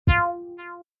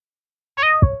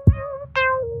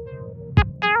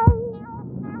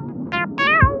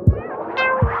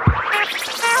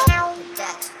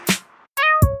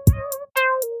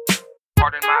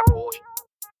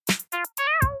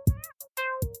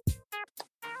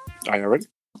Are you ready?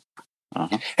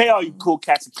 Uh-huh. Hey, all you cool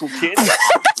cats and cool kids.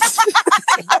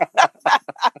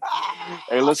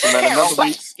 Hey, listen,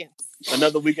 man.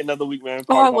 Another week, man.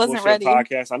 Oh, I wasn't ready.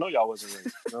 Podcast. I know y'all wasn't ready.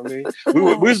 You know what I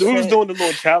mean? We was doing the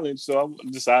little challenge, so I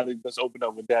decided let's open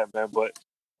up with that, man. But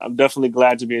I'm definitely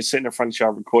glad to be sitting in front of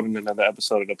y'all recording another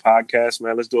episode of the podcast,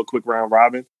 man. Let's do a quick round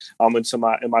robin. In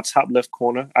my top left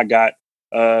corner, I got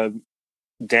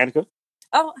Danica.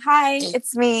 Oh, hi,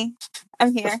 it's me.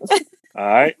 I'm here. All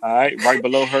right. Right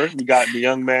below her, we got the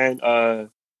young man.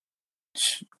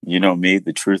 You know me,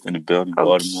 the truth in the building,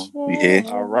 Baltimore. We here.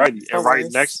 All righty. And right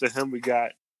next to him, we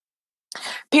got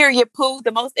Period Pooh,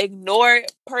 the most ignored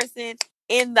person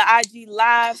in the IG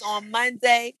lives on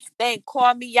Monday. They ain't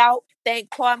call me out. They ain't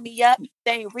call me up.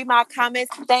 They ain't read my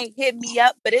comments. They ain't hit me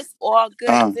up. But it's all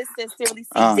good. This sincerely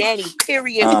see Danny.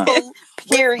 Period Pooh.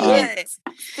 Period.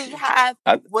 See how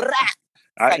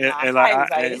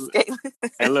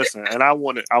and listen, and I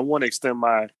want to extend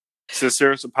my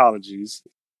sincerest apologies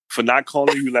for not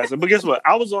calling you last night. But guess what?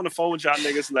 I was on the phone with y'all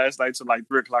niggas last night till like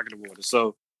 3:00 in the morning.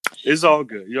 So it's all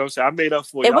good. You know what I'm saying? I made up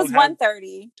for it. It was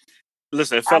 1:30.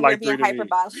 Listen, it felt like 3 to me.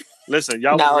 Listen,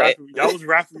 y'all was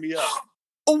wrapping me up.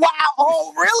 Wow!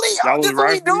 Oh, really? Y'all was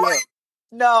wrapping me up.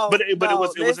 No, but it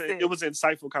was an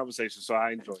insightful conversation, so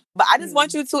I enjoyed it. But I just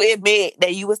want you to admit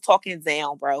that you was talking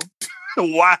down, bro.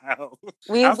 Wow.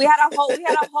 We had a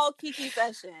whole Kiki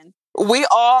session. We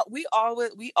all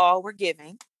were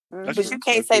giving. But you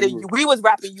can't say that we was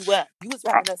wrapping you up. You was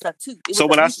wrapping us up too. So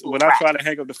when I try to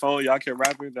hang up the phone, y'all kept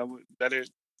rapping. That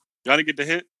is, y'all didn't get the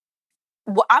hit.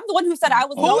 Well, I'm the one who said I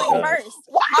was going first.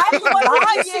 I'm the one who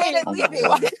initiated leaving.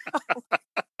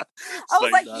 I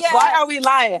was like, yeah. Why are we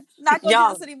lying? Not going to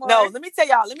do this anymore. No, let me tell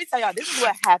y'all. This is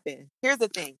what happened. Here's the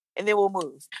thing, and then we'll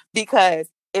move because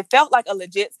it felt like a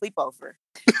legit sleepover.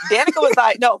 Danica was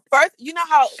like, no, first, you know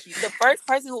how the first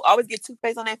person who always gets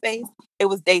toothpaste on their face, it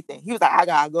was Dathan. He was like, I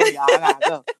gotta go, y'all. I gotta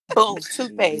go. Boom,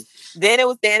 toothpaste. Then it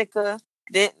was Danica.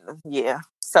 Then, yeah.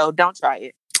 So don't try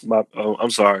it. I'm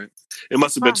sorry. It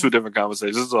must have been two different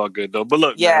conversations. It's all good though. But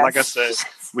look, man, like I said,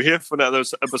 we're here for another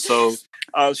episode.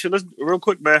 Let's real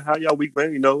quick, man. How y'all week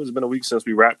been? You know, it's been a week since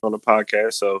we wrapped on the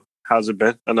podcast. So how's it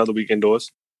been? Another week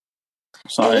indoors.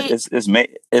 Sorry, it's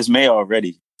May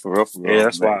already. For real. Yeah,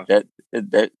 that's wild.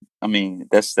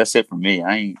 That's it for me.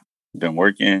 I ain't been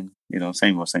working. You know,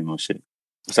 same old shit.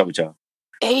 What's up with y'all?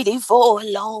 84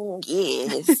 long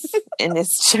years in this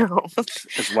show.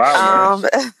 It's wild,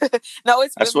 man. No,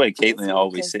 it's. I swear, Caitlin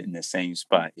always sit in the same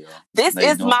spot, yo. This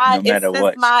is my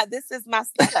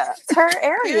setup. It's her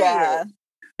area.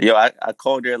 Yo, I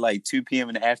called her at like 2 p.m.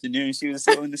 in the afternoon. She was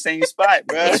still in the same spot,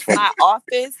 bro. It's my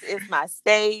office. It's my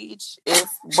stage.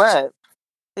 It's what?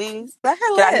 Please let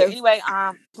her live. Anyway,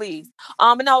 please.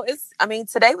 No,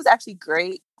 today was actually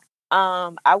great.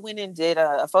 I went and did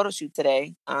a photo shoot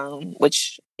today.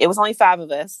 Which it was only 5 of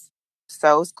us,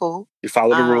 so it was cool. You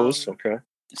follow the rules, okay?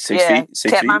 6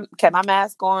 feet. Kept my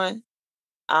mask on.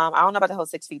 I don't know about the whole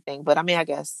 6 feet thing, but I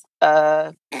guess.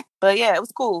 But yeah, it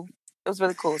was cool. It was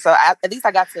really cool. So at least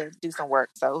I got to do some work,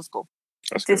 so it was cool.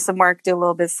 Do some work, do a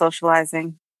little bit of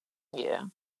socializing. Yeah.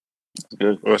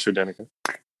 Good. What's your Danica?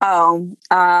 I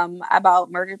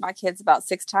about murdered my kids about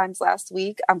 6 times last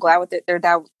week. I'm glad with it.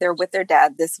 They're with their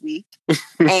dad this week,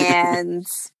 and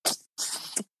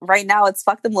right now it's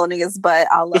fuck them little niggas, but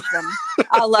I'll love them.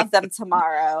 I'll love them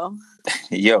tomorrow.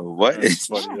 Yo, what? That's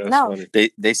funny. No,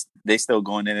 they still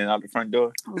going in and out the front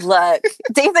door. Look,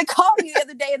 they called me the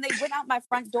other day and they went out my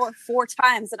front door 4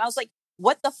 times, and I was like,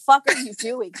 what the fuck are you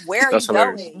doing? Where are you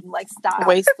going? Like, stop.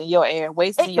 Wasting your air.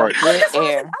 Wasting your good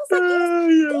air. I was like,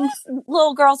 these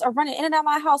little girls are running in and out of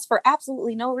my house for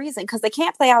absolutely no reason because they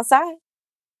can't play outside.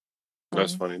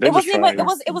 That's funny. It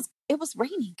was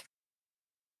raining.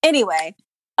 Anyway,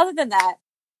 other than that,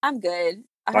 I'm good.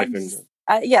 Life is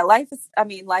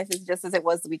just as it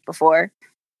was the week before.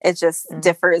 It just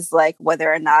differs, like,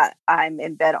 whether or not I'm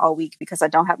in bed all week because I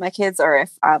don't have my kids or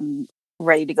if I'm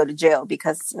ready to go to jail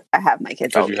because I have my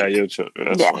kids all week. Because you have your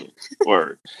children. That's funny.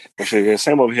 Word. Yeah,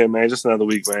 same over here, man. Just another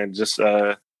week, man. Just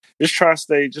try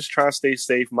to stay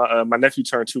safe. My nephew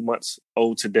turned 2 months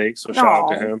old today, so shout out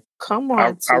to him. Come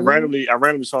on. I randomly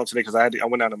saw him today because I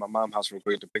went out to my mom's house real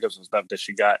quick to pick up some stuff that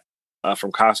she got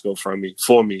from Costco for me.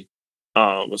 So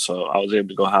I was able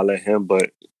to go holler at him. But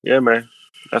yeah, man,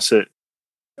 that's it.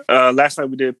 Last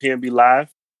night we did PNB Live,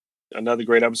 another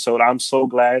great episode. I'm so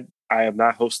glad I have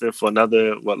not hosted for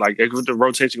another the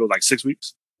rotation goes like 6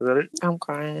 weeks. Is that it? I'm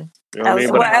crying. You know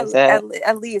what I mean?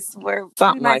 At least we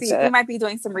might be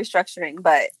doing some restructuring,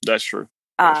 but that's true.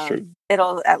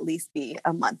 It'll at least be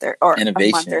a month or a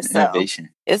month or so. Innovation.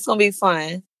 It's gonna be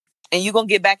fun. and you're gonna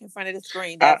get back in front of the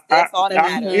screen. That's all that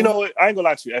matters. You know what? I ain't gonna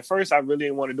lie to you. At first, I really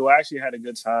didn't want to do it. I actually had a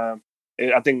good time.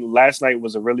 I think last night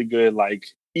was a really good, like,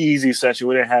 easy session.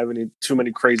 We didn't have too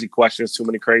many crazy questions, too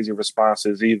many crazy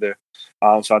responses either.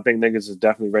 So I think niggas is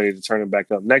definitely ready to turn it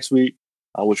back up next week,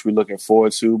 which we're looking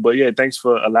forward to. But yeah, thanks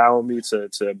for allowing me to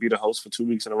be the host for 2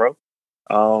 weeks in a row.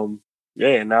 Yeah,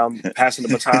 and now I'm passing the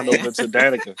baton over to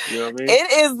Danica. You know what I mean?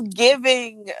 It is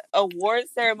giving award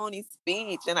ceremony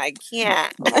speech, and I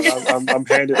can't. I'm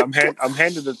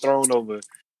handed the throne over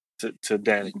to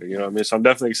Danica. You know what I mean? So I'm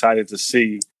definitely excited to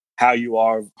see how you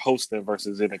are hosting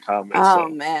versus in the comments. Oh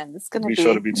so man, it's going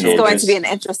to be an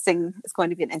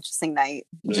interesting night.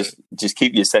 Just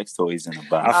keep your sex toys in a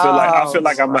box. I feel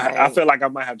like I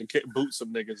might have to boot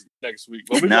some niggas next week.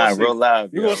 But real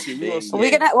live. We're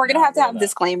gonna we're gonna have to have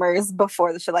disclaimers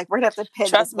before the show. Like we're gonna have to pin.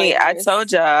 Trust me, I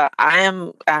told y'all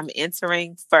I'm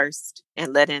entering first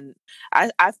and letting.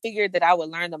 I figured that I would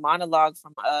learn the monologue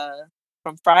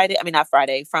from Friday. I mean not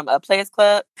Friday, from Players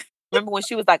Club. Remember when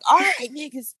she was like, "All right,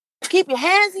 niggas, keep your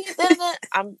hands in."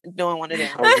 I'm doing one of them.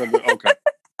 Okay,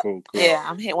 cool. Yeah,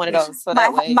 I'm hitting one of those. So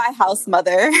my house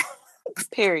mother.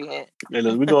 Period.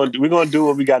 And we're gonna do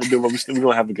what we got to do, but we're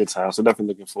gonna have a good time. So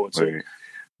definitely looking forward to it.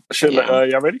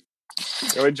 Y'all ready?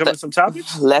 Y'all ready to jump into some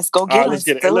topics? Let's go get let's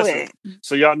get it. Listen,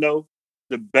 so y'all know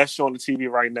the best show on the TV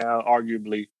right now,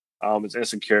 arguably, is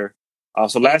Insecure.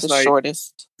 So last night,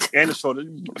 shortest. And the shortest,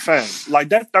 fam, like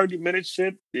that 30-minute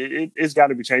shit, it's got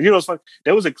to be changed. You know, it's funny.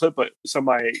 There was a clip of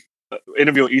somebody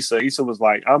interviewing Issa. Issa was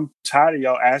like, "I'm tired of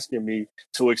y'all asking me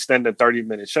to extend a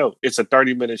 30-minute show. It's a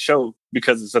 30-minute show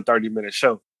because it's a 30-minute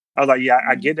show." I was like, "Yeah,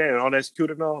 I get that, and all that's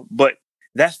cute and all, but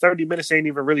that's 30 minutes ain't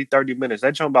even really 30 minutes.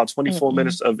 That's about 24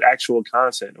 minutes of actual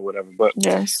content or whatever." But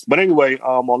But anyway,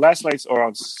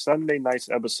 on Sunday night's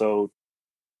episode,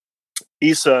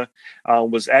 Issa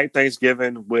was at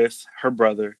Thanksgiving with her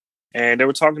brother, and they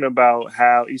were talking about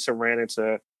how Issa ran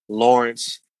into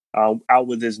Lawrence out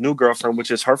with his new girlfriend,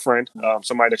 which is her friend,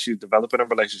 somebody that she's developing a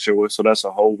relationship with. So that's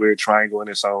a whole weird triangle in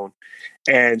its own.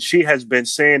 And she has been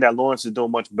saying that Lawrence is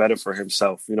doing much better for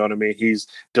himself. You know what I mean? He's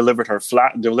delivered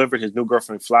his new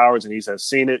girlfriend flowers, and he has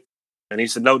seen it. And he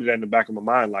said, noted that in the back of my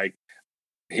mind, like,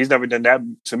 he's never done that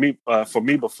to me for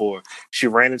me before. She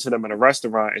ran into them in a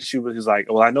restaurant, and he's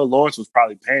like, "Well, I know Lawrence was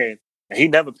probably paying, and he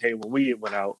never paid when we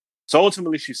went out." So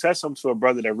ultimately, she said something to her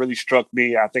brother that really struck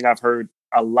me. I think I've heard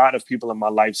a lot of people in my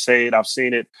life say it. I've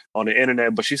seen it on the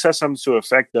internet, but she said something to the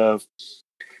effect of,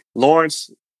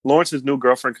 Lawrence's new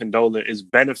girlfriend Condola is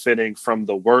benefiting from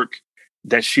the work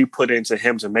that she put into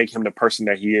him to make him the person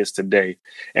that he is today,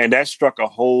 and that struck a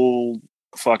whole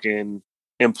fucking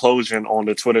implosion on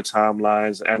the Twitter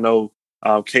timelines. I know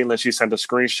Caitlin, she sent a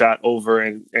screenshot over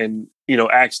and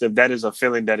asked if that is a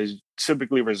feeling that is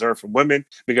typically reserved for women,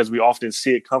 because we often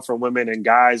see it come from women and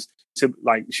guys.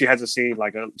 She hasn't seen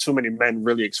too many men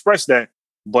really express that,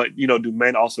 but do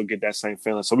men also get that same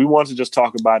feeling? So we wanted to just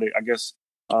talk about it. I guess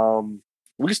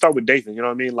we can start with Dathan. You know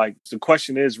what I mean? Like, the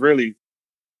question is really,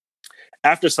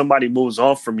 after somebody moves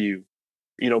on from you,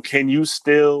 can you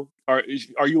still, are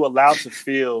you allowed to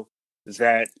feel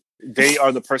that they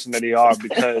are the person that they are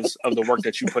because of the work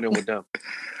that you put in with them?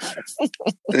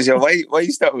 Yo, why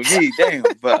you start with me? Damn.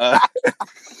 But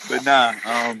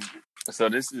nah. So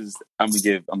this is, I'm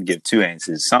gonna give two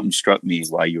answers. Something struck me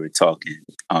while you were talking.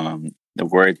 The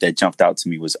word that jumped out to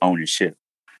me was ownership.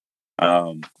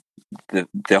 The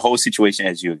whole situation,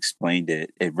 as you explained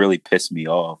it, it really pissed me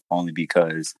off, only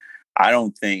because I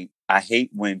hate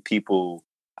when people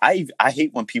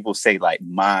say like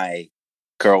my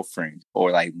girlfriend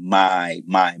or like my.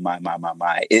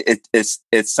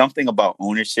 It's something about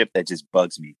ownership that just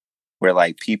bugs me, where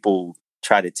like people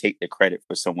try to take the credit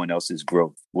for someone else's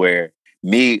growth, where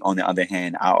me, on the other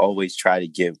hand, I always try to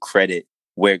give credit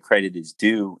where credit is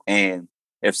due. And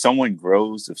if someone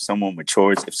grows, if someone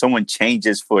matures, if someone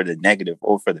changes for the negative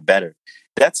or for the better,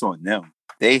 that's on them.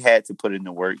 They had to put in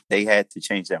the work. They had to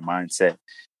change their mindset.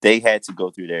 They had to go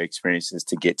through their experiences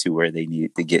to get to where they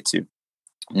needed to get to.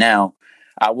 Now,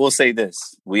 I will say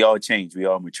this. We all change. We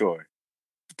all mature.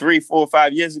 3, 4,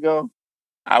 5 years ago,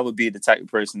 I would be the type of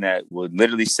person that would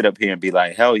literally sit up here and be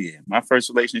like, hell yeah, my first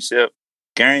relationship,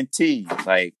 guaranteed.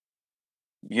 Like,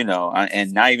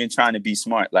 and not even trying to be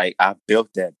smart. Like, I built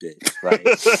that bitch. Like,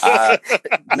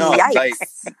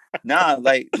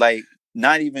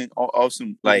 not even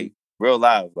awesome. Like, real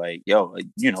live. Like, yo,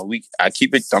 I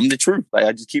keep it. I'm the truth. Like,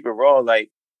 I just keep it raw. Like,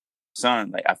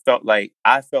 son, like, I felt like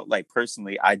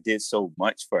personally, I did so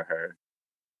much for her,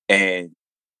 and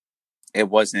it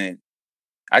wasn't.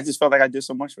 I just felt like I did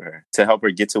so much for her to help her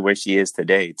get to where she is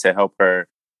today, to help her,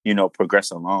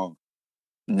 progress along.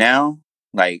 Now,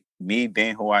 like me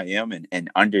being who I am and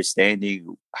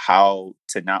understanding how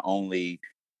to not only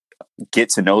get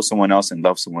to know someone else and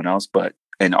love someone else, but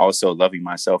and also loving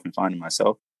myself and finding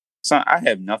myself. So I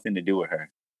have nothing to do with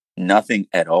her. Nothing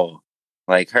at all.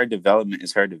 Like her development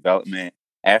is her development.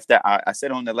 After I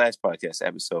said on the last podcast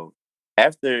episode,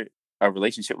 after a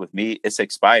relationship with me, it's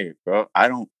expired, bro. I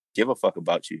don't give a fuck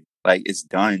about you. Like it's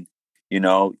done. You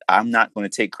know, I'm not going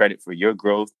to take credit for your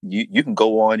growth. You can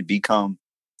go on and become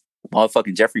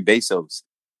motherfucking Jeffrey Bezos.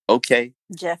 Okay.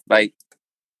 Jeff. Like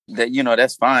that, you know,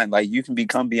 that's fine. Like you can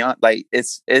become beyond, like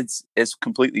it's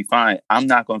completely fine. I'm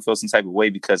not going to feel some type of way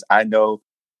because I know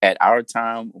at our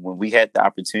time when we had the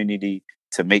opportunity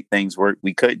to make things work,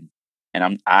 we couldn't.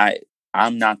 And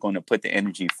I'm not going to put the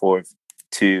energy forth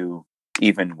to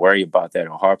even worry about that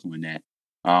or harp on that.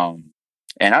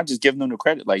 And I just give them the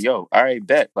credit, like, yo, all right,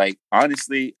 bet. Like,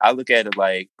 honestly, I look at it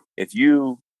like if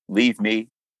you leave me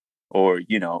or,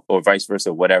 you know, or vice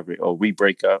versa, whatever, or we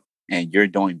break up and you're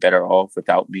doing better off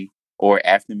without me or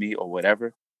after me or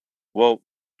whatever, well,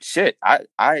 shit,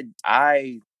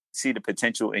 I see the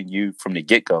potential in you from the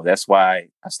get-go. That's why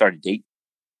I started dating,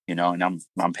 you know, and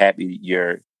I'm happy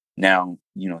you're now,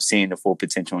 you know, seeing the full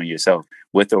potential in yourself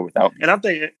with or without me. And I'm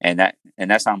thinking, and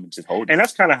that's how I'm just holding. And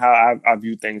that's kind of how I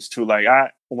view things too. Like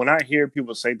when I hear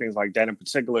people say things like that in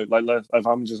particular, like if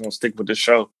I'm just gonna stick with the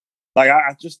show, like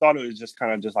I just thought it was just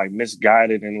kind of just like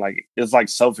misguided and like it's like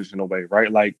selfish in a way,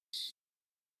 right? Like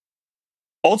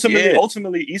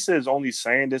ultimately, Issa is only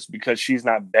saying this because she's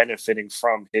not benefiting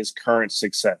from his current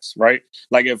success, right?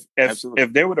 Like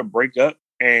if they were to break up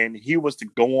and he was to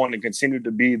go on and continue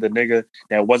to be the nigga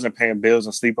that wasn't paying bills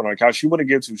and sleeping on the couch, she wouldn't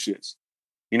give two shits.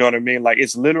 You know what I mean? Like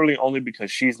it's literally only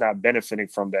because she's not benefiting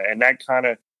from that. And that kind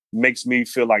of makes me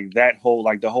feel like that whole,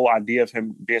 like the whole idea of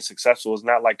him being successful is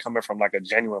not like coming from like a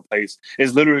genuine place.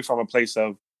 It's literally from a place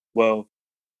of, well,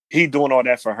 he doing all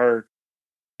that for her.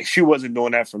 She wasn't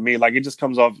doing that for me. Like it just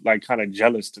comes off like kind of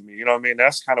jealous to me. You know what I mean?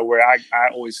 That's kind of where I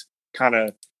always kind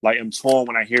of like am torn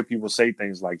when I hear people say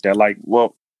things like that. Like,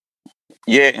 well,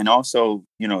 yeah. And also,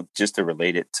 you know, just to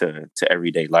relate it to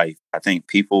everyday life, I think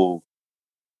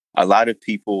a lot of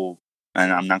people,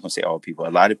 and I'm not going to say all people, a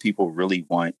lot of people really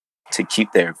want to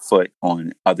keep their foot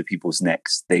on other people's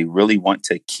necks. They really want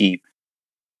to keep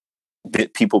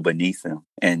people beneath them.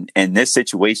 And in this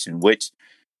situation, which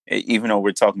even though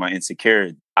we're talking about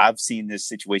insecure, I've seen this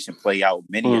situation play out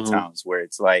many a times where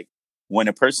it's like when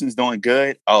a person's doing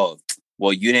good, oh,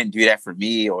 well, you didn't do that for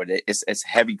me, or it's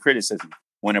heavy criticism.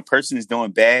 When a person is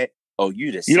doing bad, oh,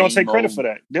 you don't take credit for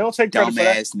that. They don't take credit for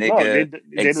that. Nigga. No,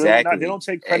 exactly. They don't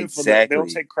take credit for that. They don't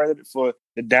take credit for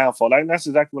the downfall. Like, that's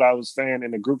exactly what I was saying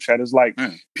in the group chat. It's like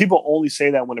people only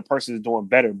say that when a person is doing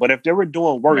better. But if they were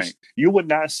doing worse, you would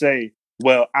not say,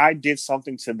 well, I did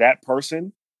something to that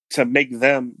person to make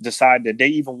them decide that they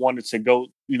even wanted to go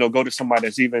to somebody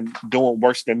that's even doing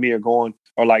worse than me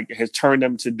or like has turned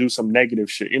them to do some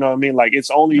negative shit. You know what I mean? Like it's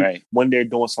only when they're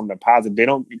doing something positive.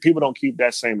 People don't keep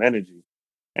that same energy.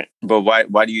 But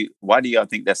why do y'all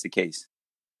think that's the case?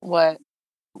 What?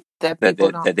 That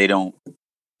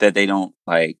they don't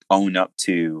like own up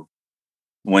to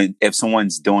if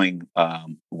someone's doing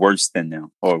worse than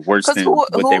them or worse than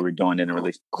what they were doing in a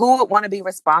relationship. Who would want to be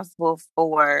responsible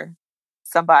for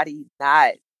somebody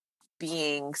not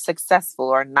being successful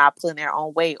or not pulling their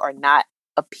own weight or not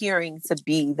appearing to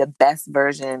be the best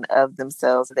version of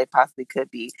themselves that they possibly could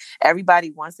be?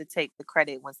 Everybody wants to take the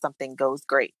credit when something goes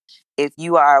great. If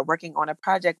you are working on a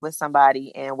project with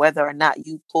somebody and whether or not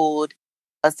you pulled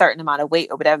a certain amount of weight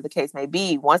or whatever the case may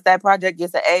be, once that project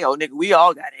gets an A, oh nigga, we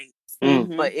all got A's.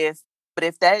 Mm-hmm. But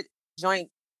if that joint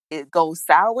goes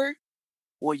sour,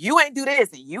 well, you ain't do this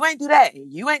and you ain't do that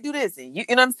and you ain't do this and you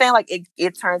know what I'm saying? Like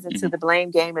it turns into the blame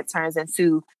game. It turns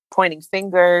into pointing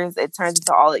fingers. It turns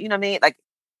into all, you know what I mean? Like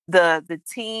the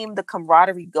team, the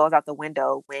camaraderie goes out the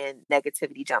window when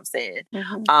negativity jumps in.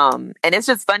 Mm-hmm. And it's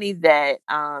just funny that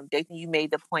Dathan, you made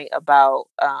the point about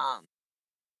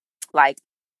like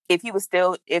if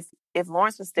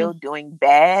Lawrence was still doing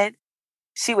bad,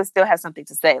 she would still have something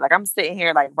to say. Like I'm sitting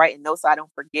here like writing notes so I don't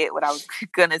forget what I was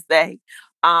gonna say.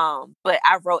 But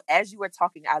I wrote as you were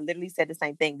talking, I literally said the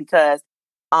same thing because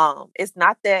it's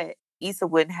not that Issa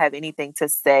wouldn't have anything to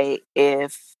say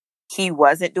if he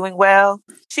wasn't doing well.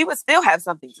 She would still have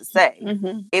something to say.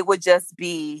 Mm-hmm. It would just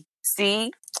be,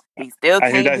 see, he still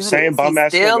can't do this. He's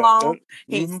still on.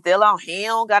 He's still on. He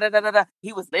don't got da.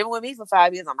 He was living with me for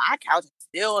 5 years on my couch.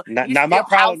 Still, not my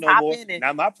problem no more.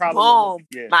 Not my problem. Boom,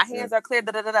 yeah, my hands are clear.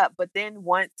 Da. But then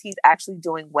once he's actually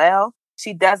doing well,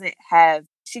 she doesn't have.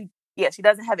 she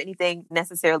doesn't have anything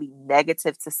necessarily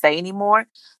negative to say anymore.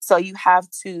 So you have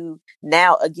to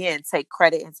now again take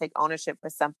credit and take ownership for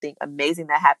something amazing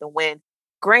that happened. When,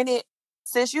 granted,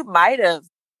 since you might have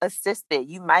assisted,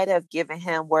 you might have given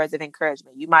him words of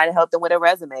encouragement, you might have helped him with a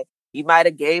resume, you might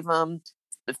have gave him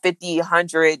 50,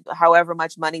 100, however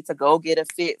much money to go get a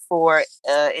fit for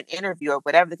an interview or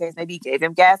whatever the case may be, gave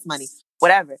him gas money,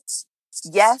 whatever.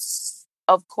 Yes,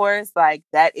 of course, like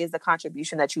that is a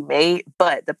contribution that you made,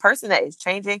 but the person that is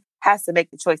changing has to make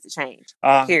the choice to change.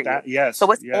 Period. Yes. So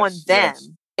it's on them. Yes.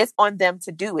 It's on them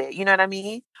to do it. You know what I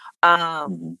mean?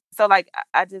 So like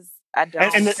I don't.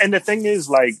 And the thing is,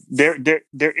 like, there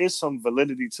is some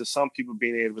validity to some people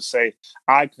being able to say,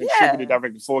 I contributed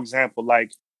directly. For example,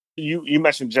 like you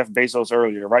mentioned Jeff Bezos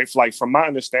earlier, right? Like, from my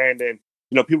understanding,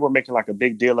 people were making like a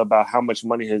big deal about how much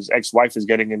money his ex-wife is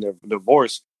getting in the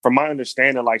divorce. From my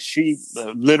understanding, like, she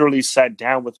literally sat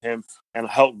down with him and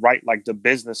helped write like the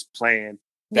business plan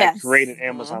that created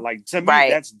Amazon. Like, to me,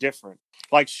 that's different.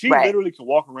 Like, she literally can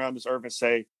walk around this earth and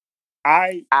say,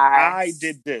 I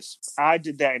did this, I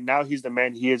did that, and now he's the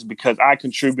man he is because I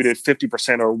contributed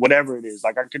 50% or whatever it is.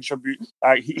 Like, I contribute.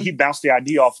 He bounced the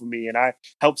idea off of me, and I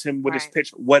helped him with his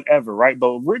pitch, whatever. Right?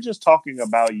 But we're just talking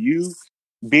about you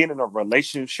being in a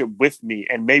relationship with me,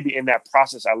 and maybe in that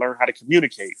process, I learned how to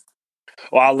communicate,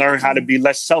 or I learned how to be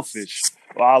less selfish,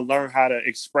 or I learned how to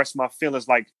express my feelings.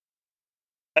 Like,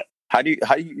 how do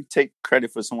you take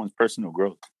credit for someone's personal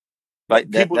growth? Like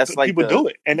people do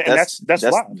it, and that's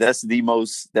wild. That's the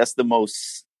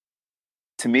most.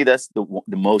 To me, that's the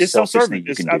most selfish thing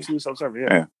you can do. It's absolutely self-serving.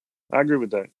 Yeah, I agree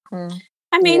with that.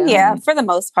 I mean, for the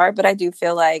most part, but I do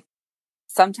feel like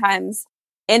sometimes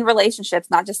in relationships,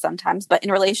 not just sometimes, but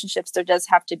in relationships, there does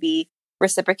have to be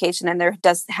reciprocation, and there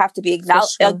does have to be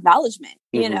acknowledgement.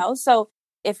 So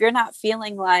if you're not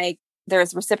feeling like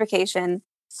there's reciprocation,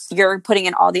 you're putting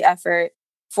in all the effort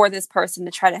for this person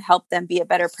to try to help them be a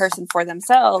better person for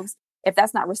themselves. If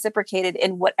that's not reciprocated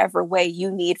in whatever way you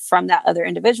need from that other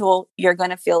individual, you're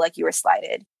going to feel like you were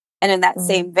slighted. And in that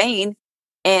same vein,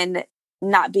 and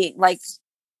not being like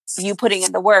you putting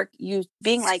in the work, you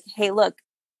being like, hey, look,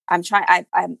 I'm trying,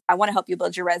 I want to help you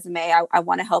build your resume. I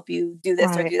want to help you do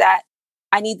this or do that.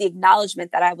 I need the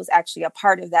acknowledgement that I was actually a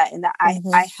part of that and that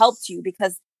I helped you,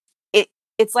 because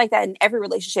it's like that in every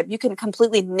relationship. You can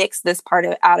completely nix this part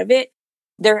out of it.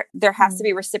 There has to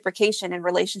be reciprocation in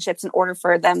relationships in order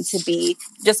for them to be,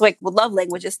 just like with love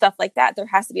languages, stuff like that. There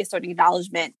has to be a certain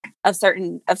acknowledgement of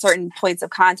certain points of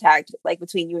contact, like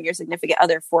between you and your significant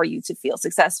other, for you to feel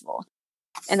successful.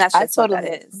 And that's just what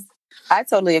that is. I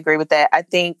totally agree with that. I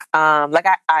think, like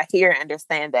I hear and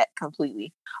understand that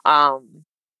completely. Dang,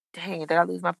 did I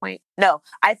lose my point? No,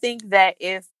 I think that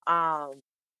if I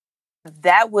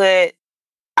would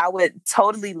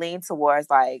totally lean towards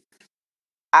like,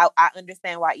 I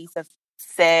understand why Issa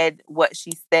said what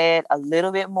she said a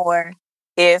little bit more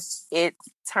if it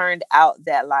turned out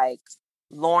that like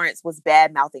Lawrence was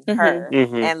bad mouthing her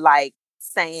and like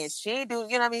saying she ain't do,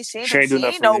 you know what I mean? She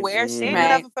ain't nowhere. She ain't do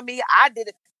nothing for me. I did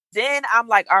it. Then I'm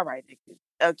like, all right,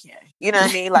 okay. You know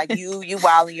what I mean? Like you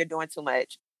wilding, you're doing too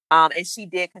much. And she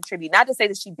did contribute. Not to say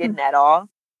that she didn't at all.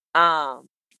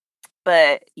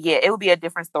 But yeah, it would be a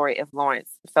different story if Lawrence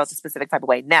felt a specific type of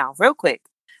way. Now, real quick,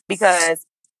 because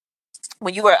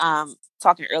when you were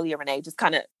talking earlier, Renee, just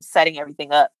kind of setting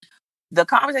everything up, the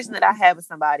conversation that I had with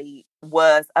somebody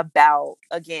was about,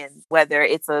 again, whether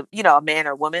it's a man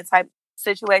or woman type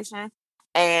situation.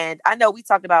 And I know we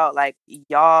talked about like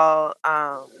y'all,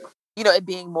 it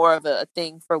being more of a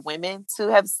thing for women to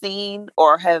have seen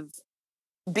or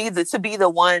be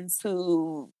the ones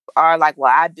who are like,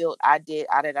 well, I did,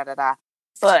 da.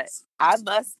 But I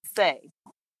must say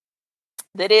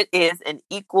that it is an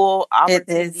equal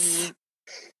opportunity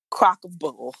crock of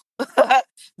bull that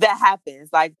happens.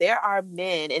 Like, there are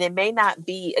men, and it may not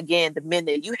be, again, the men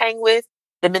that you hang with,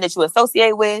 the men that you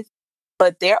associate with,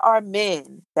 but there are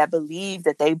men that believe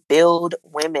that they build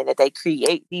women, that they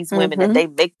create these women, that they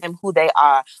make them who they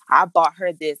are. I bought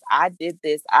her this. I did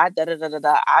this. I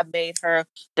da-da-da-da-da. I made her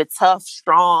the tough,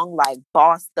 strong, like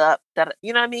bossed up.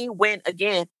 You know what I mean? When,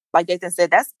 again, like Nathan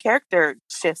said, that's character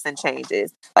shifts and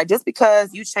changes. Like, just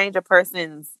because you change a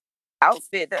person's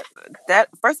outfit, that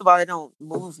first of all, it don't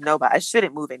move nobody. It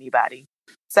shouldn't move anybody.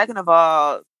 Second of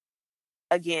all,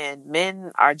 again,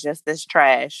 men are just as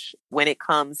trash when it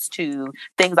comes to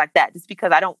things like that. Just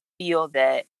because I don't feel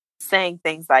that saying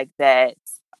things like that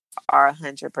are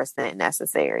 100%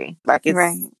 necessary. Like,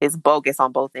 it's bogus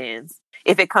on both ends.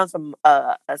 If it comes from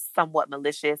a somewhat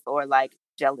malicious or like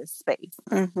jealous space,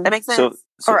 that makes sense.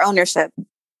 Or ownership,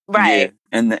 right?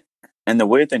 Yeah. And And the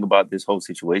weird thing about this whole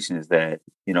situation is that,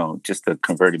 just to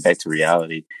convert it back to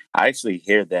reality, I actually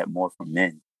hear that more from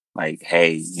men. Like,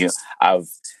 hey,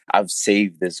 I've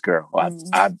saved this girl.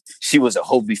 She was a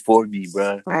hoe before me,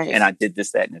 bro. Right. And I did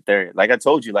this, that, and the third. Like I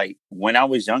told you, like when I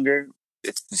was younger,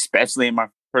 especially in my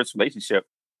first relationship,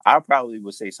 I probably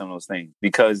would say some of those things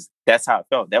because that's how it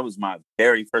felt. That was my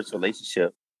very first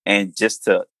relationship. And just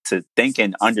to think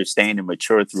and understand and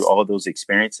mature through all those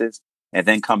experiences and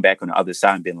then come back on the other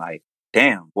side and being like,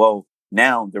 damn, well,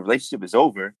 now the relationship is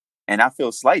over and I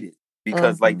feel slighted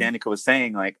because like Danica was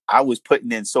saying, like I was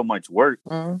putting in so much work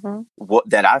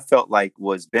that I felt like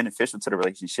was beneficial to the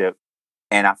relationship.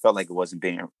 And I felt like it wasn't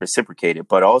being reciprocated.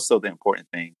 But also the important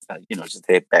thing, just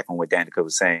to hit back on what Danica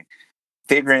was saying,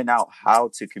 figuring out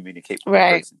how to communicate with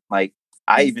the person. Like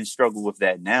I even struggle with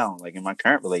that now. Like in my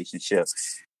current relationship,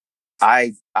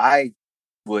 I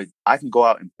can go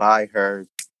out and buy her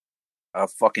a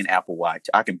fucking Apple Watch.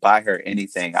 I can buy her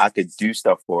anything. I could do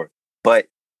stuff for her. But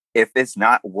if it's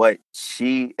not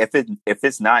if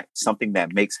it's not something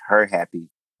that makes her happy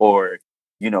or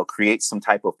creates some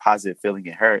type of positive feeling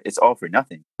in her, it's all for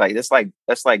nothing. Like that's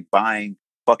like buying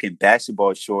fucking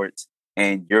basketball shorts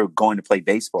and you're going to play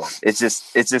baseball. It's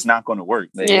just not going to work.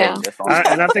 Like, Yeah. that's all.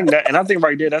 I think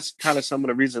right there, that's kind of some of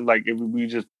the reason. Like if we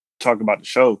just talk about the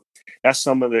show, that's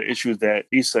some of the issues that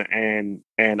Issa and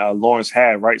Lawrence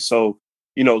had, right? So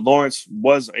Lawrence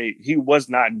was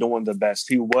not doing the best.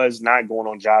 He was not going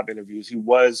on job interviews. He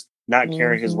was not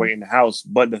carrying his weight in the house.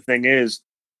 But the thing is,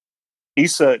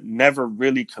 Issa never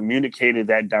really communicated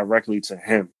that directly to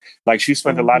him. Like she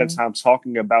spent a lot of time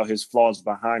talking about his flaws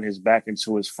behind his back and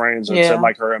to his friends or to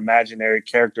like her imaginary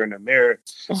character in the mirror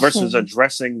versus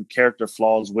addressing character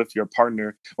flaws with your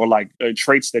partner or like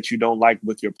traits that you don't like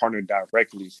with your partner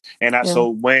directly. And so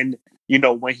when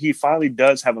he finally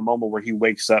does have a moment where he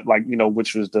wakes up, like,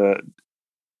 which was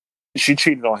she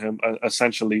cheated on him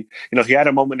essentially. He had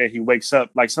a moment that he wakes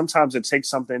up. Like sometimes it takes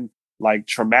something like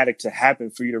traumatic to happen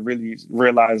for you to really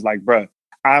realize like, bruh,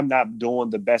 I'm not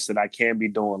doing the best that I can be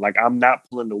doing. Like I'm not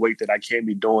pulling the weight that I can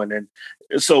be doing. And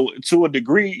so to a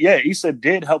degree, Issa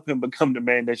did help him become the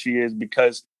man that she is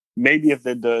because maybe if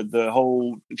the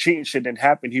whole cheating shit didn't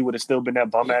happen, he would have still been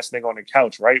that bum ass nigga on the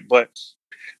couch. Right. But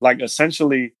like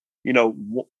essentially,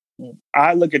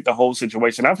 I look at the whole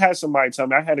situation. I've had somebody tell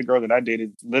me, I had a girl that I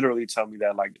dated literally tell me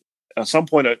that like at some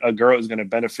point a girl is going to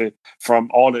benefit from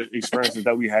all the experiences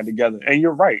that we had together. And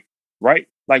you're right.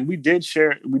 Like we did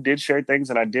share things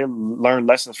and I did learn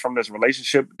lessons from this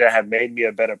relationship that have made me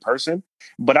a better person.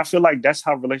 But I feel like that's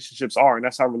how relationships are and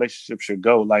that's how relationships should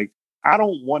go. Like I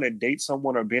don't want to date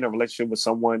someone or be in a relationship with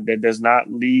someone that does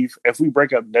not leave, if we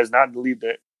break up, does not leave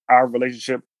our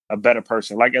relationship a better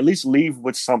person. Like at least leave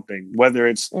with something, whether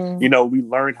it's, we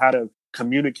learn how to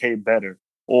communicate better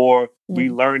or we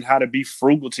learn how to be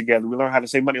frugal together. We learn how to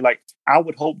save money. Like I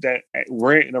would hope that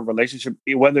we're in a relationship,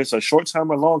 whether it's a short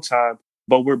time or long time,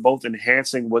 but we're both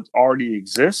enhancing what already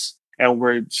exists and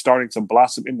we're starting to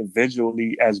blossom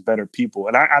individually as better people.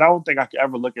 And I don't think I could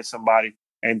ever look at somebody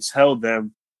and tell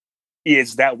them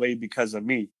it's that way because of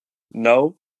me.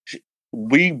 No.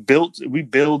 We built what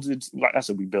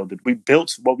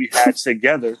we had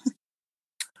together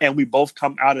and we both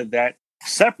come out of that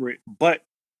separate, but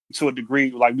to a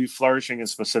degree, like we flourishing in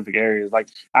specific areas. Like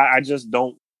I just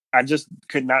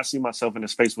could not see myself in a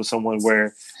space with someone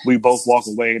where we both walk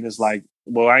away and it's like,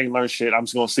 well, I ain't learned shit. I'm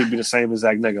just going to still be the same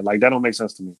exact nigga. Like that don't make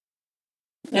sense to me.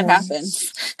 It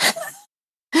happens.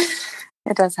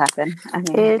 It does happen. I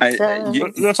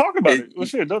mean, talk about it. Well,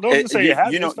 shit, don't just say it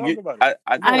happens. Talk about it.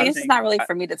 I mean, it's not really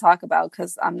for me to talk about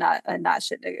because I'm not a not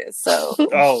shit nigga. So,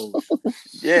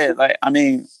 yeah, like I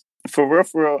mean, for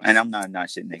real, and I'm not a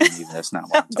not shit nigga either. That's not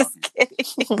what I'm talking.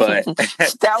 But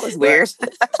that was weird.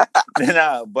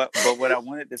 But what I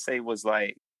wanted to say was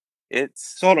like,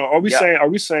 it's. So hold on, are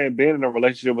we saying being in a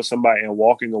relationship with somebody and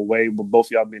walking away with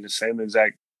both y'all being the same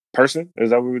exact person?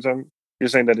 Is that what we're talking? You're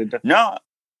saying that it? No.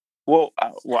 Well,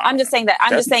 I'm just saying that.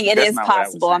 I'm just saying it is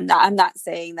possible. I'm not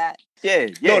saying that. Yeah.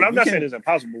 No, I'm not saying it's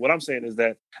impossible. What I'm saying is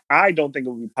that I don't think it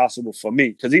would be possible for me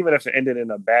because even if it ended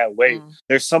in a bad way,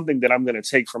 there's something that I'm going to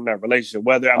take from that relationship.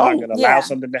 Whether I'm not going to allow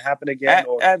something to happen again,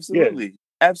 or absolutely.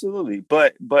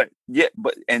 But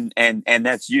and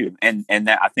that's you, and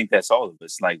that I think that's all of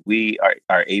us. Like we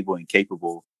are able and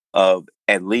capable of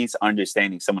at least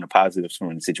understanding some of the positives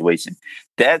from the situation.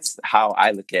 That's how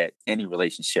I look at any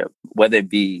relationship, whether it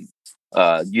be,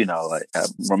 a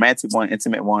romantic one,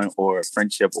 intimate one, or a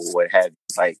friendship or what have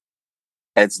you. Like,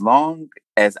 as long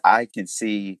as I can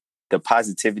see the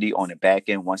positivity on the back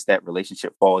end, once that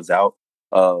relationship falls out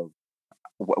of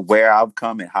where I've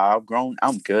come and how I've grown,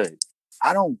 I'm good.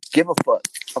 I don't give a fuck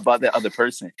about that other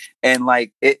person. And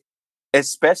like it,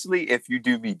 especially if you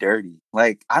do me dirty.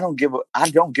 Like I don't give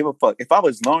a fuck. If I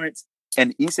was Lawrence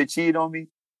and Issa cheated on me,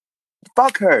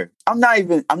 fuck her. I'm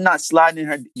not sliding in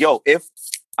her. Yo, if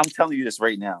I'm telling you this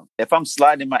right now, if I'm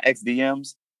sliding in my ex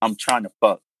DMs, I'm trying to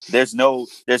fuck. There's no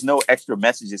extra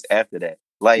messages after that.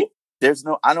 Like there's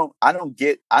no, I don't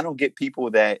get people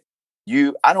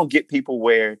I don't get people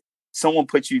where someone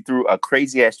puts you through a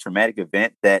crazy ass traumatic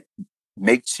event that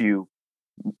makes you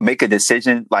make a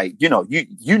decision. Like, you know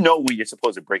when you're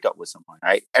supposed to break up with someone,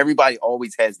 right? Everybody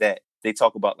always has that. They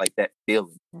talk about like that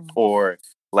feeling or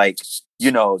like,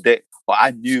 that, well,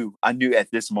 I knew at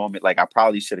this moment, like I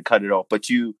probably should have cut it off, but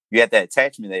you had that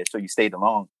attachment there. So you stayed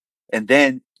along. And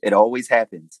then it always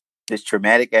happens, this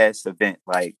traumatic ass event,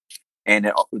 like, and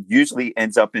it usually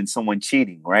ends up in someone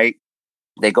cheating, right?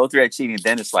 They go through that cheating, and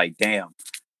then it's like, damn,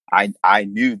 I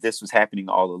knew this was happening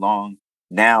all along.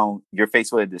 Now you're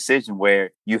faced with a decision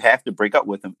where you have to break up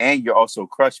with them, and you're also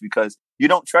crushed because you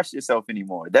don't trust yourself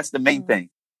anymore. That's the main thing.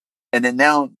 And then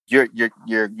now you're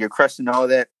crushed and all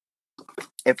that.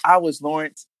 If I was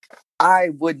Lawrence, I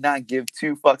would not give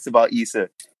two fucks about Issa.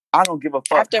 I don't give a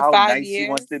fuck After how 5 nice years? she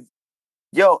wants to.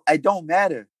 Yo, it don't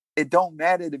matter. It don't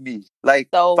matter to me. Like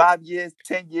So- 5 years,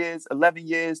 10 years, 11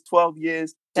 years, 12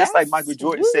 years. Just like Michael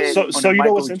Jordan said. So on the you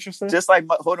know what's interesting? Just like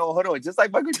hold on. Just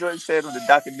like Michael Jordan said on the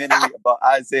documentary about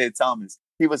Isaiah Thomas,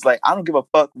 he was like, I don't give a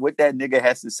fuck what that nigga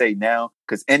has to say now,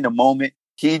 because in the moment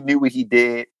he knew what he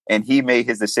did and he made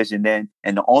his decision then.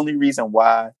 And the only reason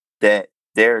why that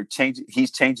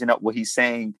he's changing up what he's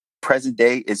saying present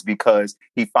day is because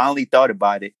he finally thought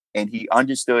about it and he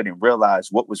understood and realized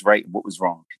what was right and what was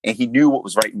wrong. And he knew what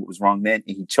was right and what was wrong then,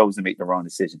 and he chose to make the wrong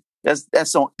decision. That's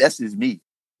just me.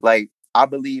 Like, I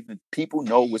believe that people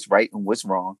know what's right and what's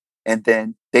wrong, and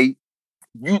then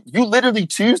you literally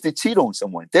choose to cheat on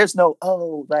someone. There's no,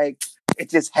 like, it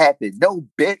just happened. No,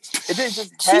 bitch. It didn't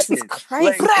just happen. Jesus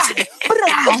Christ.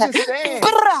 I'm just saying.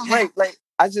 Like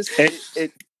I just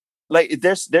it like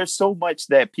there's so much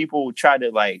that people try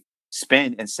to like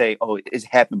spin and say, oh, it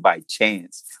happened by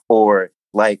chance, or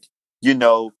like,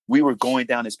 we were going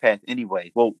down this path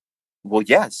anyway. Well,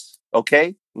 yes,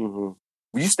 okay. Mm-hmm.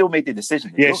 You still made the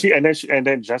decision. Yeah, and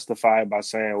then justify it by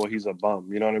saying, well, he's a bum.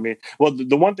 You know what I mean? Well,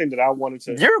 the one thing that I wanted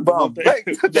to... You're a bum.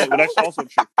 That's also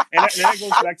true. And that goes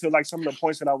back to like some of the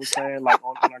points that I was saying, like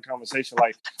on our conversation.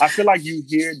 Like, I feel like you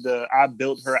hear the I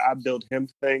built her, I built him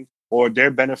thing, or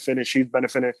they're benefiting, she's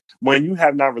benefiting, when you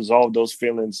have not resolved those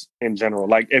feelings in general.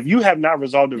 Like, if you have not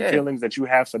resolved the feelings that you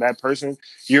have for that person,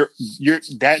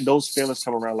 those feelings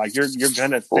come around. Like, you're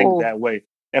gonna think that way.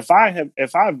 If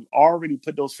I've already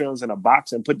put those feelings in a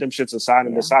box and put them shits aside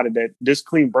and decided that this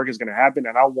clean break is going to happen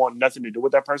and I want nothing to do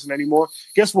with that person anymore,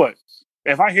 guess what?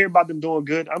 If I hear about them doing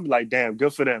good, I'm like, damn,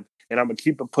 good for them. And I'm going to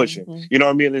keep it pushing. Mm-hmm. You know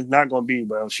what I mean? It's not going to be,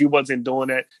 well, she wasn't doing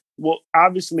that. Well,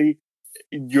 obviously,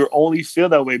 you only feel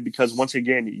that way because, once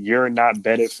again, you're not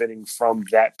benefiting from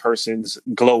that person's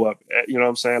glow up. You know what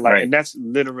I'm saying? Like, And that's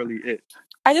literally it.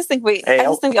 I just think we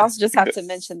also just have to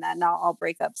mention that not all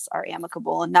breakups are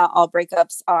amicable, and not all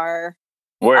breakups are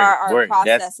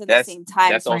processed in the same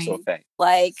time. That's also a fact.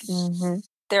 Like,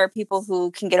 there are people who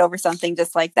can get over something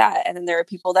just like that, and then there are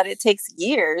people that it takes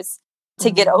years to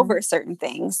get over certain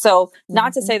things. So,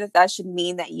 not to say that should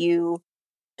mean that you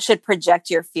should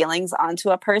project your feelings onto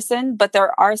a person, but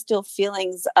there are still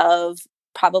feelings of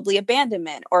probably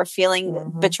abandonment or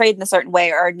feeling betrayed in a certain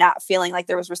way, or not feeling like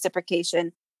there was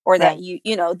reciprocation. Or that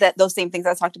that those same things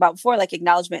I talked about before, like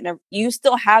acknowledgement, and you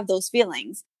still have those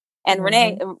feelings. And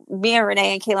me and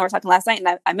Renee and Caitlin were talking last night,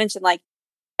 and I mentioned, like,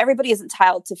 everybody is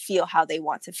entitled to feel how they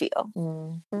want to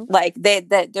feel. Like,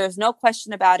 there's no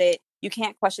question about it. You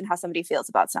can't question how somebody feels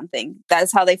about something. That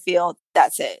is how they feel.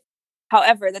 That's it.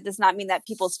 However, that does not mean that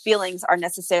people's feelings are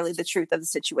necessarily the truth of the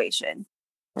situation.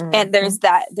 And there's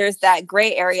that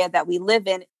gray area that we live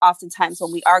in oftentimes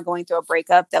when we are going through a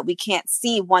breakup, that we can't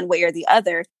see one way or the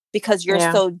other because you're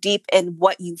so deep in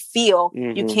what you feel,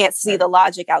 you can't see the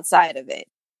logic outside of it.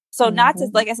 So not to,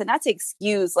 like I said, not to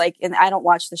excuse, like, and I don't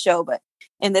watch the show, but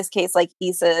in this case, like,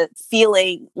 Issa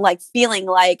feeling like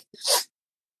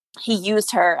he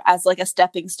used her as like a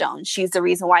stepping stone. She's the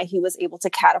reason why he was able to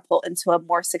catapult into a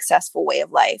more successful way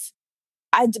of life.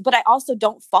 But I also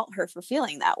don't fault her for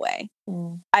feeling that way.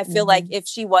 I feel like if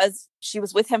she was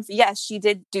with him, yes, she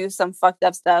did do some fucked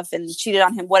up stuff and cheated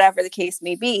on him, whatever the case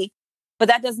may be. But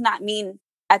that does not mean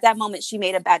at that moment she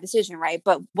made a bad decision, right?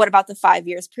 But what about the 5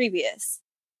 years previous?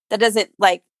 That doesn't,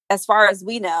 like, as far as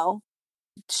we know,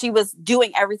 she was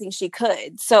doing everything she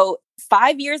could. So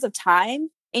 5 years of time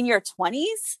in your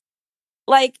 20s,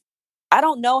 like, I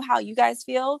don't know how you guys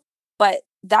feel, but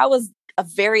that was a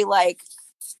very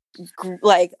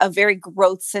a very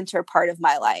growth center part of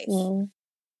my life.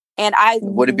 And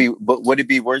would it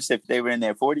be worse if they were in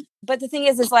their 40s? But the thing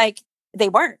is like they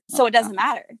weren't, so it doesn't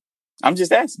matter. I'm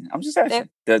just asking.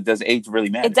 Does age really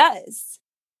matter?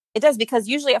 It does, because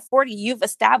usually at 40 you've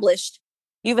established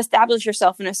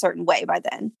yourself in a certain way by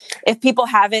then. If people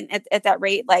haven't at that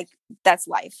rate, like, that's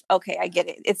life. Okay, I get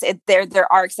it.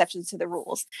 There are exceptions to the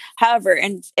rules. However,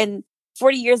 in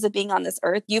 40 years of being on this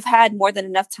earth, you've had more than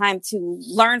enough time to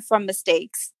learn from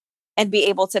mistakes and be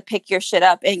able to pick your shit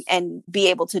up and be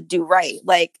able to do right.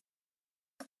 Like,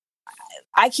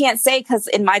 I can't say, because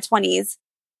in my 20s,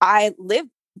 I lived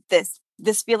this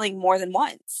feeling more than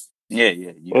once.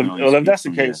 Yeah. Well, if that's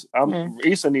the case,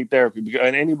 Issa need therapy,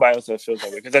 and anybody else that feels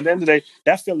that way. Because at the end of the day,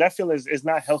 that feeling is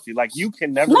not healthy. Like, you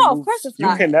can never of course it's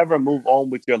not. You can never move on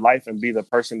with your life and be the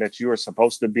person that you are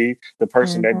supposed to be, the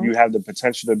person that you have the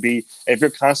potential to be, if you're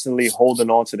constantly holding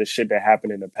on to the shit that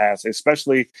happened in the past,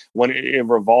 especially when it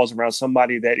revolves around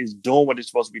somebody that is doing what they're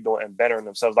supposed to be doing and bettering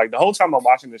themselves. Like, the whole time I'm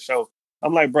watching the show,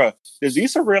 I'm like, bruh, does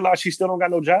Issa realize she still don't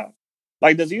got no job?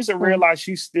 Like, does Issa realize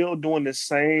she's still doing the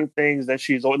same things that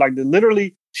she's always, like,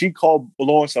 literally, she called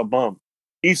Lawrence a bum.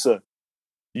 Issa,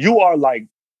 you are like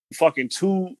fucking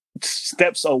 2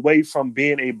 steps away from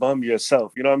being a bum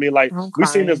yourself. You know what I mean? Like, we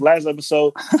seen this last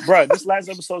episode, bruh. This last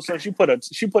episode, so she put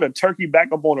a turkey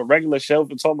back up on a regular shelf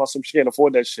and talking about some she can't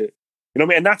afford that shit. You know what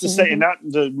I mean? And not to say, and not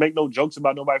to make no jokes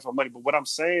about nobody for money, but what I'm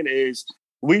saying is,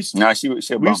 we've seen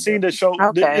the show.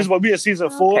 Okay. This is what we in season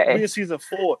 4. Okay. We in season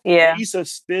 4. Yeah. And Issa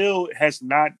still has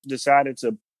not decided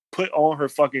to put on her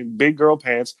fucking big girl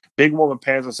pants, big woman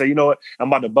pants, and say, you know what? I'm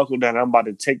about to buckle down. I'm about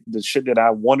to take the shit that I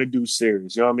want to do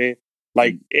serious. You know what I mean?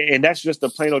 Like, and that's just the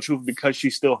plain old truth, because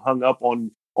she's still hung up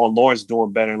on Lawrence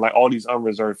doing better and like all these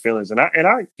unreserved feelings. And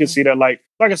I can see that. Like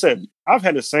I said, I've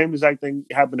had the same exact thing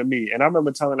happen to me, and I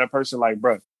remember telling that person, like,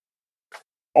 bro,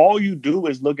 all you do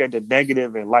is look at the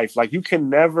negative in life. Like, you can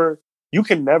never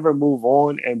move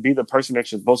on and be the person that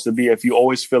you're supposed to be if you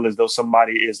always feel as though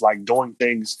somebody is like doing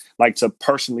things like to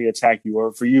personally attack you,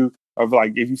 or for you, or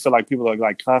like if you feel like people are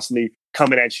like constantly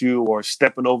coming at you or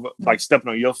stepping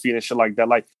on your feet and shit like that.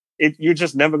 Like, you're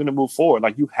just never going to move forward.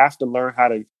 Like, you have to learn how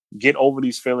to get over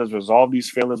these feelings, resolve these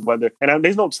feelings,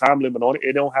 there's no time limit on it.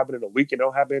 It don't happen in a week. It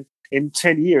don't happen in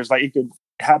 10 years. Like, it could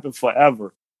happen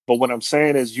forever. But what I'm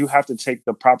saying is, you have to take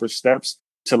the proper steps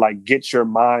to like get your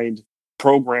mind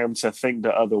programmed to think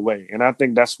the other way. And I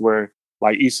think that's where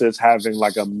like Issa is having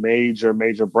like a major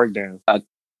breakdown.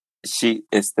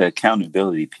 It's the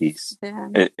accountability piece. Yeah.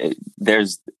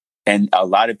 And a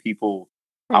lot of people,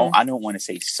 I don't want to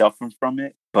say suffering from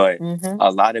it, but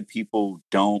a lot of people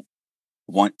don't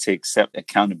want to accept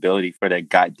accountability for their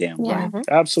goddamn life.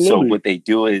 Absolutely. So what they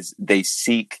do is they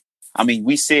seek, I mean,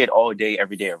 we see it all day,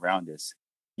 every day around us.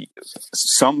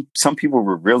 Some people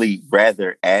would really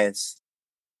rather ask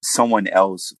someone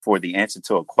else for the answer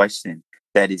to a question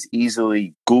that is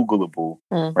easily Googleable,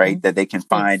 right? That they can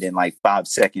find in like 5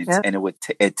 seconds, and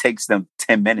it takes them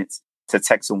 10 minutes to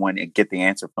text someone and get the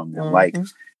answer from them. Like,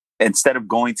 instead of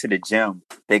going to the gym,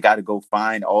 they got to go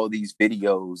find all these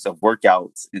videos of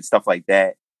workouts and stuff like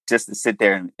that just to sit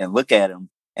there and look at them,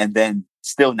 and then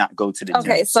still not go to the gym.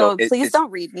 Okay, so please don't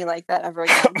read me like that ever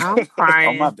again. I'm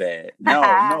crying. Oh, my bad. No.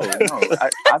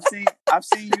 I've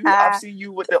seen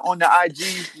you with on the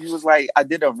IG. You was like, I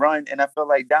did a run and I felt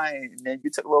like dying, and then you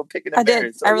took a little pic in the mirror.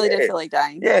 Did. So, I really did feel like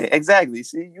dying. Yeah, exactly.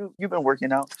 See, you've been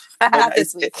working out. Not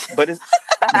this week. But it's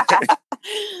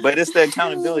the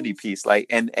accountability piece. Like,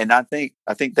 and I think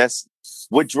that's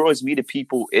what draws me to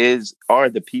people are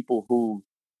the people who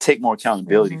take more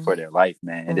accountability for their life,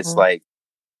 man. And it's like,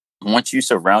 once you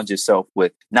surround yourself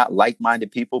with not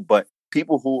like-minded people, but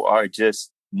people who are just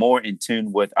more in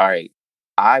tune with, all right,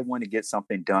 I want to get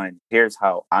something done. Here's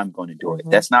how I'm going to do it.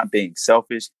 That's not being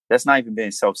selfish. That's not even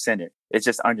being self-centered. It's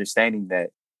just understanding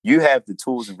that you have the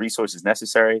tools and resources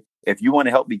necessary. If you want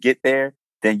to help me get there,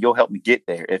 then you'll help me get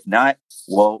there. If not,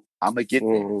 well, I'm going to get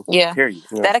there. Yeah. Period.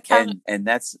 That and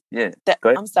that's,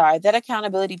 I'm sorry. That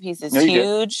accountability piece is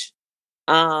huge.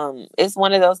 It's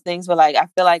one of those things where like I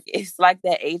feel like it's like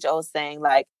that age-old saying,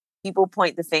 like, people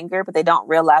point the finger, but they don't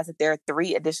realize that there are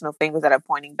 3 additional fingers that are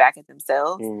pointing back at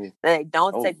themselves. That they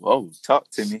don't take. Oh, talk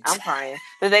to me. I'm crying.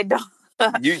 That they don't.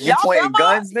 You pointing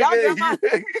guns, nigga?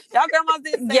 Y'all grandmas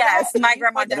didn't say yes, that. My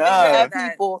grandma did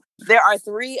People, there are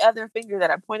 3 other fingers that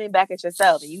are pointing back at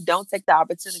yourself, and you don't take the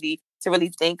opportunity to really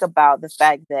think about the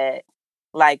fact that,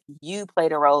 like, you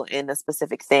played a role in a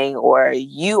specific thing, or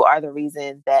you are the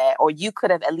reason that, or you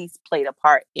could have at least played a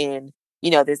part in,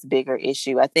 this bigger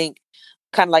issue. I think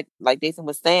kind of like Dathan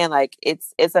was saying, like,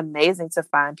 it's amazing to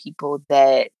find people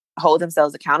that hold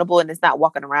themselves accountable, and it's not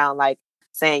walking around like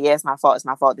saying, yeah, it's my fault,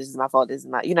 this is my fault, this is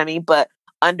my, you know what I mean? But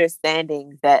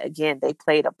understanding that, again, they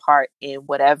played a part in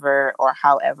whatever or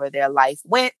however their life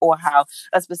went, or how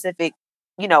a specific,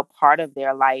 part of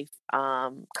their life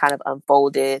kind of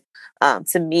unfolded,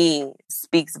 to me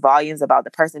speaks volumes about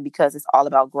the person, because it's all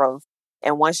about growth.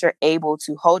 And once you're able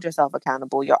to hold yourself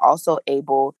accountable, you're also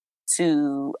able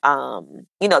to,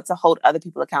 to hold other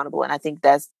people accountable. And I think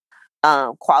that's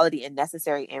quality and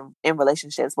necessary in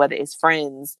relationships, whether it's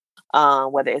friends,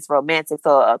 whether it's romantic,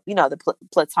 so the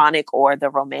platonic or the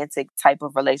romantic type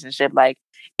of relationship. Like,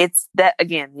 it's that,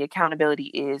 again, the accountability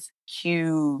is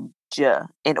huge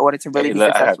in order to really be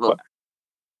successful.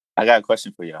 I got a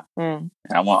question for y'all, and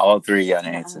I want all three of y'all to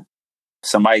answer.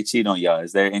 Somebody cheat on y'all.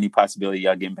 Is there any possibility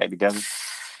y'all getting back together?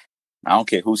 I don't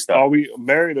care who started. Are we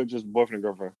married or just boyfriend and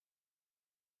girlfriend?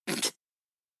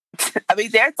 I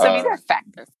mean, there are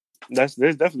factors. There's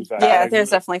definitely factors. Yeah, there's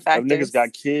definitely factors. If niggas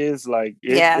got kids, like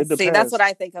it depends. See, that's what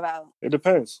I think about. It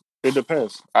depends. All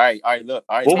right, look.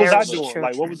 All right, what was I doing?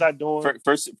 Like, what was I doing?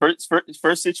 First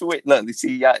situation. Look, you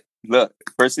see, y'all. Look,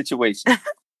 first situation.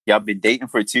 Y'all been dating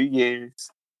for 2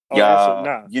 years.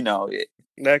 Y'all,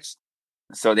 Next.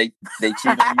 So they cheat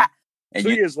on you. And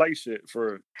 2 years late shit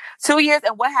for 2 years,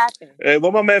 and what happened?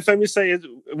 What my man Femi say is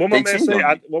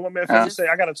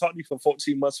I gotta talk to you for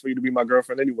 14 months for you to be my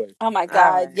girlfriend anyway. Oh my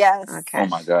God, yes. Okay. Oh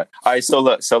my God. All right, so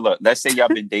look. Let's say y'all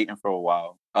been dating for a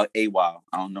while. I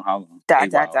don't know how long.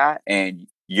 And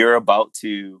you're about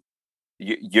to,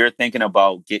 you're thinking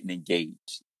about getting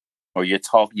engaged, or you're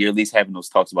at least having those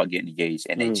talks about getting engaged,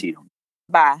 and they cheat on you.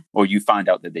 Bye. Or you find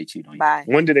out that they cheat on you. Bye.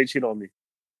 When did they cheat on me?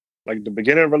 Like the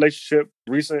beginning of the relationship,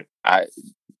 recent?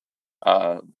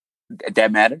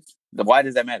 That matters. Why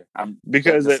does that matter?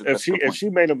 Because if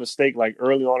she made a mistake like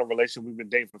early on in a relationship, we've been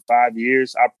dating for 5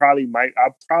 years, I probably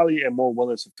am more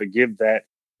willing to forgive that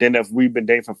than if we've been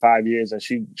dating for 5 years and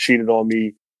she cheated on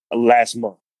me last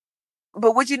month.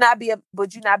 But would you not be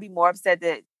more upset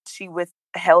that she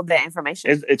withheld that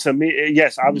information? To me,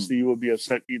 yes, obviously you would be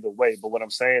upset either way. But what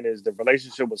I'm saying is the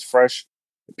relationship was fresh.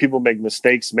 People make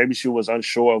mistakes. Maybe she was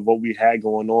unsure of what we had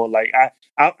going on. Like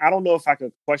I don't know if I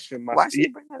could question my. Why did she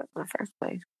bring that up in the first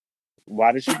place?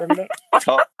 Why did she bring it up?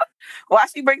 Why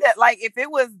she bring that? Like, if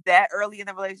it was that early in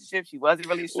the relationship, she wasn't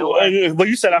really sure. Well,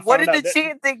 you said what did the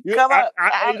cheating thing come up?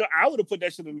 I would have put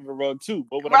that shit under the rug too.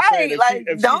 But what I'm saying,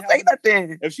 don't say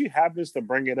nothing. If she happens to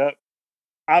bring it up,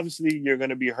 obviously you're going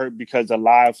to be hurt because I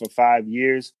lied for 5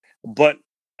 years. But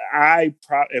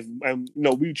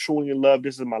we truly in love.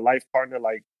 This is my life partner.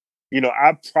 Like,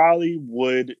 I probably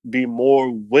would be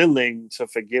more willing to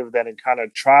forgive that and kind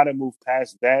of try to move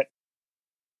past that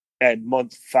at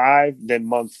month 5 than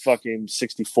month fucking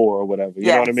 64 or whatever. You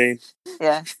know what I mean?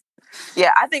 Yeah.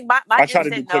 Yeah, I think my I try to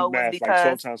do quick math, because like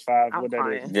 12 times 5. I'm what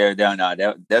crying. that is? Yeah, no,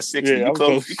 that's 60. Yeah, you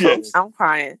close. Close. I'm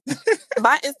crying.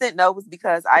 My instant no was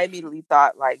because I immediately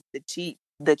thought like the cheat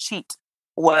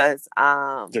was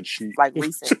the cheat, like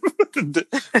recent.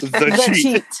 the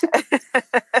cheat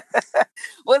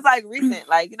was like recent,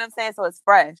 like, you know what I'm saying? So it's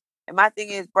fresh. And my thing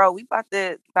is, bro, we about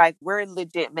to, like, we're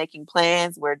legit making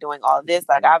plans. We're doing all this.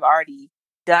 Like, I've already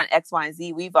done X, Y, and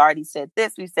Z. We've already said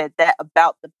this. We've said that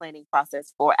about the planning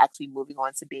process for actually moving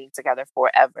on to being together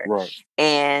forever. Right.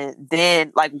 And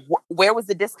then, like, where was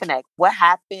the disconnect? What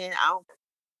happened?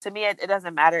 To me, it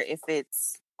doesn't matter if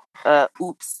it's,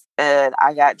 oops,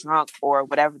 I got drunk or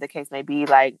whatever the case may be.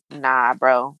 Like, nah,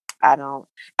 bro,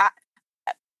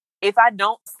 if I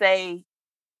don't say,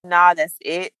 nah, that's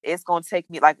it, it's gonna take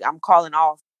me, like, I'm calling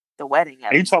off the wedding.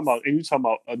 And you talking about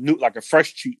a new, like a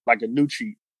fresh cheat, like a new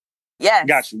cheat. Yes.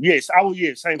 Got you. Yes.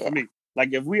 Same for me.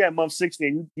 Like if we at month 60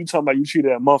 and you talking about you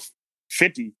cheated at month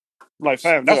 50, I'm like,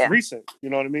 fam, that's recent.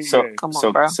 You know what I mean? So come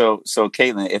on, bro. So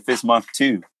Caitlin, if it's month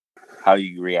 2, how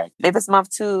you react? If it's month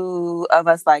 2 of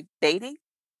us like dating?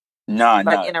 No.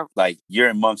 Like you're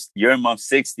in month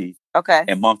 60. Okay.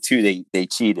 And month 2 they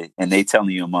cheated and they telling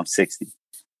you in month 60.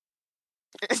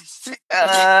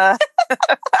 I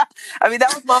mean,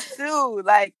 that was month 2.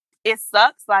 Like, it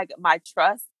sucks. Like, my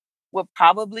trust would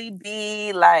probably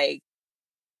be like,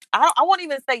 I won't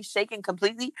even say shaken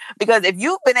completely, because if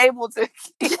you've been able to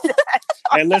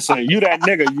and listen, you that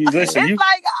nigga, it's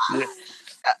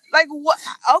like what?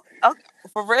 Okay,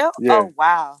 for real? Yeah. Oh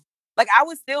wow. Like, I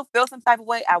would still feel some type of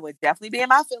way. I would definitely be in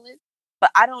my feelings,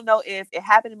 but I don't know if it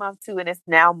happened in month 2 and it's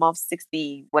now month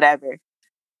 60, whatever.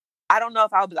 I don't know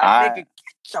if I'll be like, nigga,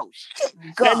 so shit.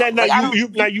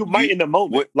 No, you might in the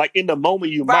moment. Like in the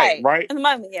moment you might, right? In the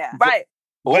moment, yeah. Right.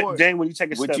 But then when you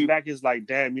take a step back, it's like,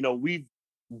 damn, we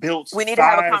built We need to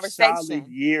have a 5 conversation. solid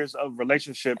years of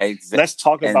relationship. Exactly. Let's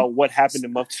talk And- about what happened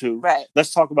in month 2. Right.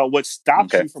 Let's talk about what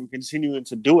stopped Okay. you from continuing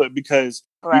to do it because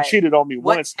Right. you cheated on me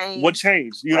What once. changed? What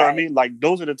changed? You know what I Right. mean? Like,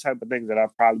 those are the type of things that I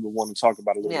probably would want to talk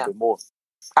about a little Yeah. bit more.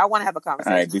 I want to have a All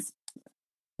conversation.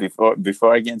 right.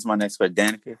 Before I get into my next question,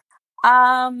 Danica.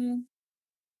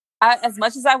 As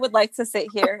much as I would like to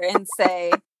sit here and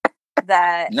say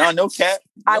that No cap.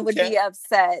 I No would cap. be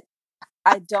upset,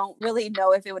 I don't really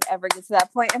know if it would ever get to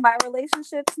that point in my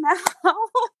relationships now.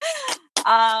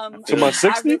 To my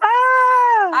 60?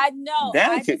 I know.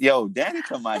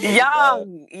 Danica, my nigga,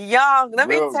 Young. Let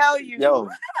Real- me tell you. Yo,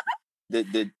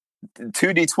 the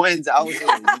 2D twins out here,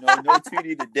 no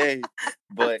 2D today,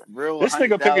 but real. This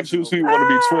nigga pick and choose who you want to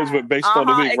be twins with based on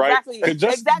the week, exactly. right?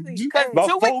 Exactly. Because about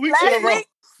 2 4 weeks weeks in a last row. week.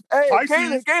 Hey,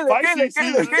 Pisces Kayla. I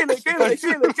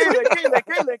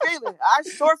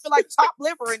sure feel like chopped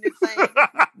liver in this thing.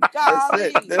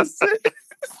 Golly. That's it.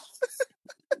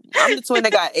 I'm the twin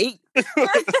that got 8.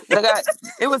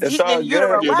 It was It's eaten all in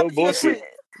utero. good. Yeah, no What bullshit.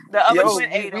 the other Yo,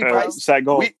 twin ate we him, bro. Pisces. Sag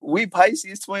go. We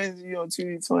Pisces twins,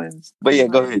 2D twins. But yeah,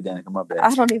 go ahead, Danica. My bad.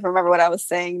 I don't even remember what I was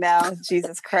saying now.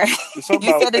 Jesus Christ. Something You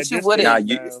about said that at you this wouldn't.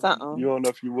 stage Nah, now, something. you don't know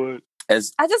if you would.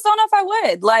 As I just don't know if I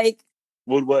would. Like,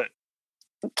 Would what?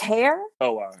 care?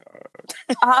 Oh, wow.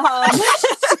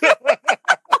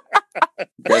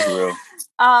 that's real.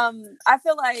 I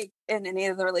feel like in any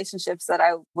of the relationships that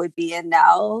I would be in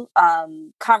now,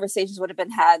 conversations would have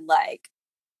been had like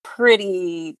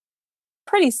pretty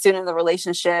soon in the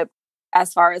relationship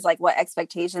as far as like what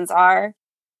expectations are.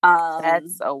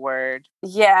 That's a word.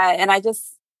 Yeah, and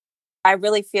I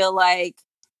really feel like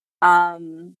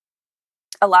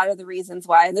a lot of the reasons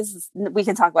why, and we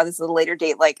can talk about this at a later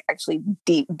date, like actually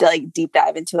deep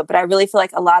dive into it, but I really feel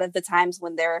like a lot of the times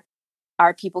when there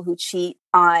are people who cheat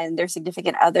on their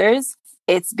significant others,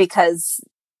 it's because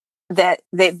that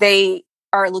they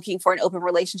are looking for an open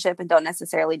relationship and don't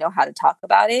necessarily know how to talk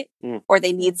about it, or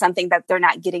they need something that they're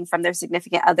not getting from their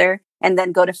significant other, and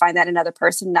then go to find that another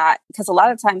person. Not because a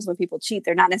lot of times when people cheat,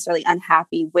 they're not necessarily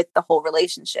unhappy with the whole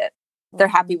relationship. They're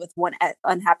happy with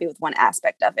unhappy with one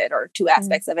aspect of it or 2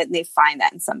 aspects of it, and they find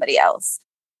that in somebody else.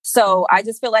 So I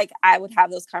just feel like I would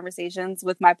have those conversations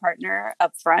with my partner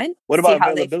up front. What about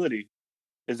availability?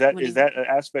 Is that an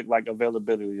aspect like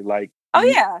availability? Like,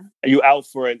 yeah, are you out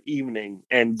for an evening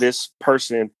and this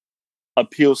person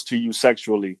appeals to you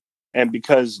sexually, and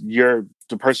because the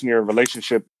person you're in a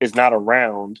relationship is not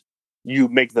around, you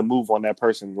make the move on that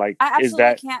person? Like, I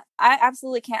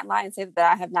absolutely can't lie and say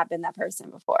that I have not been that person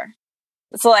before.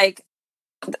 So like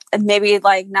maybe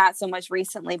like not so much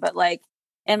recently, but like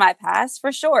in my past,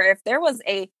 for sure. If there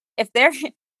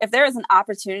is an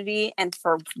opportunity, and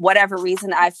for whatever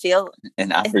reason I feel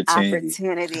an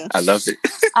opportunity. I love it.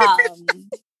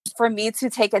 For me to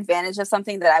take advantage of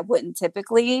something that I wouldn't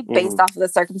typically, based off of the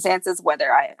circumstances,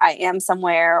 whether I am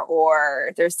somewhere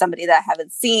or there's somebody that I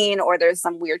haven't seen or there's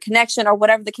some weird connection or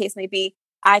whatever the case may be,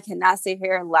 I cannot sit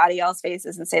here and lie to y'all's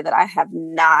faces and say that I have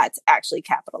not actually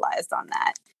capitalized on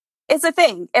that. It's a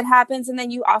thing. It happens. And then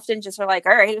you often just are like,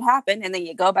 all right, it happened. And then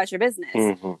you go about your business.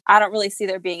 I don't really see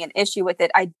there being an issue with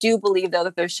it. I do believe, though,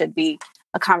 that there should be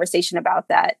a conversation about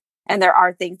that. And there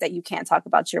are things that you can't talk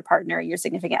about your partner, your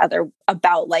significant other,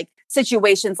 about like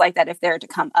situations like that if they're to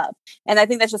come up. And I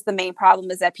think that's just the main problem,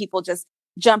 is that people just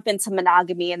jump into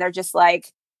monogamy and they're just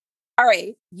like, all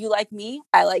right, you like me,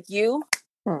 I like you.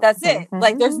 That's it.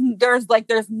 Like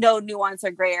there's no nuance or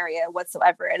gray area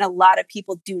whatsoever. And a lot of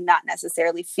people do not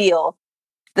necessarily feel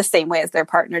the same way as their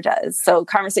partner does. So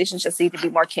conversations just need to be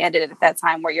more candid at that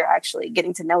time where you're actually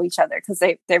getting to know each other, because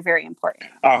they're very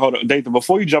important. All right, hold on. Dathan,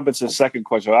 before you jump into the second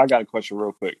question, I got a question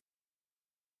real quick.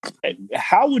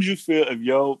 How would you feel if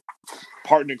your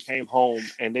partner came home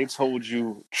and they told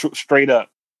you straight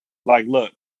up, like,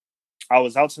 look, I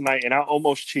was out tonight and I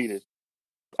almost cheated.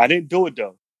 I didn't do it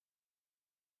though.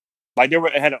 Like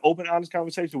had an open, honest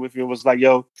conversation with you. It was like,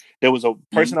 yo, there was a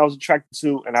person I was attracted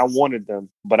to and I wanted them,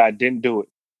 but I didn't do it.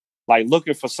 Like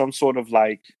looking for some sort of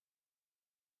like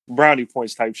brownie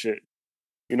points type shit.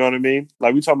 You know what I mean?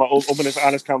 Like we talking about open and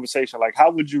honest conversation. Like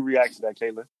how would you react to that,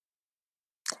 Kayla?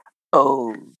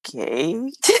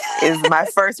 Okay. Is my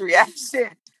first reaction.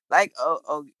 Like,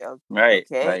 right.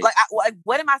 Okay. Like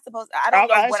what am I supposed to, I don't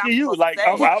know what I'm supposed to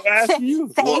say. I'm asking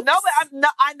you. No,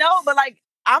 but I know, but like,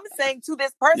 I'm saying to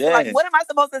this person, like, what am I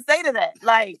supposed to say to that?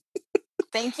 Like,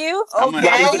 thank you. Okay.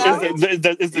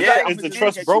 Is the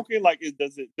trust broken? Like, do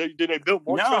they build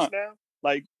more trust now?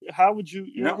 Like, how would you?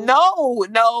 No,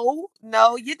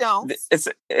 you don't. It's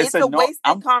a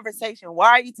wasted conversation. Why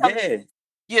are you telling me?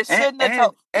 You shouldn't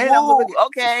have told.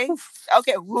 Okay.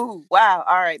 Woo. Wow.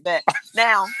 All right. But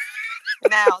now,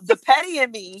 Now, the petty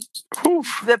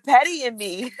in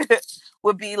me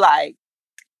would be like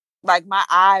my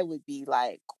eye would be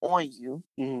like on you.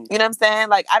 Mhm. You know what I'm saying?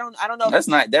 Like I don't know. That's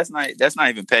not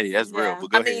even petty. That's real. But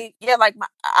go ahead. Yeah, like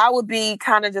I would be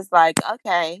kind of just like,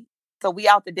 okay, so we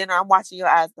out to dinner. I'm watching your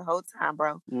eyes the whole time,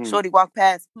 bro. Shorty walked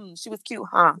past. She was cute,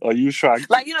 huh? Oh, you trying?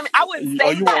 Like, you know what I mean? I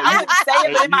wouldn't say that. I wouldn't say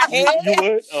it, but in my head,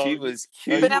 You would. She was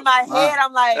cute. But in my head,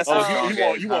 I'm like,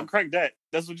 That's you want to crank that?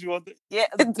 That's what you want? Yeah,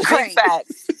 Crank.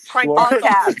 facts. Crank Well, all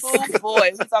caps. Ooh,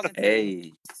 boy, we talking to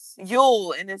Hey,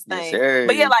 Yule in this yes, thing. sir.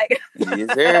 But yeah, like,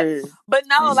 Yes, sir. but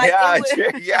no, like, yeah,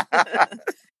 it would, yeah.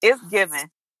 it's given.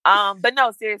 But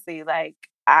no, seriously, like,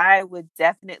 I would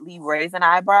definitely raise an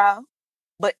eyebrow.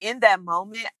 But in that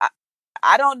moment,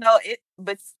 I don't know it,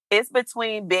 but it's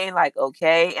between being like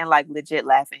okay and like legit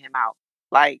laughing him out.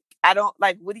 Like, I don't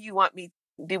like. What do you want me?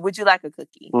 Would you like a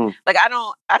cookie? Like, I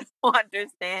don't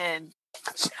understand.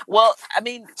 Well, I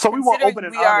mean, so we want open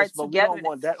and we are honest, but we together. don't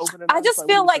want that open and I honest. just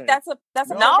feel like that's a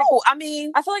No, perfect, I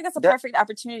mean, I feel like that's a That- perfect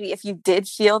opportunity if you did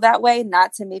feel that way,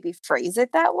 not to maybe phrase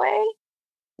it that way.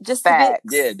 Just to Facts.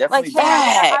 be Yeah, like, definitely. hey,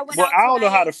 I went Well, out I don't know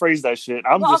how to tonight. phrase that shit.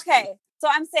 I'm Well, just okay. So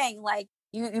I'm saying like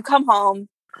you come home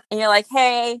and you're like,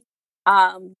 hey,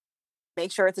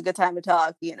 make sure it's a good time to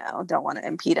talk. You know, don't want to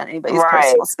impede on anybody's Right.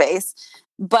 personal space.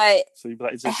 But So you be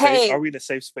like, is it Hey. safe? Are we in a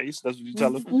safe space? That's what you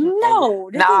tell them. no,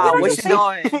 nigga, nah, you don't we what get you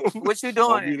just- to- doing? What you Are we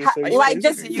doing? in a safe like, space?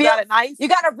 just you feel- got a knife? You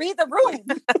gotta read the room.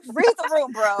 Read the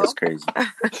room, bro. That's crazy.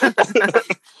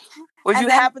 Would and you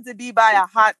then- happen to be by a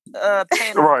hot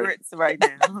pan of Right. grits right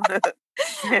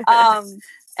now?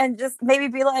 And just maybe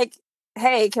be like,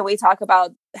 hey, can we talk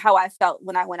about how I felt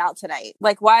when I went out tonight?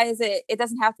 Like, why is it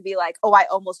doesn't have to be like, oh, I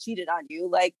almost cheated on you.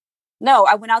 Like, no,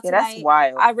 I went out Yeah, tonight. that's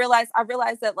wild. I realized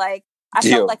that like I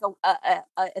Deal. felt like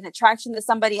an attraction to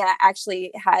somebody, and I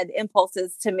actually had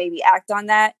impulses to maybe act on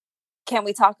that. Can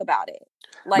we talk about it?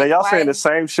 Like, Man, y'all why- saying the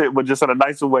same shit, but just in a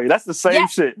nicer way. That's the same Yeah,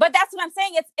 shit. But that's what I'm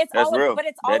saying. It's That's all, real. but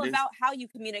it's all That is- about how you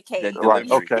communicate. that Right.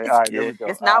 delivery. Okay. All right. There Yeah. we go.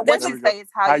 It's All not right, what there you we go. say,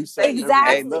 it's how you say it.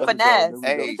 Exactly. Hey, look. Finesse.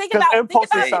 Hey, Think Because about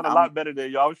impulses it. sound a I'm- lot better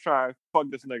than you. I was trying to fuck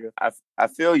this nigga. I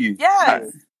feel you.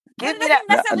 Yes. But Give it me doesn't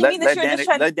that. necessarily mean that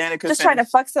you're let Danica just trying to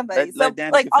finish. fuck somebody. Let So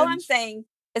Danica like all I'm finish. saying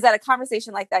is that a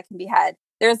conversation like that can be had.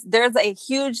 There's a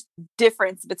huge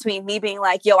difference between me being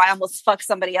like, yo, I almost fucked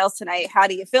somebody else tonight. How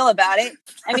do you feel about it?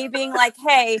 And me being like,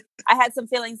 hey, I had some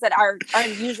feelings that are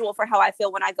unusual for how I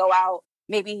feel when I go out.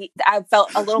 Maybe I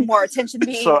felt a little more attention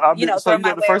being, So I mean, thrown so you my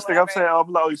know the way or first thing I'm whatever. saying,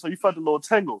 I'm like, so you felt a little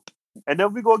tingle, and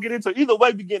then we gonna get into it. Either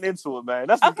way, we getting into it, man.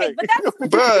 That's the Okay, thing. but that's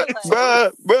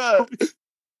ridiculous. Bruh.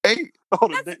 Hey,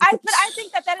 Hold on. But I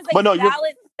think that is But no, you're-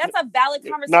 that's a valid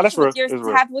No, conversation that's real. with your It's to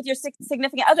real. have with your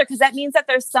significant other, because that means that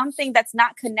there's something that's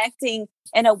not connecting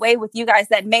in a way with you guys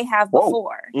that may have Whoa.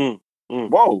 before.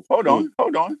 whoa, hold on.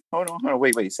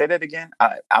 Wait, say that again.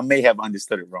 I may have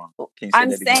understood it wrong. Can you say I'm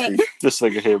that again, saying please? This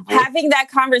nigga here, boy. having that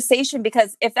conversation,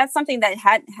 because if that's something that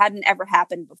hadn't ever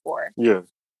happened before, Yeah.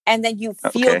 and then you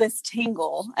feel Okay. this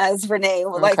tingle, as Renee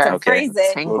would like to Okay. phrase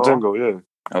it, Tingle. Jingle, yeah.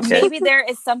 Okay. maybe there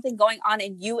is something going on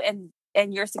in you and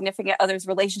your significant other's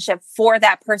relationship for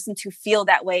that person to feel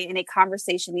that way, and a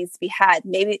conversation needs to be had.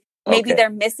 Maybe Okay. they're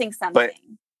missing something.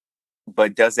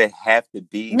 But does it have to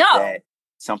be No. that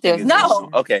something There's is no. wrong?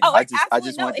 Okay. Oh, I absolutely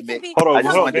just no. want to It can make be- Hold on, I just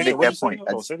hold on. wanted to Daniel, make what'd that you say? point. Hold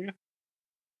on, say it again.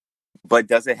 But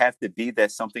does it have to be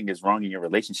that something is wrong in your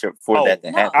relationship for Oh, that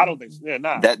to no. happen? I don't think so. Yeah,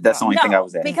 nah. That's the only thing I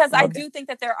was asking. because I Okay. do think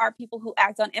that there are people who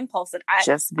act on impulse, and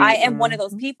Just I am one of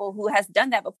those people who has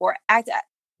done that before.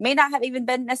 May not have even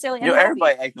been necessarily You know, unhappy.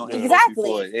 everybody act on impulse Exactly.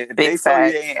 before. If Big they tell you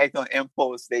facts. they ain't act on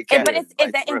impulse, they And- can't.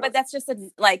 but but that's just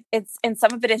it's and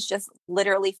some of it is just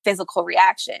literally physical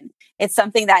reaction. It's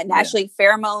something that naturally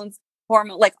pheromones,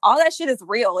 hormone, like all that shit is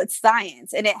real. It's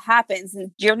science, and it happens. And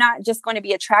you're not just going to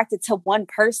be attracted to one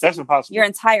person That's impossible. your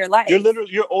entire life.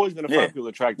 You're always gonna Yeah. find people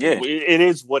attractive. Yeah. It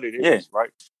is what it is, Yeah.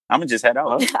 right? I'm gonna just head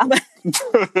out. Huh?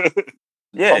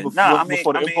 Yeah, Oh, no, I mean,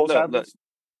 before the impulse look, happens?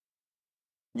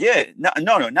 yeah,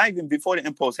 no, not even before the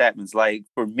impulse happens. Like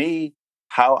for me,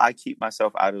 how I keep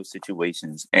myself out of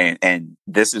situations, and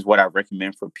this is what I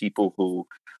recommend for people who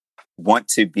want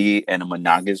to be in a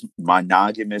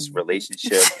monogamous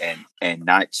relationship and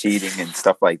not cheating and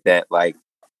stuff like that. Like,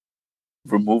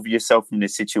 remove yourself from the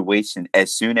situation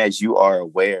as soon as you are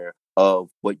aware of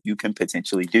what you can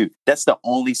potentially do. That's the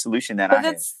only solution that I But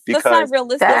have. that's Because not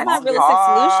realistic. That's not a realistic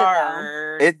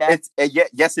solution, though.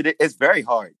 yes, it's very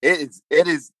hard. It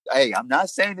is. Hey, I'm not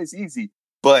saying it's easy,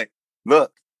 but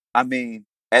look, I mean,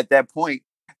 at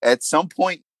some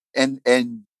point in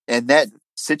that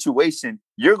situation,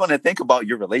 you're going to think about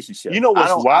your relationship. You know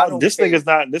what's I wild? don't This care. nigga's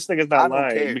not I don't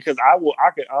lying, care. because I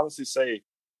can honestly say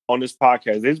on this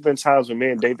podcast, there's been times when me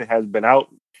and David has been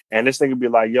out, and this thing would be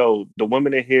like, "Yo, the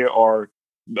women in here are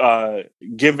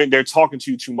they're talking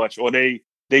to you too much, or they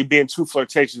being too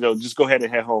flirtatious. They'll just go ahead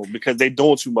and head home because they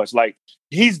doing too much." Like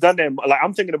he's done that. Like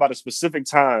I'm thinking about a specific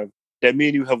time that me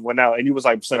and you have went out, and he was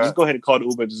like, "Son, just go ahead and call the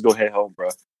Uber, and just go head home, bro.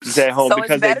 Just head home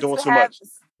because they're doing too much."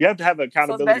 You have to have an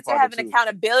accountability partner. So it's better to have an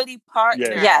accountability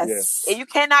partner. Yeah. Yes. And you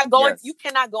cannot go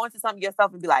into something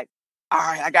yourself and be like, all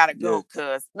right, I gotta go,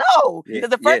 cuz. No.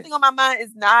 Because the first thing on my mind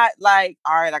is not like,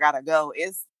 all right, I gotta go.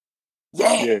 It's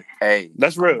hey.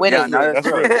 That's real. That's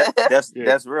real.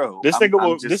 That's real. This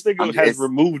nigga has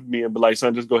removed me and be like,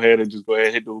 son, just go ahead and hit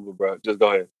the Uber, bro. Just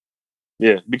go ahead.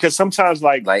 Yeah. Because sometimes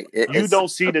you don't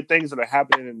see the things that are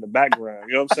happening in the background.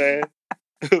 You know what I'm saying?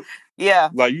 Yeah.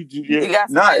 Like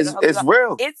it's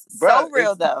real. It's so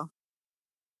real though.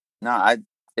 No,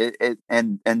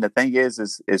 and the thing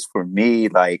is for me,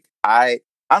 like I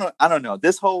don't know.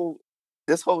 This whole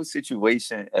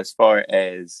situation as far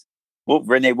as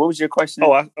Renee, what was your question?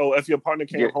 If your partner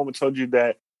came home and told you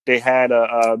that they found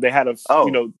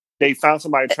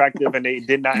somebody attractive and they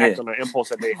did not act on the impulse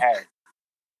that they had.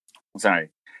 Sorry.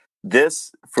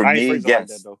 This for me,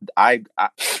 yes. Like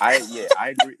that, I agree.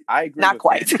 I agree. Not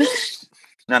quite.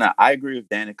 No, I agree with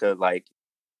Danica. Like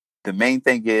the main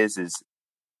thing is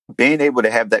being able to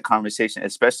have that conversation,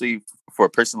 especially for a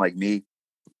person like me.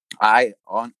 I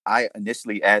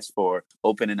initially asked for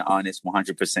open and honest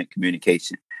 100%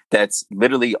 communication. That's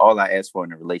literally all I asked for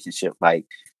in a relationship. Like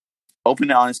open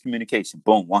and honest communication.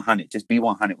 Boom, 100. Just be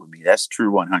 100 with me. That's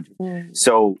true 100.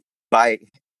 So by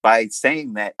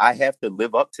saying that, I have to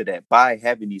live up to that by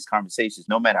having these conversations,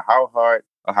 no matter how hard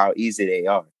or how easy they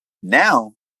are.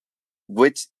 Now,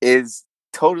 which is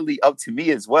totally up to me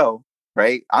as well,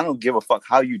 right? I don't give a fuck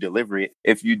how you deliver it.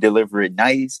 If you deliver it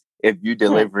nice, if you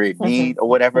deliver it mean or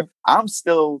whatever, I'm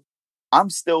still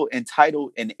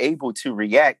entitled and able to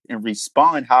react and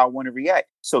respond how I want to react.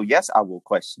 So yes, I will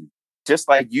question. Just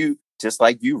like you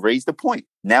raised the point.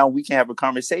 Now we can have a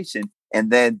conversation. And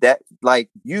then that, like,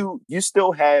 you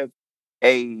still have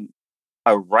a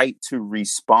right to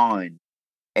respond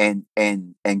and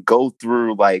go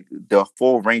through like the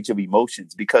full range of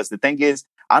emotions. Because the thing is,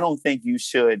 I don't think you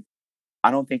should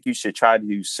try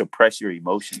to suppress your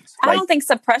emotions. I don't think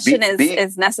suppression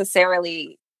is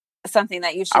necessarily something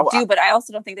that you should do, but I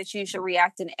also don't think that you should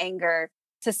react in anger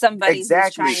to somebody who's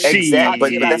trying to talk to you about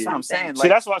but that's what I'm saying. Like,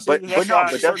 that's what I'm saying. But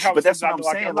that's what I'm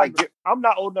saying. Like, I'm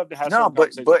not old enough to have some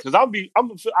conversations because I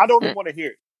don't even want to hear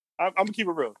it. I'm gonna keep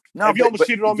it real. No, if you almost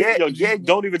cheated on me,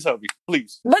 don't even tell me,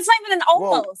 please. But it's not even an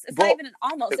almost. It's not even an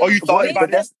almost. Oh, you thought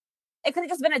about that? It could have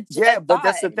just been a but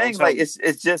that's the thing. Like,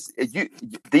 it's just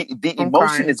the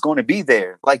emotion is going to be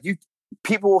there. Like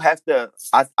people have to.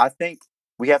 I think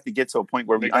we have to get to a point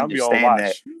where we understand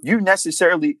that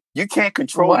you can't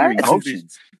control your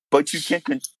emotions, but you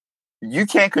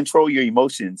can't control your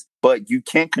emotions, but you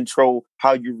can control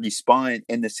how you respond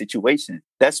in the situation.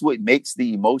 That's what makes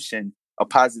the emotion a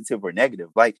positive or negative.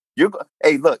 Like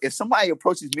hey, look, if somebody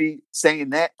approaches me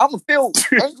saying that, I'm gonna feel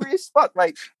angry as fuck.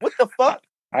 Like, what the fuck?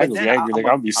 I ain't gonna be angry. I'm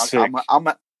gonna be sick. I'm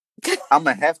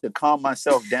gonna have to calm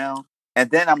myself down,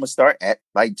 and then I'm gonna start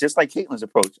just like Caitlin's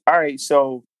approach. All right,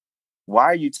 so why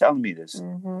are you telling me this?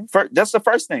 That's the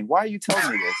first thing. Why are you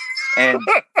telling me this? And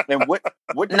what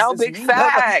does no this big mean?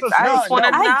 facts.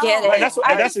 I get it.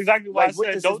 That's exactly why I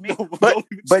said don't.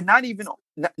 But not even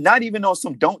on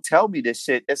some don't tell me this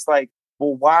shit. It's like,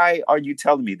 well, why are you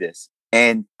telling me this?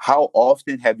 And how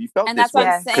often have you felt this? And that's what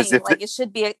I'm saying. Like, it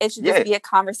should just be a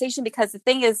conversation, because the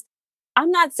thing is, I'm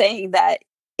not saying that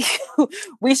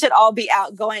we should all be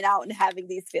going out and having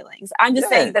these feelings. I'm just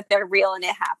saying that they're real and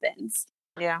it happens.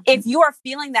 Yeah. If you are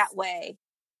feeling that way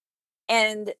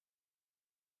and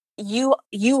you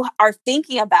are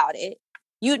thinking about it,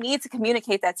 you need to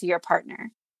communicate that to your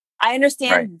partner. I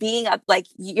understand being like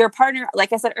your partner,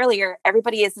 like I said earlier,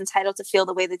 everybody is entitled to feel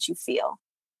the way that you feel.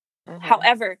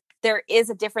 However, there is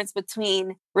a difference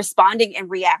between responding and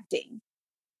reacting.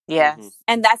 Yes.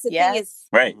 And that's the thing is,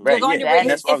 if you're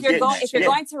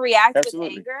going to react Absolutely.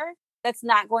 with anger, that's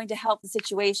not going to help the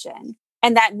situation.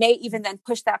 And that may even then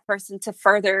push that person to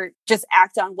further just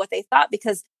act on what they thought,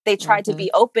 because they tried to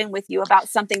be open with you about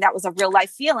something that was a real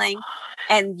life feeling,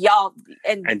 and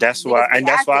that's why I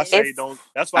say don't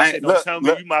tell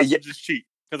me you might as well just cheat.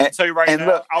 Because I tell you right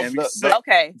now, I'll be sick.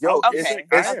 Okay. No. It's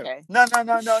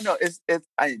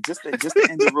just to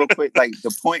end it real quick. Like the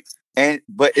point,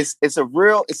 but it's a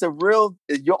real.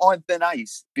 You're on thin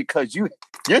ice because your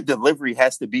delivery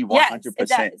has to be 100%. Yes, it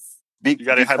does. You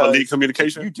got to have elite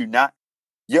communication. You do not.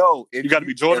 Yo, if You got to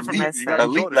be Jordan for me. elite, You got to be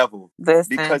elite Jordan. level.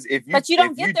 Listen, Because if you But you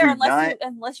don't if get you there do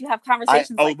unless you have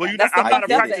conversations Oh, like well, that. you That's I'm the not a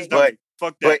fucked up practice thing. dummy.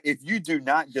 Fuck that. But if you do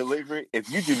not deliver it, if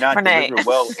you do not Renee. deliver it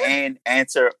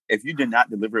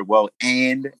well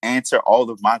and answer all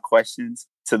of my questions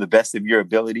to the best of your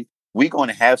ability, we're going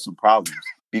to have some problems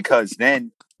because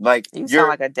then like you you're sound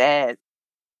like a dad.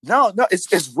 no,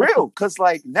 it's real. Cause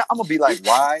like now I'm gonna be like,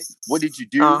 why? What did you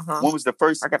do? Uh-huh. When was the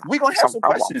first? We're gonna have some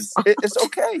questions. It's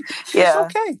okay. Yeah.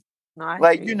 It's okay. No, I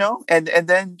Like, hear you know, and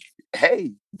then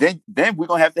hey, then we're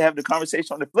gonna have to have the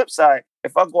conversation on the flip side.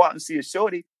 If I go out and see a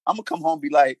shorty, I'm gonna come home and be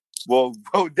like, well,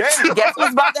 damn. Guess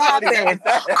what's about to happen?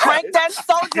 Crank that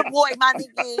soldier boy, my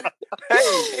nigga.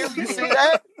 Hey, you see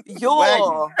that? Yo.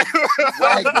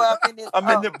 Wagging. I'm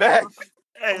in the back.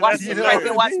 Hey, Watch that's me you know crank hilarious.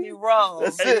 and watch me roll.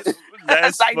 That's Hey, it.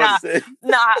 that's like, funny.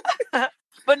 nah.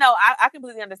 But no, I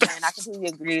completely understand. I completely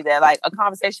agree that like a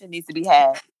conversation needs to be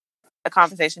had.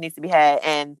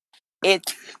 And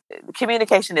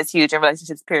communication is huge in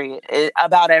relationships, period.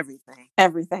 About everything.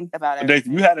 About everything.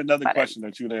 Nathan, you had another question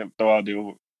that you didn't throw out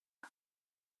there.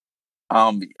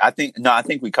 I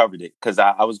think we covered it because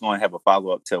I was going to have a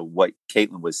follow up to what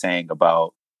Caitlin was saying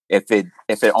about if it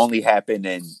only happened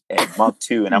in month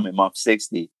 2 and I'm in month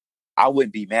 60, I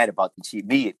wouldn't be mad about the cheat.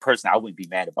 Me personally, I wouldn't be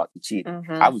mad about the cheating.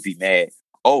 Mm-hmm. I would be mad.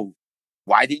 Oh,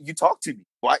 why didn't you talk to me?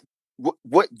 Why?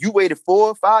 What you waited 4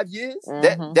 or 5 years?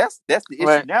 Mm-hmm. That's the issue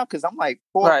right. now because I'm like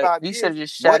 4 or 5 years. You should have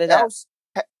just shut it up.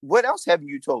 What else have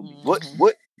you told me? Mm-hmm.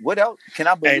 What else can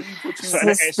I believe?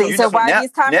 So why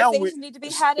these conversations need to be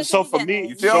had at so the for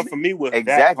beginning? me, so for me with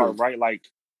that part, right? Like,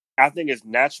 I think it's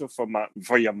natural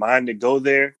for your mind to go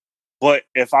there. But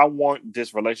if I want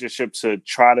this relationship to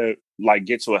try to like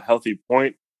get to a healthy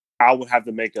point, I would have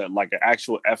to make an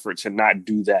actual effort to not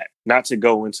do that, not to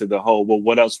go into the whole, well,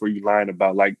 what else were you lying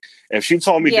about? Like, if she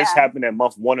told me this happened at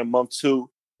month 1 and month 2,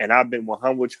 and I've been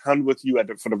 100 with you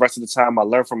for the rest of the time, I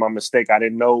learned from my mistake. I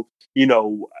didn't know,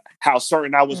 how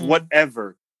certain I was,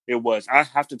 whatever it was. I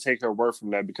have to take her word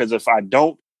from that, because if I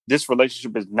don't, this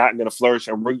relationship is not going to flourish.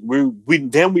 And we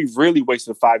really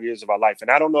wasted 5 years of our life.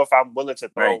 And I don't know if I'm willing to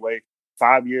throw away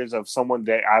 5 years of someone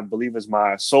that I believe is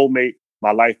my soulmate,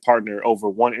 my life partner, over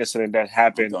one incident that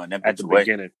happened at the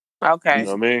beginning. Okay. You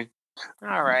know what I mean?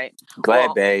 All right.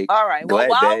 Glad bag. All right.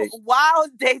 While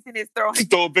Jason is throwing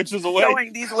bitches away,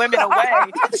 throwing these women away,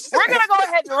 we're gonna go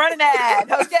ahead and run an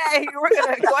ad. Okay, we're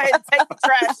gonna go ahead and take the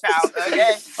trash out.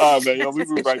 Okay. All right, man. Yo, we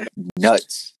be right back.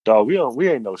 Nuts. Dog, we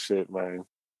ain't no shit, man.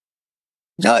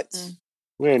 Nuts.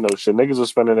 We ain't no shit. Niggas are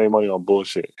spending their money on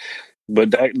bullshit.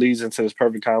 But that leads into this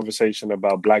perfect conversation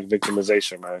about Black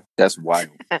victimization, man. That's wild.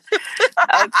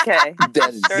 Okay. That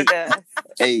is sure does.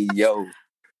 Hey, yo.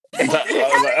 How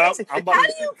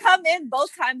do you come in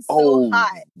both times so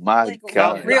hot? My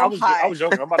God. Real hot. I was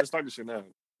joking. I'm about to start this shit now.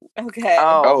 Okay.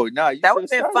 Oh no. That would have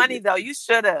been funny, though. You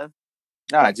should have.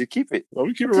 Nah, just keep it. Well,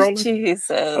 we keep it rolling. Jesus.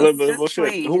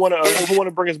 Who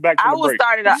wanna bring us back to the break?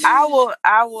 Start it up.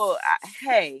 I will.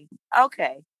 Hey.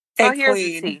 Okay. So here's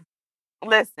queen. the tea.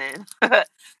 Listen.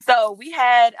 So we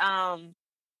had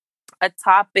a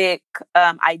topic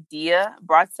idea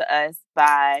brought to us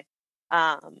by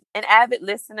an avid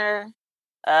listener,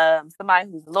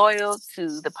 somebody who's loyal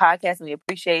to the podcast, and we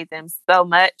appreciate them so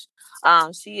much.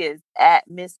 She is at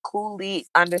Miss Cooley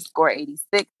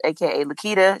 _86, aka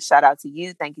Lakita. Shout out to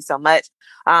you. Thank you so much.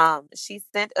 She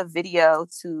sent a video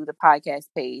to the podcast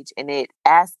page, and it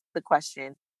asked the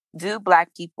question, do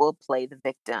Black people play the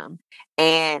victim?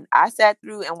 And I sat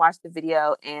through and watched the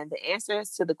video, and the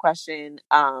answers to the question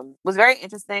was very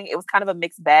interesting. It was kind of a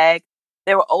mixed bag.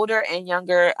 There were older and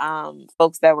younger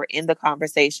folks that were in the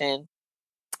conversation.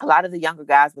 A lot of the younger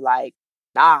guys were like,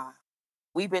 nah,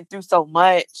 we've been through so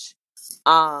much.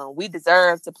 We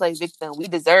deserve to play victim. We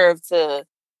deserve to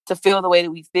feel the way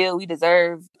that we feel. We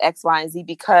deserve X, Y, and Z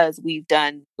because we've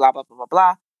done blah, blah, blah,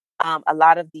 blah, blah. A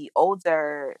lot of the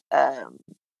older,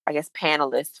 I guess,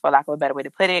 panelists, for lack of a better way to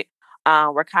put it,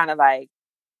 were kind of like,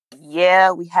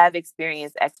 yeah, we have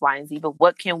experienced X, Y, and Z, but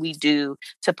what can we do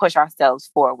to push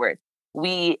ourselves forward?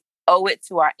 We owe it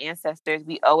to our ancestors.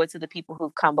 We owe it to the people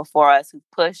who've come before us, who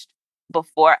pushed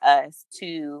before us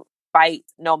to fight,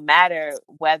 no matter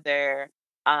whether,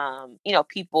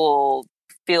 people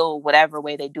feel whatever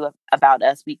way they do about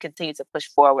us. We continue to push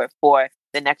forward for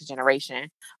the next generation.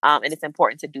 And it's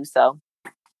important to do so.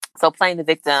 So playing the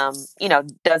victim,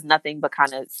 does nothing but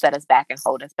kind of set us back and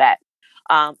hold us back.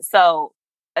 So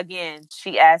again,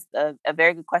 she asked a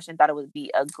very good question. Thought it would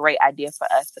be a great idea for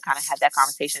us to kind of have that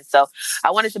conversation. So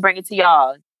I wanted to bring it to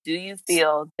y'all. Do you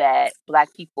feel that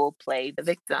Black people play the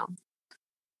victim?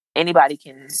 Anybody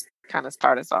can kind of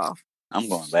start us off. I'm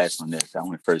going last on this. I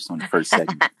went first on the first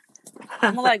segment.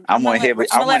 I'm gonna let. I'm gonna hear. I'm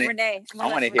gonna let Renee. I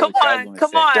want to hear Come what y'all on, gonna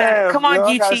come say. on, Damn, come on, yo,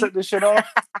 I gotta Geechee. set this shit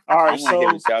off. All I right, want to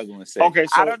hear what y'all gonna say. okay,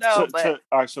 so I don't know, but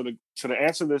all right, so the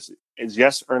answer to this is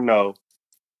yes or no.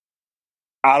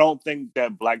 I don't think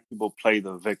that black people play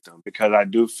the victim because I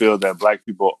do feel that black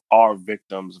people are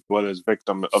victims, whether it's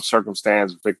victim of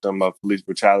circumstance, victim of police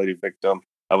brutality, victim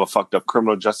of a fucked up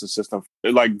criminal justice system,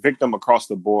 like victim across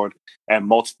the board at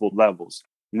multiple levels.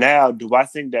 Now, do I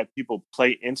think that people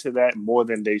play into that more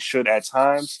than they should at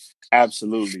times?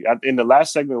 Absolutely. In the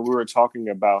last segment, we were talking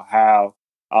about how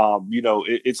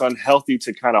it's unhealthy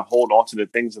to kind of hold on to the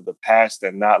things of the past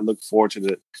and not look forward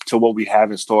to what we have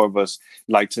in store of us.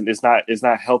 It's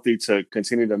not healthy to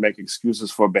continue to make excuses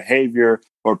for behavior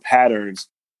or patterns,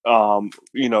 and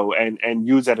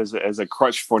use that as a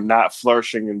crutch for not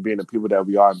flourishing and being the people that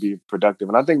we are and being productive.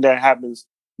 And I think that happens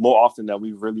more often than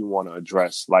we really want to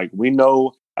address. Like, we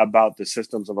know about the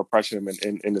systems of oppression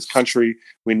in this country.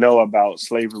 We know about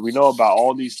slavery. We know about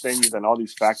all these things and all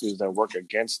these factors that work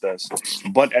against us.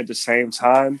 But at the same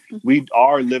time, we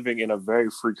are living in a very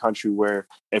free country where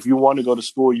if you want to go to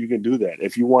school, you can do that.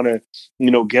 If you want to,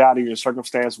 get out of your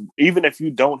circumstance, even if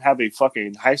you don't have a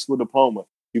fucking high school diploma,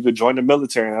 you could join the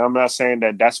military. And I'm not saying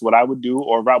that that's what I would do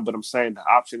or route, but I'm saying the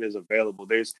option is available.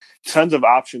 There's tons of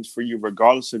options for you,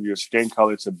 regardless of your skin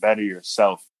color, to better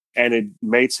yourself. And it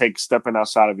may take stepping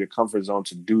outside of your comfort zone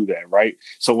to do that, right?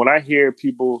 So when I hear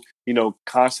people,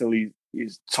 constantly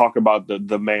talk about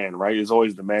the man, right? It's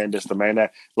always the man this, the man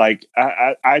that. Like,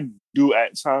 I do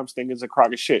at times think it's a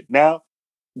crock of shit. Now,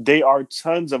 there are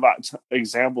tons of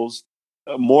examples,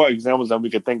 more examples than we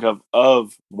could think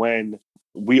of when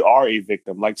we are a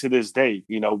victim. Like, to this day,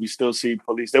 we still see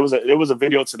police. There was a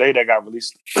video today that got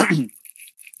released. It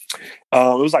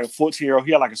was like a 14-year-old.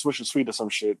 He had like a Swisher Sweet or some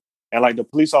shit. And like the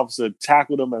police officer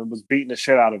tackled him and was beating the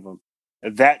shit out of him.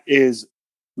 That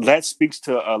speaks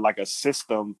to like a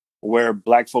system where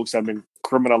black folks have been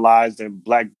criminalized and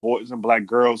black boys and black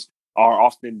girls are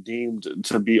often deemed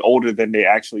to be older than they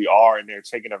actually are, and they're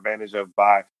taken advantage of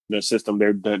by the system.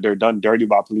 They're done dirty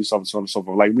by police officers and so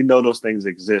forth. Like, we know those things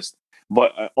exist,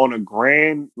 but on a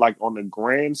grand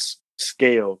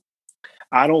scale,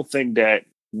 I don't think that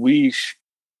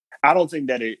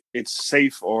it's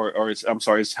safe or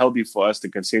it's healthy for us to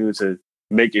continue to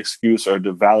make excuse or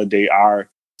to validate our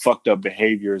fucked up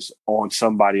behaviors on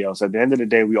somebody else. At the end of the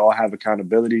day, we all have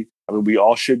accountability. I mean, we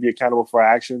all should be accountable for our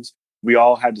actions. We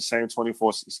all have the same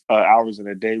 24 hours in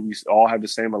a day. We all have the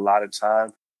same allotted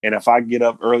time. And if I get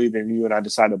up earlier than you and I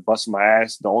decide to bust my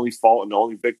ass, the only fault and the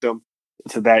only victim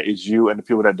to that is you and the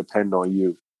people that depend on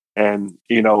you. And,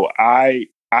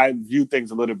 I view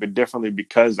things a little bit differently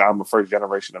because I'm a first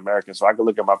generation American. So I can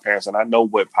look at my parents and I know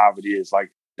what poverty is. Like,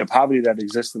 the poverty that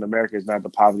exists in America is not the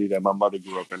poverty that my mother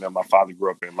grew up in, that my father grew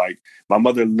up in. Like, my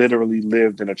mother literally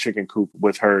lived in a chicken coop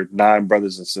with her 9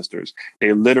 brothers and sisters.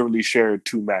 They literally shared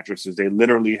 2 mattresses. They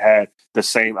literally had the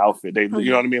same outfit. You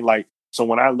know what I mean? Like, so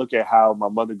when I look at how my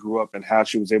mother grew up and how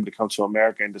she was able to come to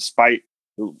America, and despite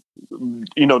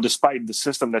the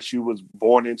system that she was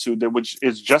born into, which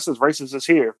is just as racist as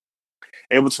here,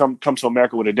 able to come to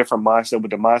America with a different mindset,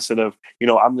 with the mindset of,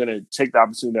 I'm going to take the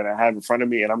opportunity that I have in front of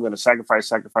me and I'm going to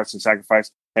sacrifice,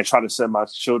 and try to set my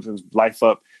children's life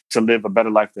up to live a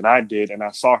better life than I did. And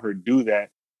I saw her do that.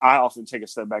 I often take a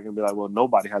step back and be like, well,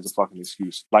 nobody has a fucking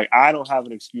excuse. Like, I don't have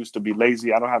an excuse to be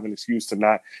lazy. I don't have an excuse to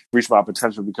not reach my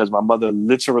potential because my mother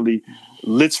literally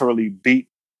beat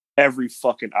every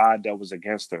fucking odd that was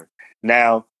against her.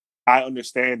 Now, I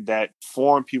understand that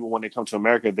foreign people, when they come to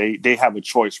America, they have a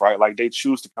choice, right? Like, they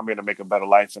choose to come here to make a better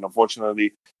life. And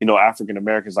unfortunately, African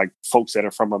Americans, like folks that are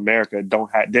from America,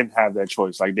 didn't have that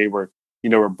choice. Like, they were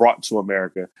brought to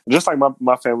America, just like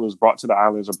my family was brought to the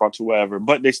islands or brought to wherever,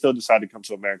 but they still decided to come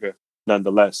to America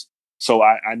nonetheless. So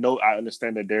I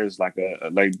understand that there's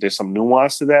there's some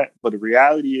nuance to that, but the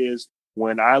reality is,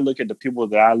 when I look at the people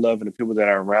that I love and the people that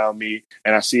are around me,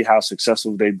 and I see how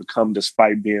successful they become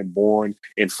despite being born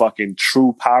in fucking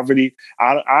true poverty,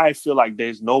 I feel like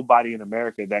there's nobody in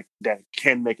America that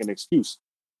can make an excuse.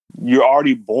 You're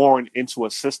already born into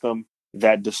a system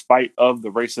that, despite of the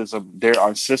racism, there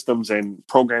are systems and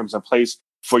programs in place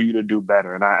for you to do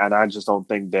better. And I just don't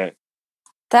think that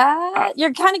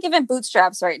you're kind of giving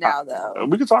bootstraps right now, though.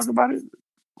 We can talk about it.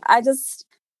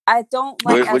 I don't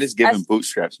like. What does giving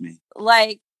bootstraps mean?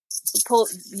 Like,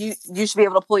 you should be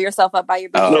able to pull yourself up by your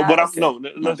bootstraps.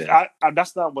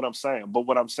 That's not what I'm saying. But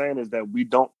what I'm saying is that we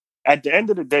don't. At the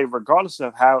end of the day, regardless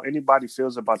of how anybody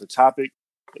feels about the topic,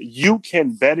 you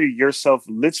can better yourself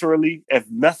literally, if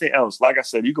nothing else. Like I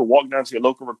said, you can walk down to your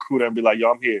local recruiter and be like,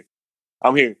 "Yo, I'm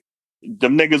here.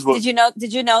 Them niggas will."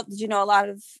 Did you know a lot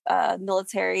of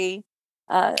military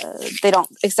they don't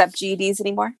accept GEDs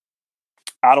anymore.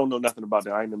 I don't know nothing about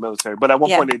that. I ain't in the military, but at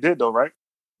one point they did, though, right?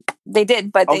 They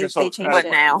did, but they changed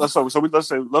it now. So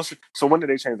when did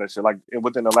they change that shit? Like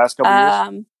within the last couple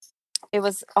of years? It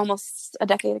was almost a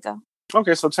decade ago.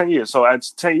 Okay, so 10 years. So at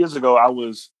 10 years ago, I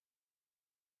was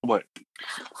what?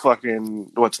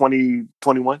 Fucking what?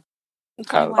 21. Okay,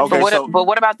 but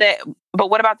what about that? But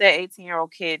what about that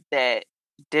 18-year-old kid that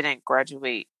didn't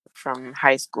graduate from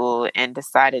high school and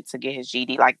decided to get his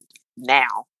GED like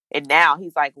now? And now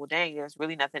he's like, well, dang, there's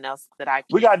really nothing else that I can.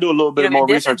 We gotta do a little bit more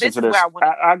research into this.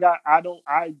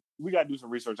 We gotta do some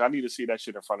research. I need to see that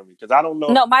shit in front of me because I don't know.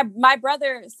 No, my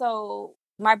brother. So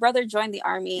my brother joined the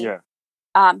army. Yeah.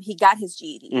 He got his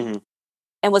GED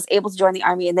and was able to join the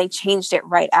army, and they changed it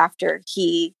right after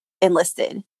he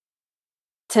enlisted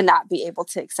to not be able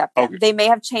to accept them. Okay. They may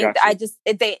have changed.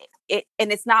 Gotcha.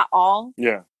 And it's not all.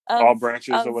 Yeah. All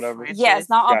branches or whatever. Yeah, it's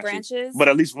not all branches, but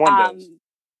at least one does.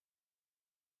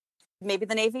 Maybe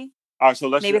the Navy. All right, so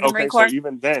let's maybe the Marine Corps. So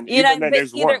even then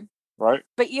there's one, right?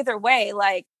 But either way,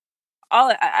 like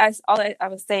I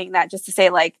was saying that just to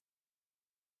say, like,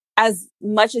 as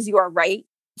much as you are right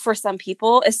for some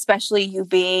people, especially you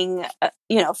being,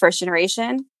 first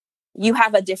generation, you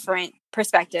have a different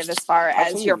perspective as far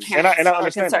as your parents and I are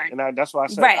understand concerned. That. And that's why I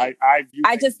said I view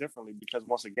things differently because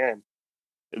once again,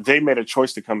 they made a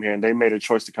choice to come here, and they made a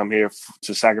choice to come here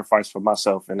to sacrifice for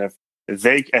myself. And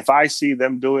if I see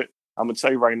them do it, I'm gonna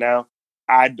tell you right now,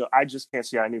 I just can't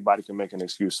see how anybody can make an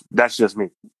excuse. That's just me.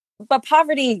 But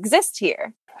poverty exists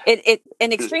here. And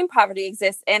extreme poverty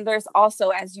exists, and there's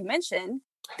also, as you mentioned,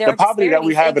 the poverty that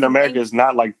we have in America is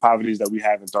not like poverties that we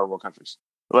have in third world countries.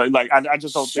 Like I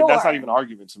just don't think that's not even an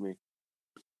argument to me.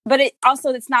 But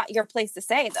it's not your place to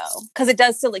say though, because it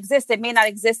does still exist. It may not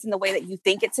exist in the way that you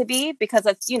think it to be because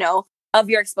of of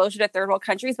your exposure to third world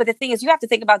countries. But the thing is, you have to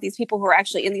think about these people who are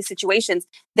actually in these situations.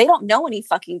 They don't know any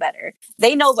fucking better.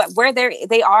 They know that where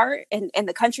they are in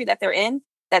the country that they're in,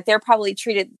 that they're probably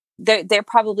treated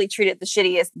the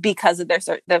shittiest because of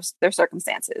their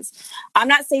circumstances. I'm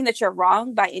not saying that you're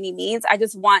wrong by any means. I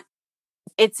just want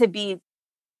it to be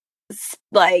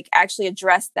like actually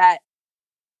addressed that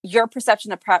your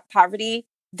perception of poverty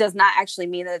does not actually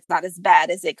mean that it's not as bad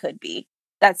as it could be.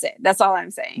 That's it. That's all I'm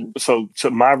saying. So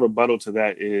my rebuttal to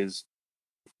that is,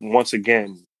 once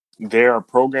again, there are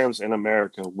programs in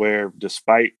America where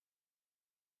despite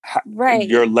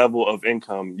your level of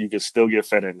income, you can still get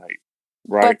fed at night.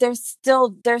 Right. But there's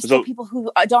still people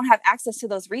who don't have access to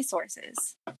those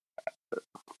resources.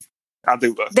 I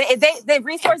think the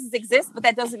resources exist, but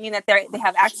that doesn't mean that they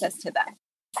have access to them.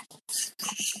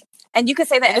 And you could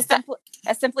say that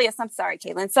as simply as sorry,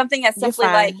 Caitlin, something as simply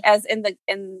like as in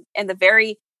the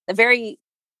very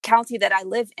county that I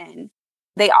live in,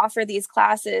 they offer these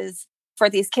classes for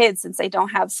these kids since they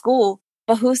don't have school.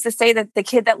 But who's to say that the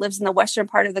kid that lives in the western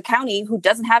part of the county who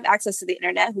doesn't have access to the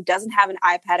internet, who doesn't have an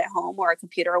iPad at home or a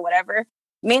computer or whatever,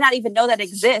 may not even know that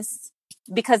exists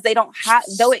because they don't have,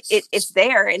 though it's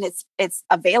there and it's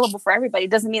available for everybody.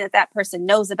 It doesn't mean that person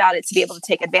knows about it to be able to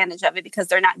take advantage of it because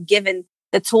they're not given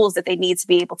the tools that they need to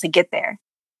be able to get there.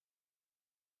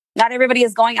 Not everybody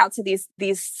is going out to these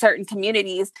certain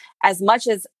communities. As much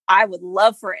as I would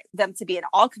love for them to be in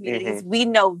all communities, we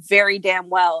know very damn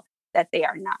well that they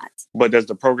are not. But does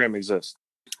the program exist?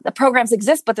 The programs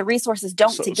exist, but the resources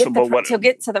don't to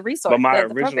get to the resource.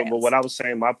 But what I was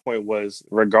saying, my point was,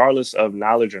 regardless of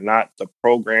knowledge or not, the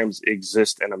programs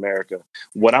exist in America.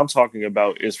 What I'm talking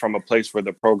about is from a place where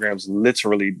the programs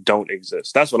literally don't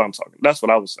exist. That's what I'm talking. That's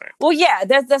what I was saying. Well, yeah,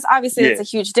 that's obviously it's a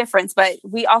huge difference, but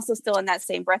we also still, in that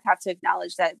same breath, have to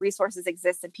acknowledge that resources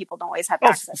exist and people don't always have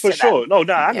access to them. For sure. No,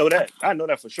 I know that. I know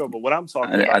that for sure. But what I'm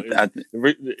talking about is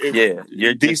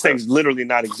these things literally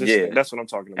not existing. Yeah. That's what I'm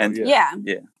talking about. Yeah.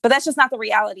 But that's just not the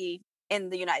reality in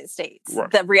the United States.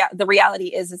 Right. The reality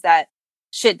is that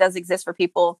shit does exist for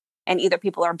people, and either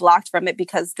people are blocked from it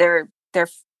because their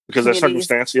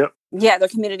circumstance. Yep. Yeah, their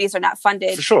communities are not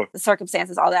funded. For sure. The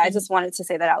circumstances, all that. I just wanted to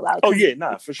say that out loud. Oh yeah,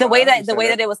 nah, for sure. The way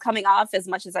that it was coming off, as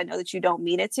much as I know that you don't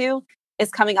mean it to,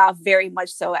 is coming off very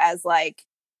much so as like,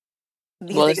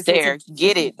 it's there.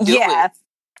 Get it. Do it.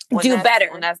 Do better.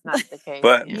 When that's not the case.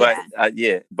 But like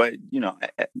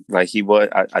he was.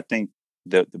 I think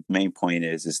the main point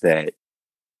is that,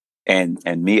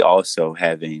 and me also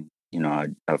having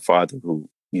a father who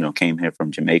came here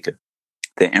from Jamaica,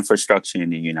 the infrastructure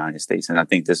in the United States, and I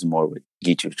think this is more what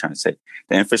Geechee was trying to say.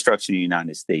 The infrastructure in the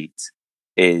United States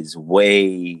is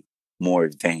way more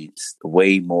advanced,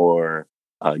 way more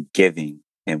giving,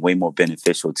 and way more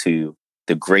beneficial to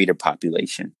the greater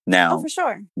population. Now, for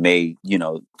sure, may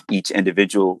each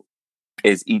individual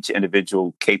is each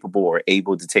individual capable or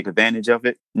able to take advantage of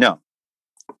it? No.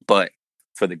 But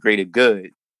for the greater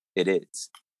good, it is.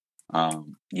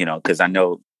 Because I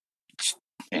know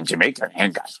in Jamaica,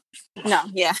 and guys, No,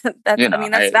 yeah, that's. I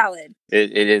mean, that's valid.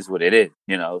 It is what it is,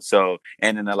 So,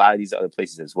 and in a lot of these other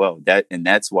places as well.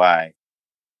 That's why,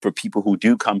 for people who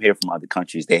do come here from other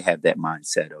countries, they have that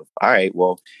mindset of, all right,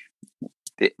 well,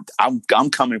 I'm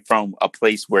coming from a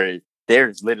place where there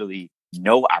is literally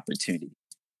no opportunity,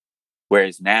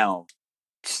 whereas now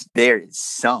there is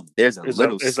some. There's a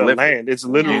little sliver. A land. It's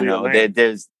literally a land.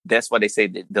 That's why they say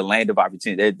the land of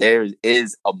opportunity. There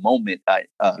is a moment, a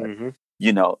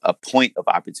point of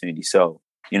opportunity. So,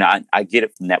 I get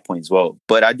it from that point as well.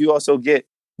 But I do also get,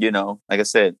 like I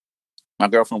said, my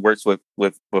girlfriend works with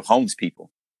homeless people.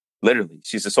 Literally,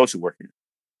 she's a social worker.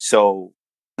 So,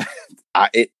 I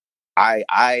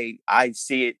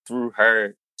see it through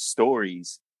her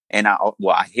stories, and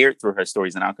I hear it through her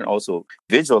stories, and I can also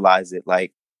visualize it.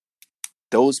 Like,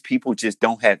 those people just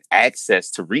don't have access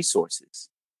to resources,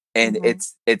 and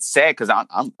it's sad because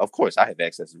I'm of course I have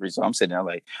access to resources. I'm sitting there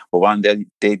like, well, why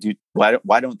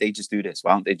don't they just do this?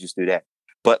 Why don't they just do that?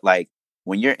 But like,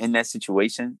 when you're in that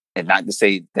situation, and not to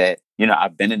say that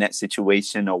I've been in that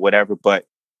situation or whatever, but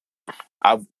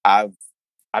I've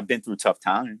been through tough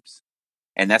times.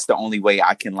 And that's the only way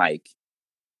I can like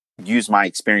use my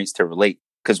experience to relate.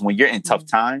 Because when you're in tough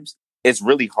times, it's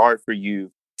really hard for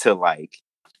you to like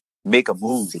make a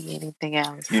move. See anything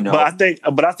else?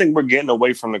 But I think we're getting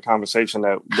away from the conversation,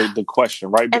 that the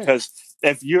question, right? Because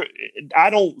I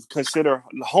don't consider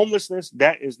homelessness.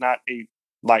 That is not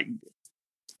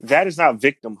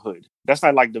victimhood. That's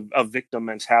not like a victim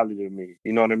mentality to me.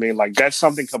 You know what I mean? Like, that's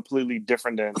something completely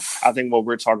different than I think what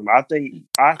we're talking about.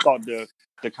 I thought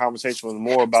the conversation was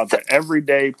more about the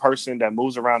everyday person that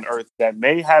moves around Earth that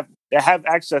have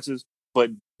accesses,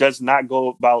 but does not go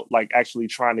about like actually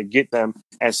trying to get them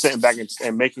and sitting back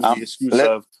and making the excuse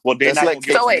of, well, they're not going to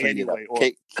get it anyway.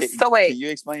 Can you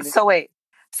explain it?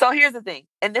 So here's the thing,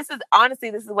 and this is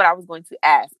what I was going to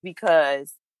ask,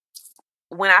 because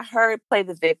when I heard play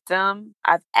the victim,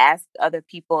 I've asked other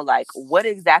people, like, what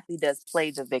exactly does play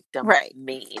the victim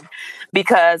mean?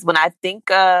 Because when I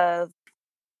think of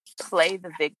play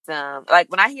the victim, like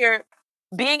when I hear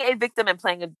being a victim and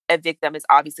playing a victim is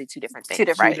obviously two different things. Two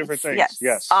different things.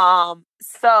 Yes.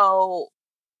 So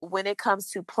when it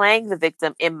comes to playing the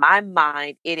victim, in my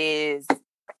mind, it is,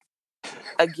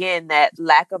 again, that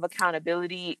lack of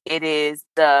accountability. It is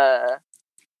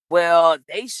well,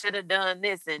 they should have done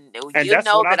this, and that's what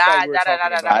I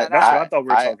thought we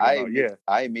were talking about. Yeah,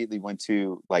 I immediately went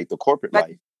to like the corporate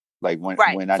life, like when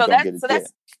I don't get it. So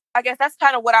I guess that's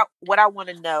kind of what I want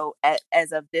to know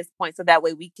as of this point, so that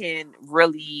way we can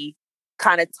really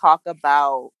kind of talk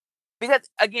about, because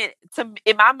again,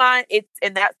 in my mind,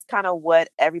 and that's kind of what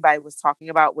everybody was talking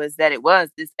about, was that it was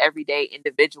this everyday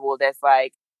individual that's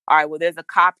like, all right, well, there's a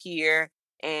cop here,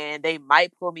 and they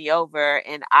might pull me over,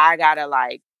 and I gotta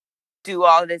like do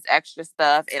all this extra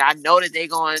stuff, and I know that they're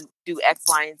going to do X,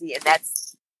 Y, and Z, and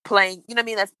that's playing, you know what I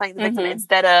mean? That's playing the victim,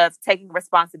 instead of taking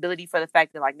responsibility for the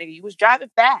fact that, like, nigga, you was driving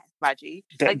fast, my G.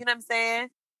 Like, you know what I'm saying?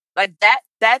 Like,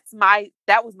 that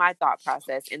was my thought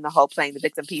process in the whole playing the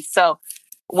victim piece. So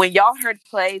when y'all heard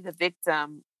play the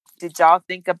victim, did y'all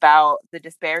think about the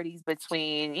disparities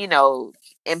between,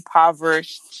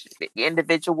 impoverished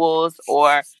individuals,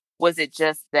 or was it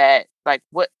just that, like,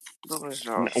 what?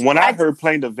 When I heard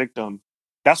playing the victim,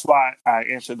 that's why I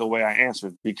answered the way I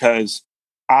answered, because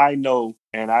I know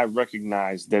and I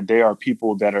recognize that there are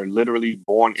people that are literally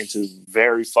born into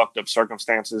very fucked up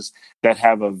circumstances that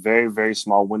have a very, very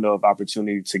small window of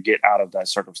opportunity to get out of that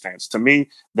circumstance. To me,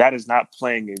 that is not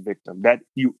playing a victim. That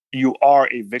you are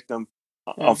a victim,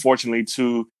 unfortunately,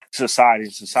 to society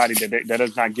that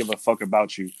does not give a fuck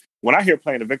about you. When I hear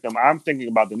playing the victim, I'm thinking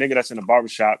about the nigga that's in the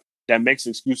barbershop that makes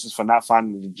excuses for not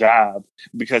finding the job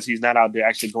because he's not out there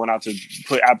actually going out to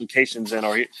put applications in,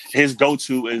 or his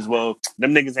go-to is, well,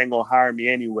 them niggas ain't gonna hire me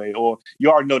anyway, or you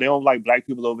already know they don't like black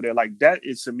people over there. Like, that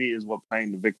is, to me, is what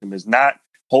playing the victim is. Not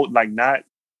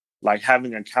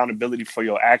having accountability for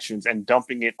your actions and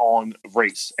dumping it on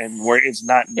race, and where it's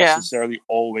not necessarily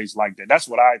always like that. That's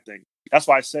what I think. That's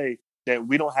why I say that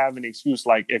we don't have an excuse.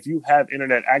 Like, if you have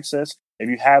internet access, if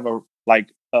you have a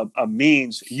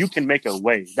means, you can make a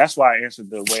way. That's why I answered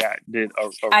the way I did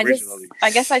originally.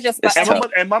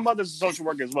 And my mother's a social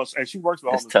worker as well, and she works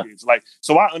with homeless kids. Like,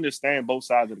 so I understand both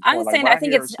sides of the coin. I'm saying, I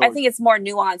think it's more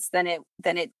nuanced than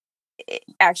it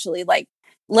actually, like,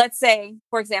 let's say,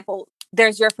 for example,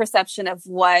 there's your perception of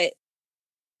what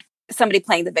somebody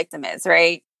playing the victim is,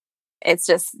 right? It's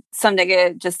just some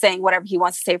nigga just saying whatever he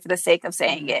wants to say for the sake of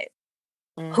saying it.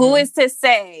 Who is to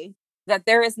say that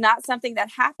there is not something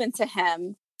that happened to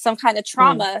him, some kind of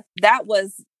trauma that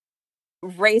was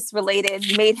race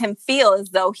related, made him feel as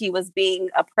though he was being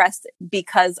oppressed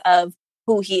because of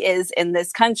who he is in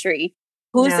this country?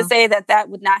 Who's to say that that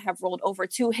would not have rolled over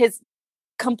to his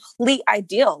complete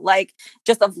ideal, like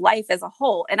just of life as a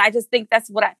whole? And I just think that's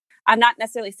what I'm not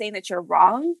necessarily saying that you're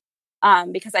wrong,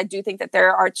 because I do think that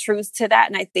there are truths to that.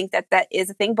 And I think that that is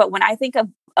a thing. But when I think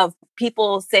of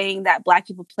people saying that Black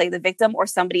people play the victim or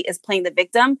somebody is playing the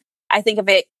victim, I think of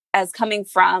it as coming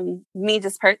from me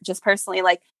just personally,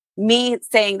 like me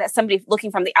saying that somebody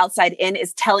looking from the outside in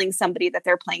is telling somebody that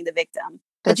they're playing the victim.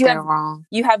 But they're wrong.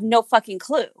 You have no fucking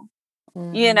clue,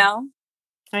 you know?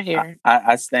 I hear it.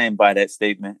 I stand by that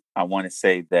statement. I want to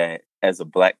say that as a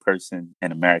Black person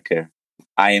in America,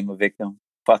 I am a victim.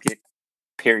 Fuck it.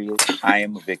 Period. I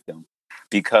am a victim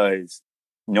because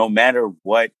no matter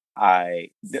what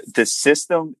the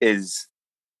system is,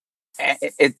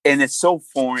 and it's so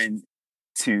foreign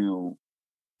to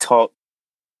talk.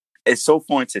 It's so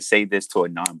foreign to say this to a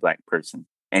non-Black person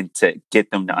and to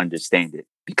get them to understand it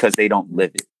because they don't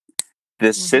live it.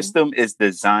 The system is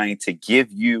designed to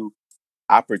give you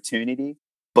opportunity,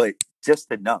 but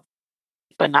just enough.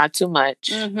 But not too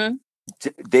much.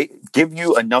 They give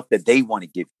you enough that they want to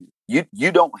give you.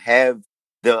 You don't have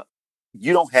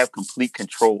complete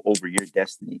control over your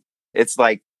destiny. It's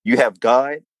like you have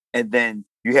God, and then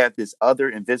you have this other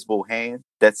invisible hand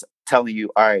that's telling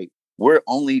you, all right, we're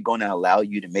only going to allow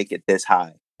you to make it this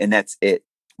high, and that's it.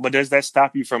 But does that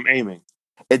stop you from aiming?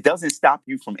 It doesn't stop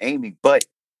you from aiming, but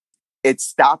it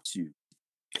stops you.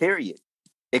 Period.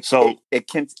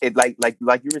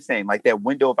 Like you were saying, like that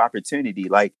window of opportunity.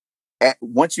 Like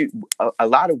once a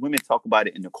lot of women talk about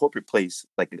it in the corporate place,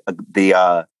 like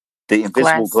the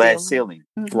invisible glass ceiling.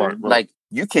 Right. Like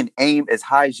you can aim as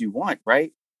high as you want,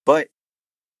 right? But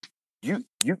you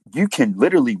can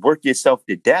literally work yourself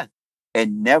to death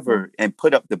and never and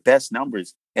put up the best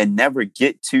numbers and never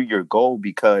get to your goal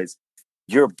because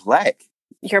you're Black.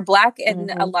 You're Black, and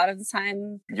a lot of the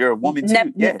time you're a woman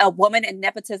too. A woman, and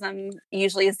nepotism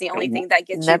usually is the only thing that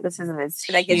gets nepotism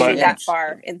you that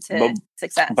far into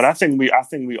success. But I think we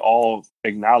all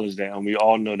acknowledge that, and we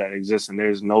all know that exists, and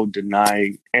there's no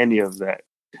denying any of that.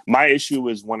 My issue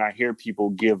is when I hear people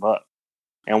give up,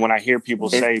 and when I hear people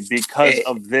say, "Because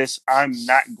of this, I'm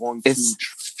not going to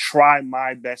try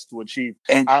my best to achieve."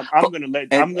 And I'm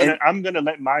gonna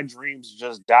let my dreams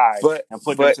just die and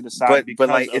put them to the side because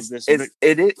of this.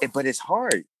 But it's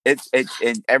hard. It's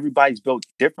and everybody's built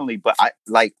differently. But I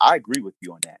agree with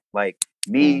you on that. Like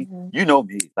me, you know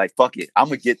me. Like fuck it, I'm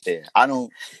gonna get there. I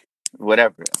don't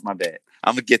whatever. My bad.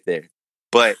 I'm gonna get there.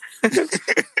 But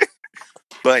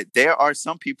but there are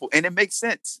some people, and it makes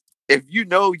sense. If you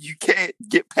know you can't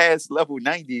get past level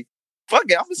 90, fuck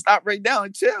it, I'm gonna stop right now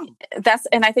and chill.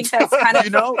 And I think that's kind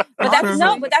of but that's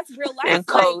real life. And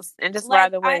coast and just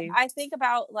ride the wave. I think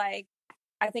about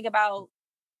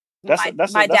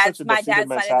that's my dad's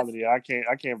mentality. I can't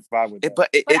vibe with that.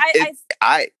 But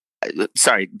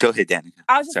sorry, go ahead, Danica.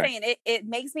 I was just saying it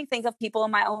makes me think of people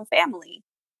in my own family.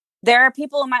 There are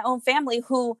people in my own family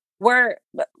who were,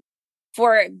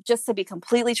 for just to be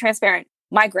completely transparent,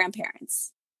 my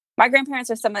grandparents. My grandparents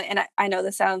are and I know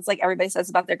this sounds like everybody says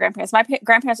about their grandparents. My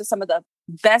grandparents are some of the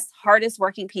best, hardest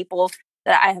working people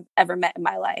that I have ever met in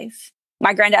my life.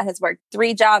 My granddad has worked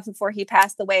 3 jobs before he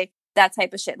passed away, that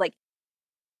type of shit. Like,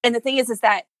 and the thing is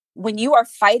that when you are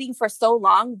fighting for so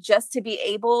long just to be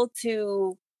able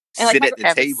to sit at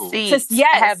the table,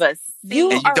 have a seat,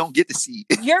 you don't get the seat.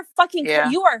 You're fucking,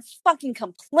 you are fucking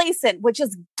complacent with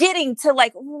just getting to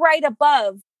like right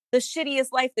above the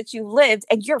shittiest life that you lived,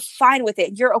 and you're fine with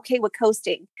it. You're okay with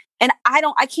coasting. And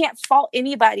I can't fault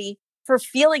anybody for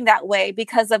feeling that way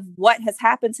because of what has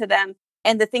happened to them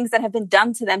and the things that have been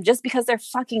done to them just because they're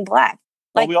fucking Black.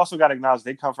 Like, we also got to acknowledge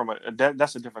they come from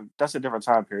that's a different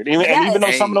time period. And even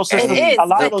though some of those systems, a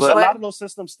lot of those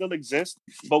systems still exist,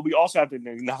 but we also have to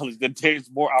acknowledge that there's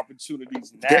more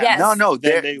opportunities now. Yes.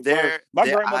 Than they were. My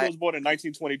grandmother was born in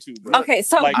 1922. Bro. Okay,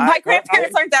 so my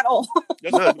grandparents aren't that old.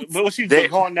 She's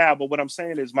gone now. But what I'm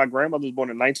saying is, my grandmother was born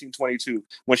in 1922.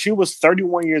 When she was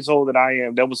 31 years old, that I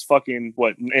am, that was fucking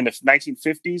in the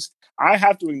 1950s. I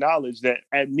have to acknowledge that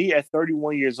at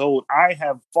 31 years old, I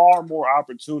have far more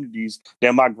opportunities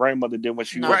than my grandmother did when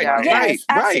she was right.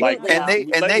 Like, and they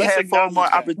had far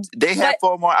more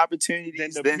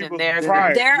opportunities than people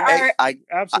prior.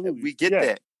 Absolutely, we get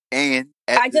that. And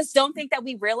I just don't think that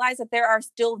we realize that there are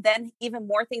still then even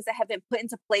more things that have been put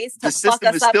into place to the fuck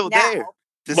us up still now. There.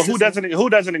 But who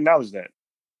doesn't acknowledge that?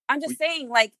 I'm just saying,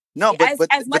 like, No, but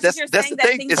as much as you're that's saying the that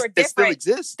things things are it still different,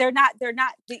 exists. they're not.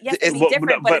 Yes, they It- be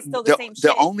different, but it's still the same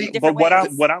shit only- in But different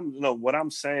ways. what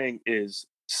I'm saying is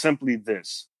simply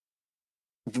this: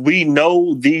 we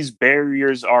know these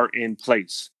barriers are in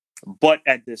place, but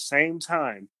at the same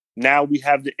time, now we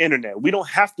have the internet. We don't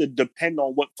have to depend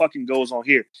on what fucking goes on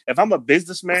here. If I'm a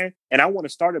businessman and I want to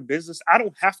start a business, I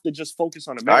don't have to just focus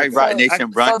on All right, America. Rock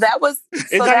Nation, run. So that was. It's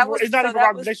So not that even, was. it's not So even that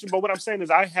Rock was. Nation, but what I'm saying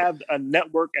is I have a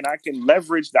network and I can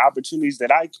leverage the opportunities that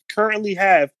I currently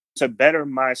have to better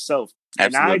myself.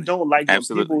 And I Absolutely. don't like when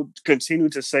Absolutely. people continue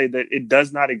to say that it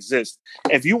does not exist.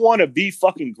 If you want to be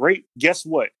fucking great, guess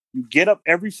what? You get up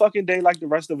every fucking day like the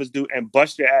rest of us do and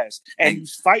bust your ass. And you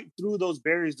fight through those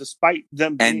barriers despite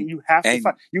them being, you have to and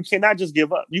fight. You cannot just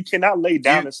give up. You cannot lay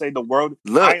down You- and say the world,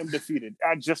 look. I am defeated.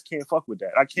 I just can't fuck with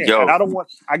that. I can't. Yo. And I don't want,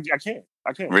 I can't.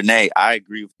 I can't. Renee, I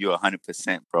agree with you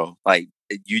 100%, bro. Like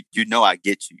you know, I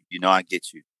get you. You know, I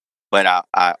get you. But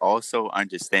I also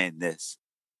understand this.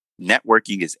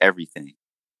 Networking is everything.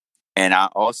 And I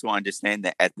also understand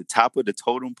that at the top of the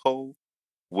totem pole,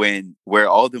 where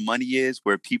all the money is,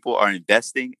 where people are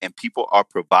investing and people are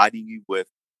providing you with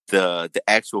the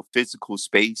actual physical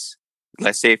space.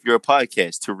 Let's say if you're a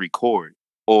podcast to record,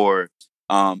 or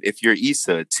if you're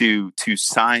Issa to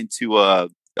sign to a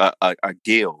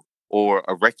deal or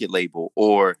a record label,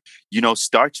 or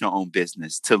start your own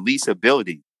business, to lease a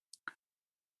building.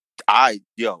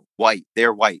 White,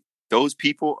 they're white. Those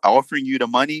people offering you the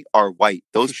money are white.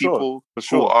 Those For sure. people For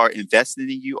sure. who are investing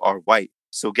in you are white.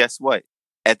 So guess what?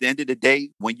 At the end of the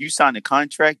day, when you sign a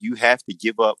contract, you have to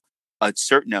give up a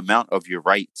certain amount of your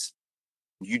rights.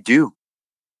 You do.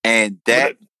 And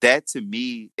that to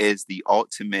me is the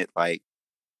ultimate, like,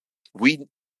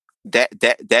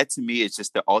 that to me is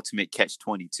just the ultimate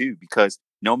catch-22, because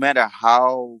no matter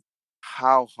how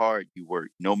hard you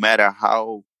work, no matter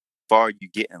how far you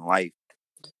get in life,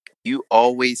 you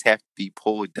always have to be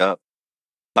pulled up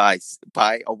by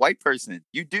a white person.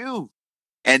 You do.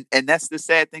 And that's the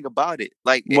sad thing about it.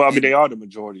 Like, well, I mean, they are the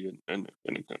majority in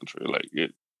the country. Like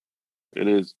it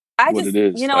is what it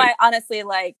is. I honestly,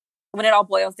 like, when it all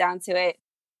boils down to it,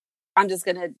 I'm just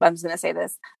gonna say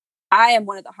this. I am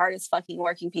one of the hardest fucking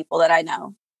working people that I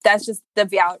know. That's just the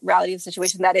reality of the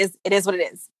situation. It is what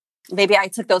it is. Maybe I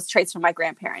took those traits from my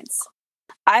grandparents.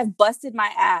 I've busted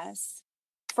my ass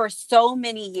for so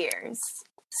many years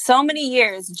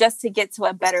just to get to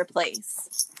a better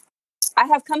place. I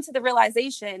have come to the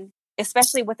realization,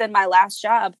 especially within my last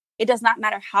job, it does not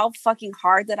matter how fucking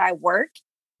hard that I work.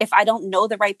 If I don't know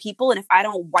the right people and if I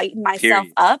don't whiten myself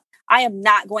up, I am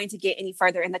not going to get any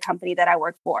further in the company that I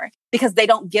work for, because they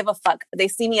don't give a fuck. They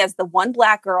see me as the one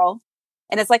black girl,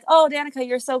 and it's like, oh, Danica,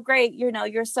 you're so great.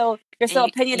 You're so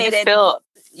opinionated.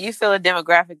 You feel a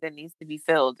demographic that needs to be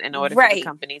filled in order for the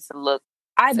company to look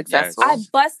successful. I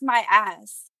bust my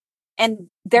ass. And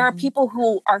there are people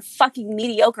who are fucking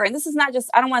mediocre. And this is not just,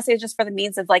 I don't want to say it's just for the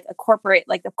means of like the corporate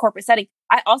setting.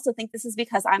 I also think this is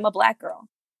because I'm a black girl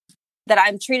that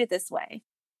I'm treated this way.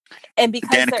 And because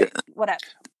Danica, whatever.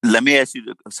 Let me ask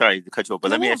you, sorry to cut you off,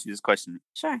 but let me ask you this question.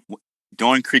 Sure.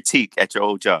 During critique at your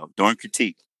old job,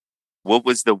 what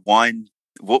was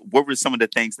what were some of the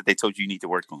things that they told you need to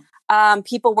work on?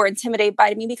 People were intimidated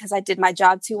by me because I did my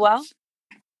job too well.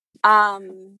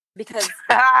 Because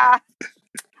I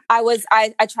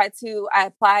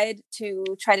applied to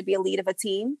try to be a lead of a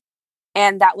team.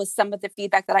 And that was some of the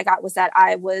feedback that I got, was that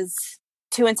I was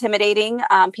too intimidating.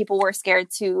 People were scared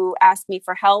to ask me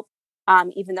for help.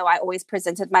 Even though I always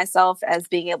presented myself as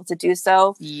being able to do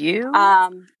so. You?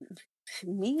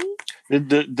 Me?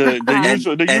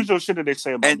 The usual shit that they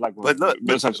say about black women.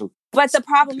 But the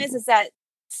problem is that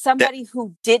somebody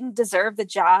who didn't deserve the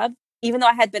job, even though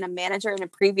I had been a manager in a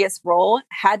previous role,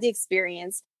 had the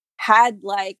experience, I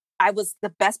was the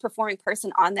best performing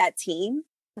person on that team.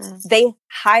 They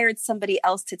hired somebody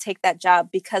else to take that job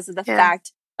because of the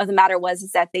fact of the matter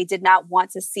is that they did not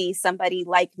want to see somebody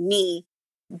like me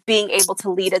being able to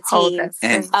lead a team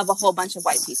of a whole bunch of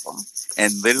white people.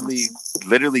 And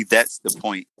literally that's the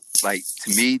point. Like,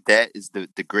 to me, that is the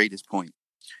greatest point.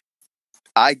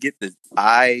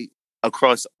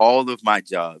 Across all of my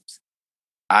jobs,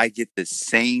 I get the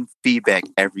same feedback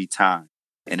every time.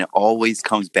 And it always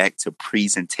comes back to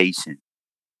presentation.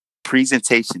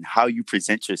 How you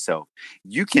present yourself.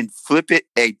 You can flip it,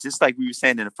 just like we were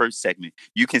saying in the first segment.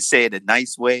 You can say it a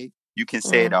nice way. You can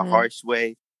say it a harsh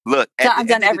way. Look, at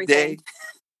the end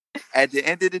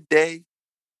of the day,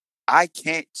 I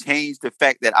can't change the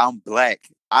fact that I'm black.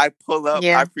 I pull up,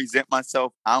 I present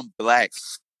myself, I'm black.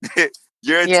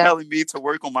 You're telling me to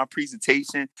work on my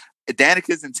presentation.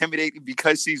 Danica's intimidating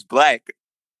because she's black.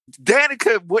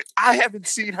 Danica, what? I haven't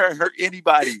seen her hurt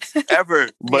anybody ever.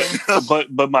 But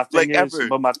my thing Like, is,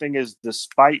 ever.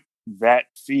 despite that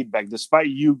feedback, despite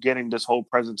you getting this whole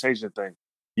presentation thing,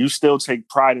 you still take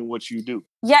pride in what you do.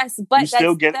 Yes, You but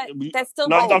still that's still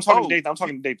No, I'm right. talking to Dathan. I'm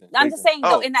talking to Dathan. I'm just saying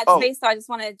though, in that Oh. space, so I just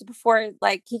wanted to, before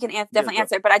like he can definitely go.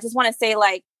 answer, but I just want to say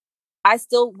like I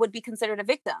still would be considered a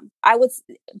victim. I would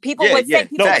people Yeah, would say yeah.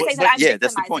 people No, would but- say that I'm yeah,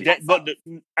 that's the victimizing point. myself.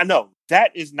 But I know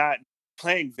that is not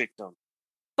playing victim.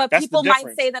 But that's the people might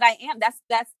difference. say that I am. That's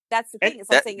the thing. It's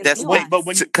That- saying it's that's nuanced. but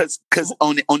when you- because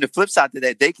on the flip side to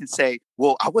that, they can say,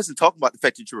 "Well, I wasn't talking about the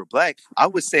fact that you were black. I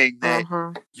was saying that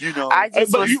you know." I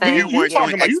just But was you saying, weren't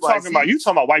talking doing about you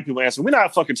talking about white people answering. We're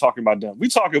not fucking talking about them. We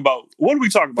talking about what are we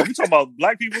talking about? We talking about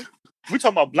black people. We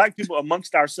talking about black people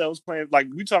amongst ourselves playing like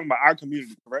we talking about our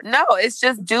community, correct? no, it's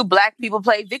just do black people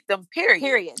play victim?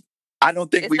 Period. I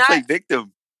don't think It's we not- play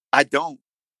victim. I don't.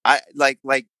 I like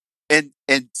in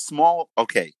small.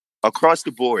 Okay, across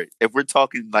the board. If we're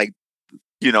talking like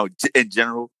in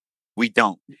general, we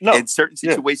don't. No, In certain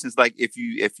situations, like if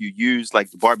you use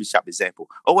like the barbershop example,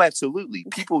 oh, absolutely.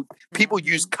 People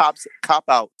use cop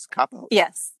outs.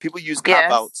 Yes. People use Yes.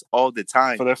 cop outs all the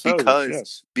time for their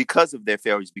failures, because of their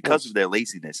failures, because Yes. of their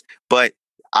laziness. But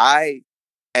I,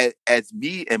 as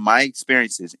me and my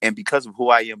experiences, and because of who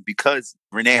I am, because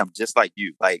Renee, I'm just like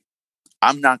you. Like,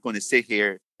 I'm not going to sit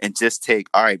here and just take,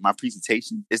 all right, my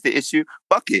presentation is the issue.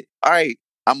 Fuck it. All right,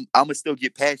 I'm gonna still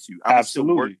get past you. I'm gonna still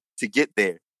work Absolutely. to get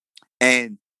there.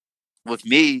 And with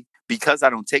me, because I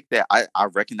don't take that, I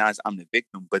recognize I'm the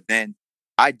victim. But then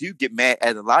I do get mad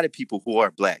at a lot of people who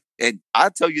are black, and I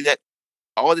tell you that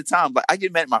all the time. Like, I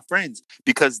get mad at my friends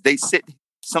because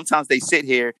sometimes they sit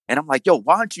here and I'm like, yo,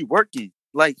 why aren't you working?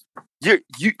 Like, you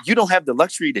don't have the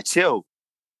luxury to chill.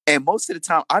 And most of the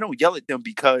time I don't yell at them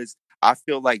because I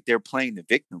feel like they're playing the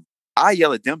victim. I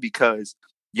yell at them because,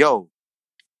 yo,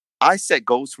 I set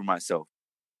goals for myself.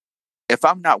 If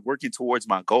I'm not working towards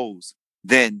my goals,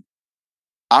 then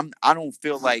I don't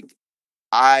feel like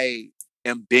I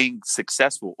am being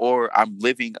successful or I'm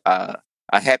living a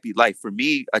happy life. For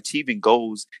me, achieving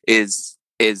goals is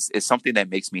something that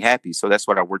makes me happy. So that's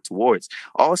what I work towards.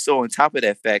 Also, on top of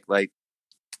that fact, like,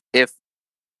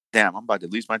 I'm about to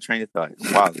lose my train of thought.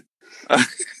 Wow.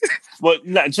 Well,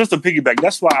 just to piggyback,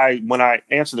 that's why when I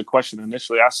answered the question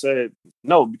initially, I said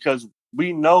no, because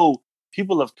we know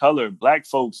people of color, black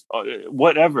folks,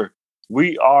 whatever,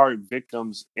 we are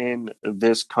victims in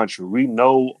this country. We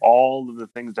know all of the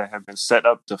things that have been set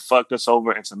up to fuck us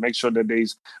over and to make sure that we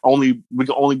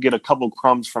can only get a couple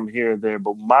crumbs from here or there.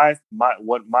 But my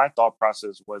thought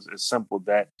process was is simple,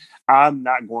 that I'm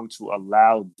not going to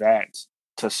allow that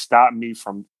to stop me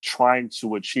from trying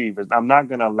to achieve. I'm not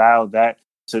going to allow that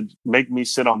to make me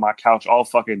sit on my couch all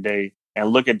fucking day and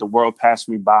look at the world pass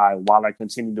me by while I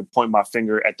continue to point my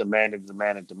finger at the man and the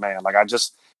man and the man. Like,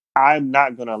 I'm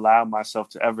not going to allow myself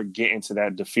to ever get into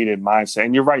that defeated mindset.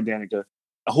 And you're right, Danica.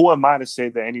 Who am I to say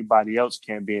that anybody else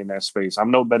can't be in that space?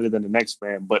 I'm no better than the next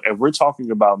man. But if we're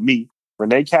talking about me,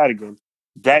 Renee Cadigan,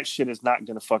 that shit is not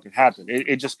going to fucking happen.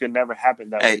 It just could never happen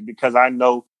that way, because I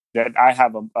know that I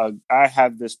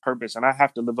have this purpose and I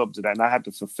have to live up to that and I have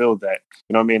to fulfill that.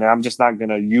 You know what I mean? And I'm just not going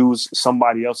to use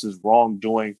somebody else's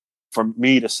wrongdoing for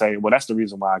me to say, well, that's the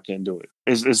reason why I can't do it.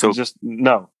 It's just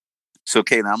no. So,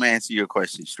 Caitlin, I'm gonna answer your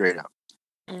question straight up.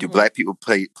 Do black people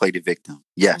play the victim?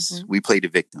 Yes, we play the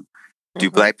victim.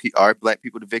 Do are black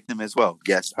people the victim as well?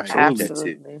 Yes, I agree with that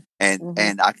too.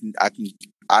 And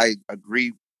I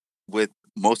agree with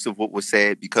most of what was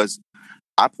said, because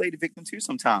I play the victim too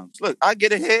sometimes. Look, I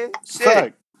get ahead.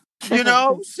 Shit. Shit.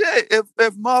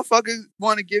 If motherfuckers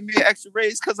want to give me an extra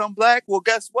raise because I'm black, well,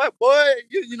 guess what, boy?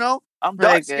 I'm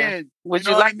dark skinned. Would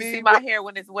you like to see my hair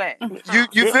when it's wet?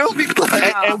 You feel me?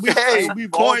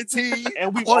 We've quarantine.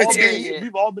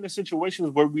 We've all been in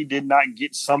situations where we did not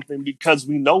get something because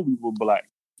we know we were black.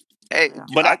 Hey,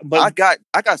 but I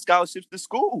got scholarships to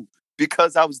school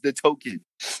because I was the token.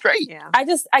 Straight. Yeah. I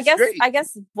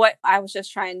guess what I was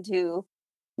just trying to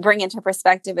bring into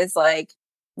perspective is, like,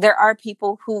 there are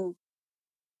people who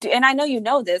do, and I know you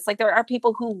know this, like, there are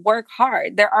people who work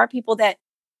hard. There are people that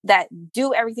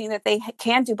do everything that they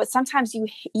can do, but sometimes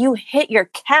you hit your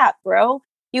cap, bro.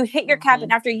 You hit your cap,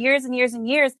 and after years and years and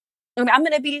years, and I'm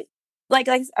gonna be like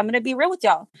I'm gonna be real with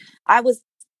y'all. I was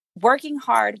working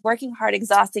hard,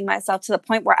 exhausting myself to the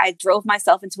point where I drove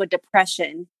myself into a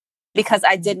depression because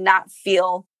I did not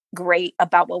feel great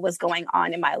about what was going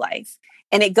on in my life.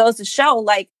 And it goes to show,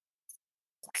 like,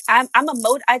 I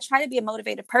try to be a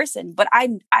motivated person, but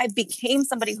I became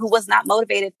somebody who was not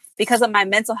motivated because of my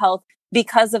mental health,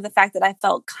 because of the fact that I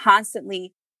felt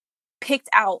constantly picked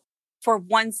out for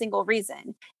one single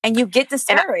reason, and you get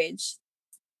discouraged.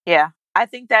 Yeah, I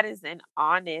think that is an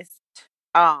honest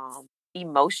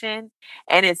emotion,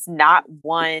 and it's not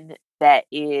one that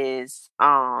is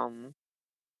not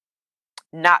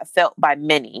felt by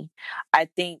many. I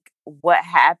think what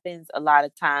happens a lot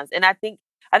of times, and I think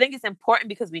it's important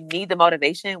because we need the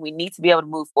motivation. We need to be able to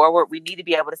move forward. We need to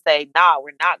be able to say, nah,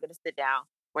 we're not going to sit down.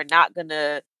 We're not going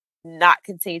to not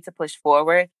continue to push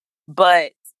forward.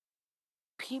 But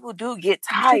people do get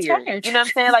tired. You know what I'm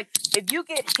saying? Like, if you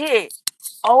get hit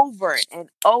over and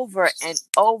over and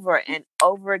over and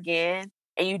over again,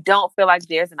 and you don't feel like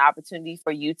there's an opportunity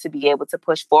for you to be able to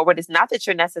push forward, it's not that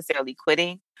you're necessarily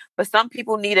quitting, but some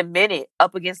people need a minute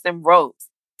up against them ropes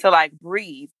to like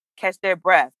breathe, catch their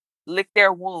breath, lick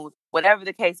their wounds, whatever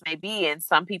the case may be. And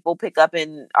some people pick up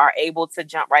and are able to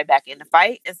jump right back in the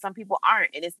fight, and some people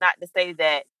aren't. And it's not to say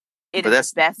that it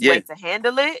is the best way to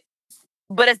handle it,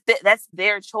 but that's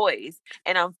their choice.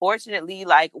 And unfortunately,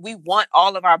 like, we want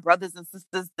all of our brothers and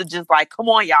sisters to just like, come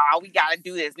on, y'all, we got to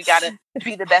do this. We got to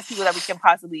be the best people that we can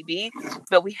possibly be.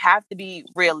 But we have to be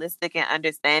realistic and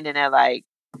understanding that, like,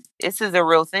 this is a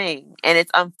real thing. And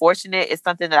it's unfortunate. It's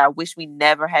something that I wish we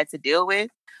never had to deal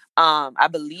with. I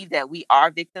believe that we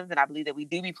are victims, and I believe that we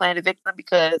do be playing the victim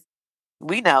because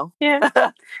we know. Yeah.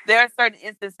 There are certain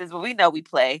instances where we know we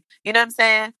play. You know what I'm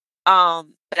saying?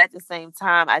 But at the same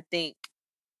time, I think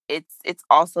it's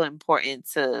also important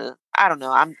to, I don't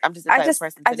know, I'm just the type of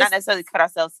person to not necessarily cut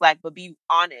ourselves slack, but be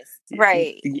honest,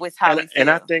 right, with how we feel. And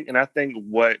I think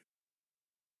what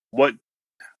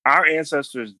our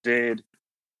ancestors did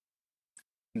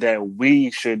that we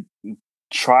should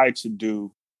try to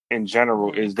do in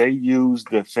general is they used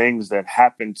the things that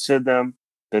happened to them,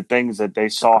 the things that they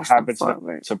saw happen to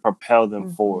them, to propel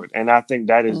them forward. And I think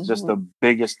that is just the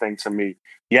biggest thing to me.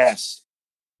 Yes,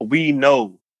 we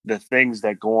know the things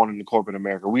that go on in the corporate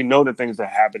America. We know the things that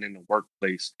happen in the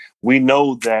workplace. We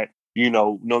know that,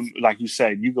 like you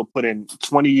said, you can put in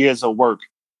 20 years of work,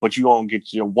 but you won't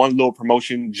get your one little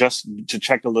promotion just to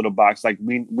check a little box. Like,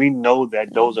 we know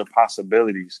that those are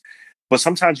possibilities. But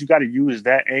sometimes you got to use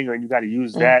that anger and you got to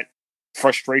use that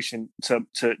frustration to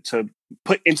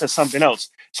put into something else.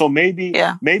 So maybe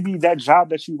that job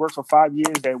that you worked for 5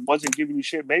 years that wasn't giving you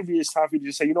shit, maybe it's time for you to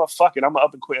just say, you know what, fuck it, I'm gonna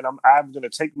up and quit, and I'm gonna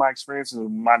take my experiences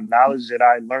and my knowledge that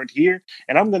I learned here,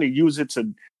 and I'm gonna use it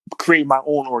to create my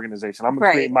own organization. I'm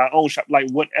gonna create my own shop, like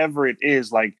whatever it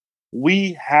is. Like,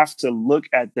 we have to look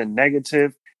at the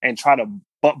negative and try to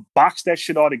box that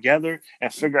shit all together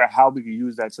and figure out how we can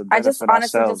use that to benefit ourselves. I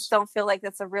honestly just don't feel like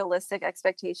that's a realistic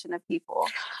expectation of people.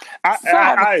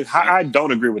 I don't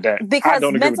agree with that.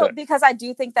 Because I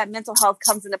do think that mental health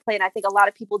comes into play, and I think a lot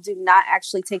of people do not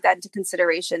actually take that into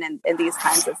consideration in these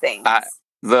kinds of things.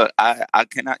 Look,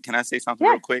 can I say something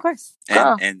real quick? Of course.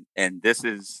 And this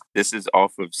is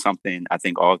off of something I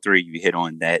think all three of you hit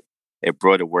on, that it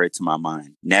brought a word to my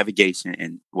mind. Navigation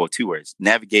and, well, two words.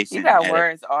 Navigation. You got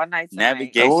words all night tonight.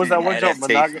 Navigation. What was that one joke?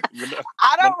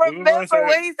 I don't remember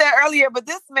what he said earlier, but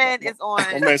this man is on.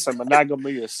 That man said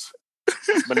monogamous.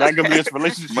 Monogamous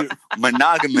relationship.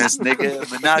 Monogamous, nigga.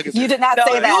 Monogamous. You did not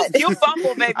say that. You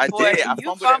fumbled, baby boy. I did. I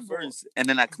fumbled at first, and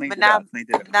then I cleaned it up.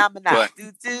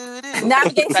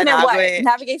 Navigation and what?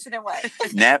 Navigation and what?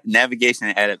 Navigation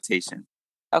and adaptation.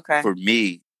 Okay. For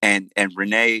me, and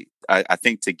Renee, I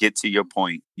think, to get to your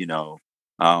point,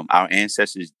 our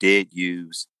ancestors did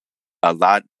use a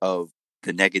lot of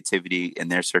the negativity in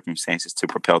their circumstances to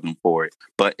propel them forward,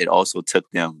 but it also took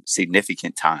them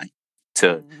significant time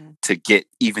to get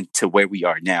even to where we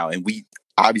are now. And we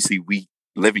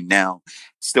living now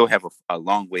still have a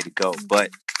long way to go.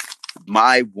 But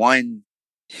my one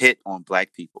hit on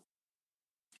Black people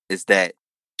is that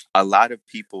a lot of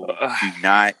people do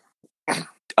not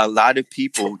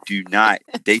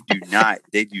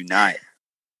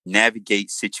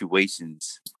navigate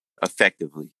situations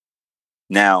effectively.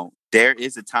 Now, there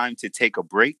is a time to take a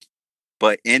break,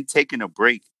 but in taking a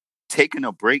break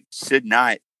should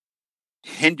not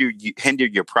hinder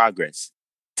your progress.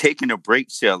 Taking a break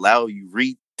should allow you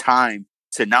time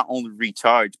to not only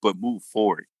recharge but move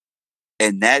forward.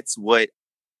 And that's what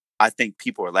I think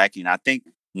people are lacking. I think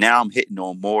now I'm hitting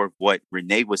on more of what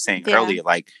Renee was saying earlier.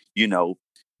 Like, you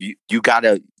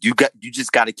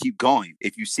just gotta keep going.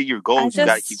 If you see your goals, you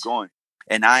gotta keep going.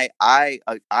 And I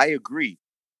agree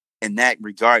in that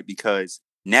regard, because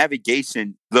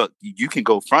navigation, look, you can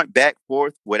go front, back,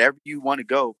 forth, whatever you want to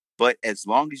go, but as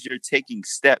long as you're taking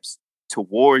steps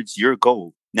towards your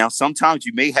goal. Now, sometimes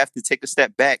you may have to take a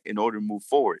step back in order to move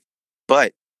forward,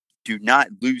 but do not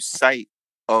lose sight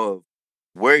of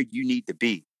where you need to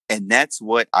be. And that's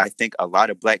what I think a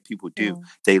lot of Black people do.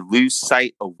 They lose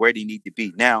sight of where they need to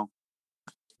be. Now,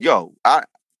 yo, I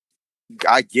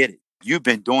get it. You've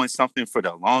been doing something for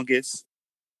the longest.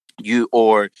 You've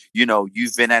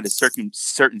been at a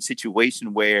certain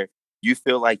situation where you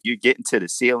feel like you're getting to the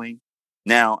ceiling.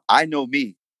 Now, I know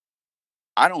me.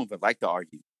 I don't even like to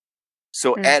argue.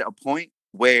 So at a point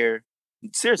where,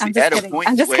 seriously, at a point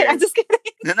I'm just where, kidding. I'm just kidding.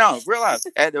 no, realize,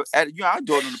 I do it on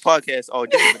the podcast all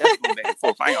day, but that's going back and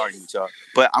forth. I ain't arguing with y'all.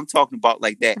 But I'm talking about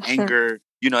like that anger,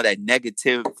 that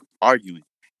negative arguing.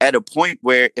 At a point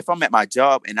where if I'm at my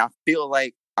job and I feel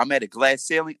like I'm at a glass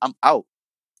ceiling, I'm out.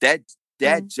 That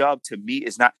job to me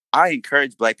is not. I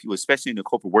encourage Black people, especially in the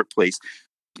corporate workplace,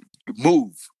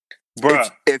 move. Bruh.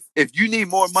 If you need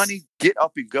more money, get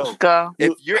up and go. Go.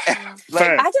 If you're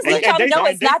like, I just want y'all to know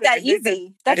it's not that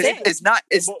easy. That's it. It's not.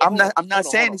 I'm not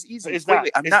saying it's easy.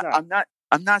 Wait,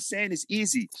 I'm not saying it's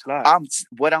easy.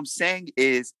 What I'm saying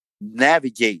is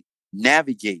navigate.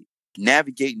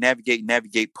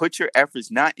 Put your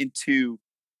efforts not into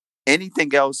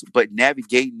anything else, but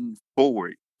navigating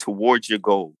forward towards your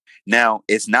goal. Now,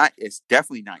 it's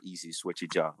definitely not easy to switch your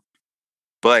job,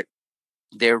 but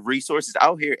there are resources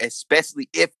out here, especially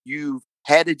if you've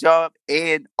had a job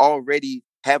and already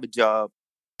have a job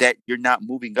that you're not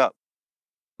moving up.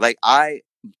 Like I've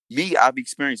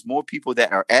experienced more people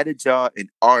that are at a job and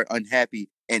are unhappy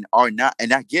and are not,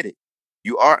 and I get it.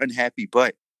 You are unhappy,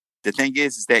 but the thing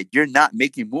is that you're not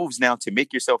making moves now to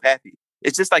make yourself happy.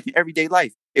 It's just like in everyday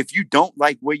life. If you don't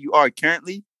like where you are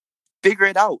currently, figure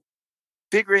it out.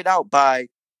 Figure it out by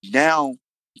now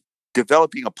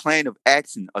developing a plan of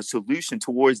action, a solution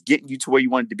towards getting you to where you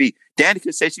wanted to be.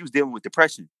 Danica said she was dealing with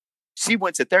depression. She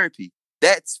went to therapy.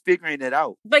 That's figuring it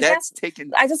out. But I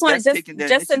just want to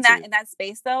just in that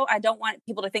space though. I don't want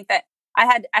people to think that I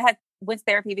had went to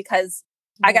therapy because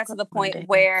I got to the point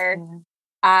where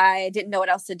I didn't know what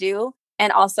else to do,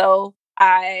 and also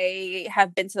I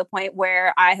have been to the point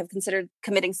where I have considered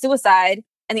committing suicide,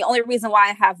 and the only reason why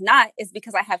I have not is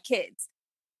because I have kids.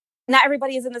 Not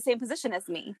everybody is in the same position as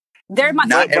me.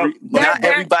 Not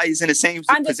everybody's in the same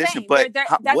position. But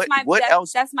what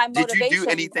else? That's my motivation. Did you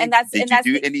do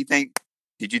anything?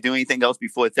 Did you do anything else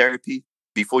before therapy?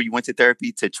 Before you went to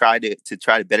therapy to try to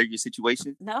better your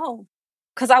situation? No,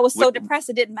 because I was so depressed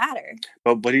it didn't matter.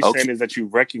 But what he's saying is that you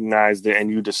recognized it and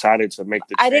you decided to make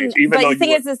the change. I didn't. But the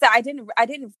thing is that I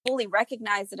didn't fully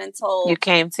recognize it until you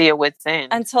came to your wits'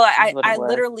 end. Until I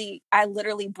literally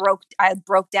broke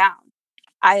down.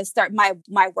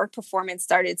 My work performance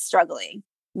started struggling.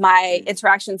 My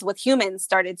interactions with humans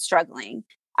started struggling.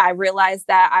 I realized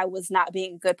that I was not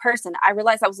being a good person. I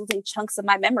realized I was losing chunks of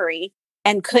my memory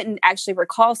and couldn't actually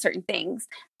recall certain things.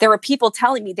 There were people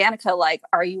telling me, Danica, like,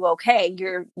 are you okay?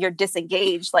 You're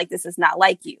disengaged. Like, this is not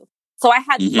like you. So I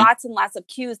had lots and lots of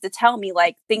cues to tell me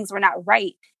like things were not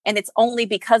right. And it's only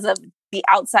because of the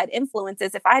outside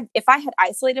influences. If I had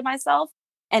isolated myself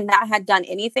and not had done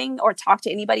anything or talked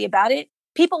to anybody about it,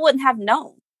 people wouldn't have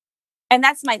known. And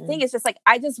that's my thing. It's just like,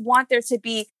 I just want there to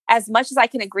be, as much as I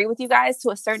can agree with you guys to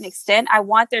a certain extent, I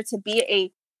want there to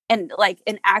be an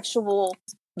actual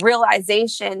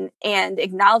realization and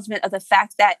acknowledgement of the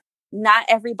fact that not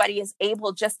everybody is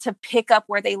able just to pick up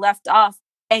where they left off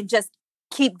and just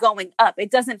keep going up.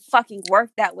 It doesn't fucking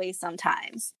work that way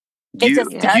sometimes. It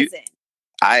just doesn't.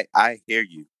 I hear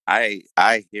you. I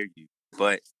hear you.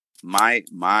 But my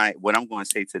what I'm going to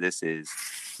say to this is,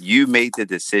 you made the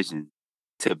decision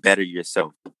to better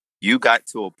yourself. You got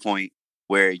to a point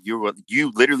where you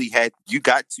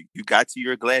got to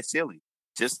your glass ceiling.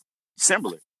 Just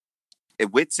similar.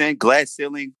 With saying glass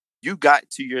ceiling, you got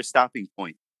to your stopping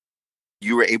point.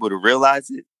 You were able to realize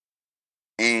it,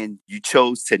 and you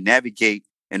chose to navigate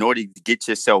in order to get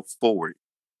yourself forward.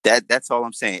 That's all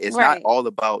I'm saying. It's not all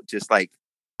about just like,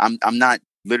 I'm not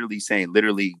literally saying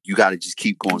you got to just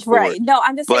keep going forward. Right. No,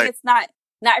 I'm just saying it's not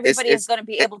everybody is going to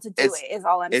be able to do it, is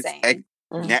all I'm saying.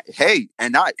 Hey,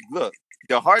 and look,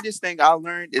 the hardest thing I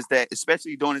learned is that,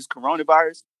 especially during this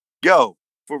coronavirus,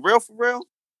 for real,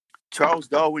 Charles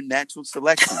Darwin natural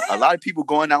selection. A lot of people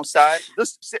going outside.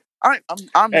 Listen, I'm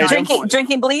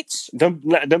drinking bleach. Hey,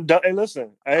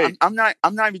 listen. Hey, I'm not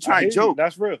even trying to joke.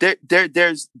 That's real.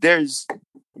 There's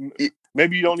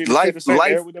maybe you don't even share the same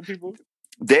air with them people.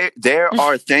 There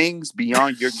are things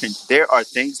beyond your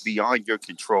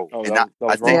control. Oh, and I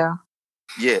think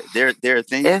there are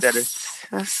things that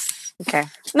are okay.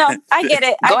 No, I get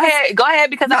it. Go ahead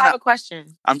because I have a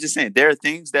question. I'm just saying there are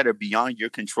things that are beyond your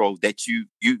control that you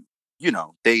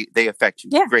they affect you.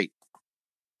 Yeah. Great.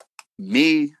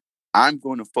 Me, I'm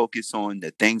going to focus on the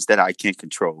things that I can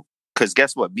control. Because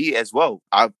guess what? Me as well.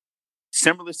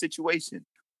 Similar situation.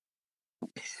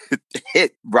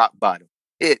 Hit rock bottom.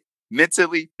 Hit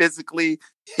mentally, physically.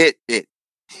 Hit it.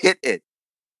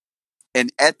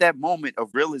 And at that moment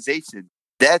of realization,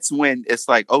 that's when it's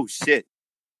like, oh shit,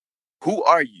 who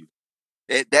are you?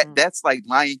 That's like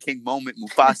Lion King moment,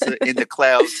 Mufasa in the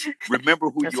clouds. Remember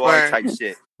who That's you are, word. type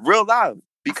shit. Real loud. Made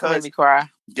Because me cry.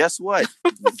 guess what?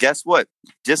 Guess what?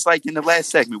 Just like in the last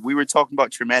segment, we were talking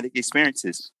about traumatic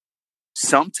experiences.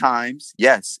 Sometimes,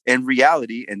 yes, in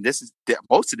reality, and this is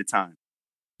most of the time,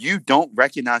 you don't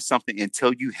recognize something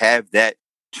until you have that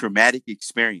traumatic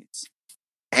experience.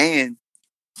 And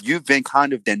you've been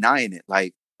kind of denying it.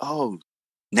 Like, oh,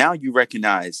 now you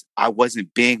recognize I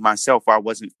wasn't being myself, or I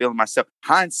wasn't feeling myself.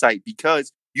 Hindsight,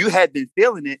 because you had been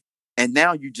feeling it, and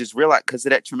now you just realize because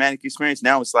of that traumatic experience.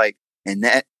 Now it's like, and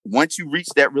that once you reach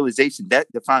that realization,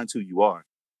 that defines who you are.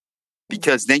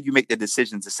 Because then you make the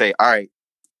decision to say, all right,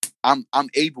 I'm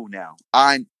able now.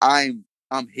 I'm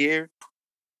here.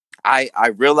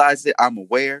 I realize it. I'm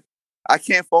aware. I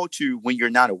can't fault you when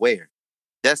you're not aware.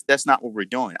 That's not what we're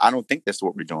doing. I don't think that's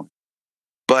what we're doing.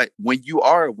 But when you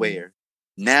are aware,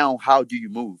 now how do you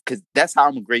move? Because that's how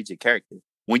I'm gonna grade your character.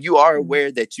 When you are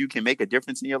aware that you can make a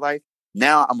difference in your life,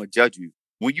 now I'm gonna judge you.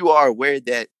 When you are aware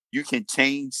that you can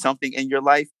change something in your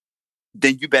life,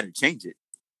 then you better change it.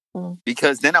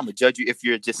 Because then I'm gonna judge you if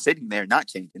you're just sitting there not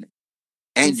changing it.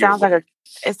 And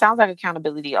It sounds like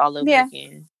accountability all over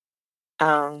again.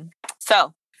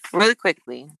 So really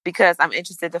quickly, because I'm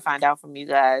interested to find out from you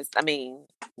guys. I mean,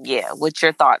 what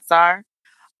your thoughts are.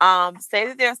 Say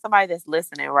that there's somebody that's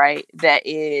listening, right? That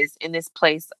is in this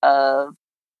place of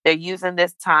they're using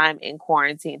this time in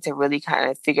quarantine to really kind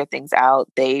of figure things out.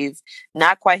 They've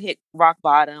not quite hit rock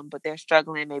bottom, but they're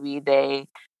struggling. Maybe they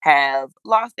have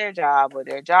lost their job, or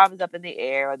their job is up in the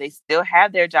air, or they still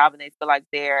have their job and they feel like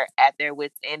they're at their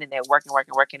wits' end and they're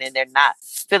working, and they're not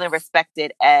feeling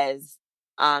respected as,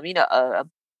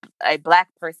 a Black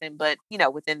person, but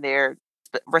within their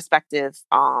respective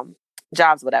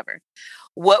jobs, whatever.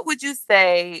 What would you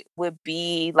say would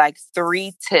be like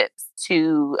 3 tips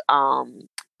to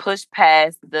push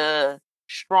past the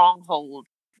stronghold,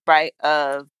 right,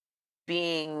 of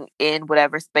being in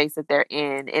whatever space that they're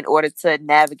in order to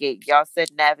navigate? Y'all said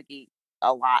navigate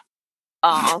a lot.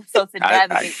 So to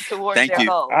navigate towards their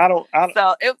goal.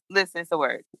 Listen, it's a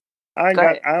word. I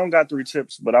don't got 3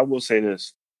 tips, but I will say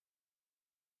this.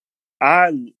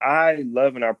 I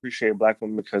love and I appreciate Black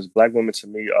women, because Black women to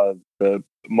me are the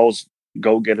most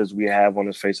go-getters we have on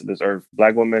the face of this earth.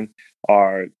 Black women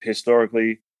are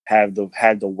historically had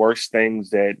the worst things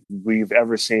that we've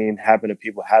ever seen happen to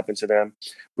people happen to them.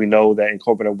 We know that in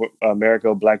corporate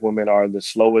America, Black women are the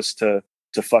slowest to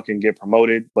fucking get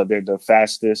promoted, but they're the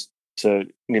fastest to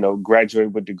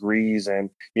graduate with degrees, and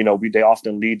they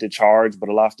often lead the charge, but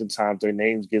a lot of the times their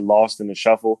names get lost in the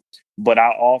shuffle. But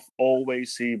I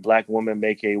always see Black women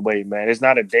make a way, man. There's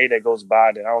not a day that goes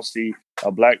by that I don't see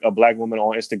a black woman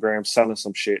on Instagram selling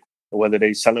some shit. Whether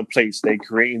they selling plates, they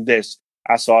creating this.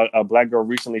 I saw a Black girl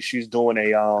recently. She's doing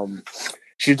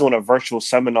a virtual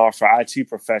seminar for IT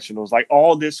professionals, like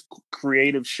all this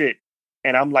creative shit.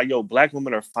 And I'm like, yo, Black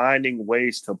women are finding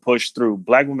ways to push through.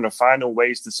 Black women are finding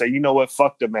ways to say, you know what,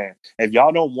 fuck the man. If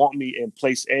y'all don't want me in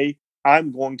place A,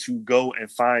 I'm going to go and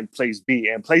find place B.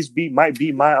 And place B might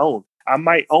be my own. I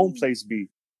might own place B,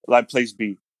 like place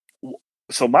B.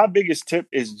 So my biggest tip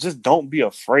is just don't be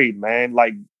afraid, man.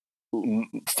 Like,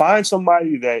 find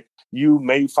somebody that you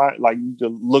may find, like, you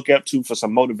can look up to for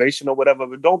some motivation or whatever,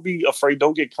 but don't be afraid.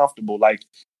 Don't get comfortable. Like,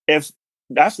 if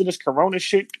after this corona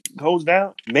shit goes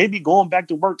down, maybe going back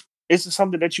to work isn't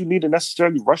something that you need to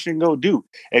necessarily rush and go do.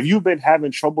 If you've been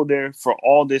having trouble there for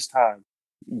all this time,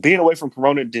 being away from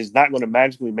corona is not going to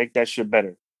magically make that shit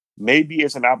better. Maybe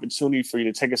it's an opportunity for you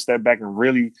to take a step back and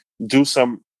really do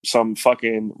some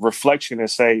fucking reflection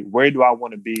and say, where do I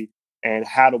want to be and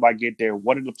how do I get there?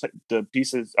 What are the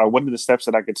pieces, or what are the steps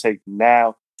that I could take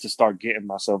now to start getting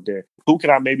myself there? Who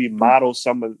can I maybe model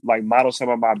some of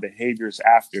my behaviors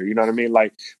after? You know what I mean?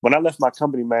 Like, when I left my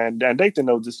company, man, and Nathan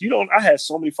knows this, I had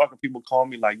so many fucking people call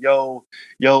me like, yo,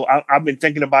 I've been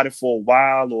thinking about it for a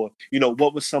while, or,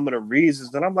 what was some of the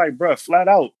reasons? And I'm like, bro, flat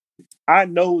out, I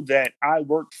know that I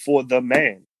work for the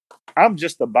man. I'm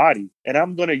just the body, and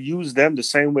I'm going to use them the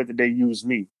same way that they use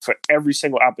me for every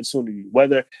single opportunity.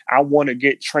 Whether I want to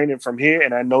get training from here,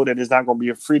 and I know that it's not going to be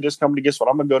a free, this company, guess what?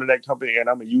 I'm going to go to that company and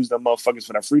I'm going to use them motherfuckers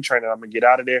for that free training. I'm going to get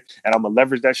out of there and I'm going to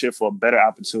leverage that shit for a better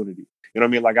opportunity. You know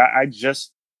what I mean? Like,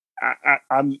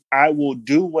 I will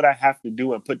do what I have to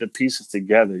do and put the pieces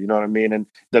together. You know what I mean? And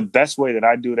the best way that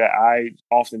I do that, I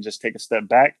often just take a step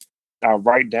back I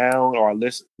write down or I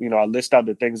list out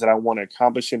the things that I want to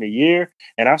accomplish in a year.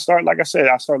 And I start, like I said,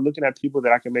 I start looking at people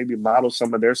that I can maybe model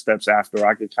some of their steps after.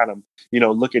 I could kind of,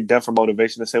 look at them for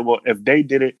motivation and say, well, if they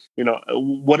did it,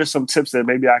 what are some tips that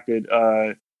maybe I could,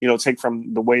 take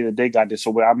from the way that they got this?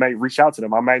 So I might reach out to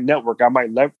them. I might network. I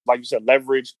might, like you said,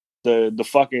 leverage the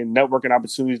fucking networking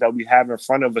opportunities that we have in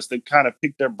front of us to kind of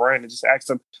pick their brain and just ask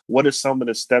them, what are some of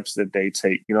the steps that they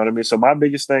take? You know what I mean? So my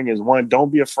biggest thing is, one,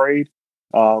 don't be afraid.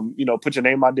 Put your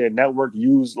name out there, network,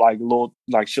 use like little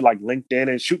like shit like LinkedIn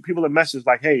and shoot people a message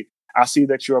like, hey, I see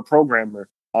that you're a programmer.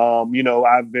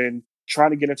 I've been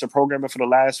trying to get into programming for the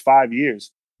last 5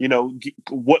 years.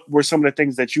 What were some of the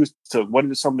things that you took? What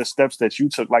are some of the steps that you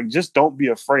took? Like, just don't be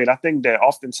afraid. I think that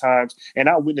oftentimes, and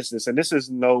I witnessed this, and this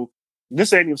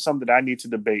ain't even something that I need to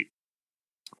debate.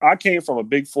 I came from a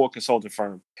Big Four consulting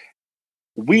firm.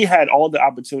 We had all the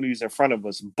opportunities in front of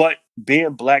us, but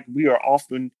being Black, we are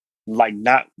often like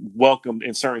not welcomed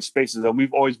in certain spaces, and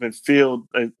we've always been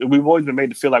made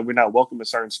to feel like we're not welcome in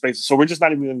certain spaces. So we're just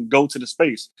not even going to go to the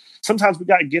space. Sometimes we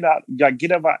got to get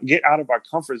out of our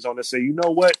comfort zone and say, you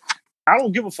know what? I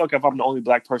don't give a fuck if I'm the only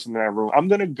Black person in that room. I'm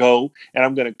going to go and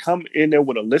I'm going to come in there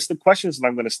with a list of questions, and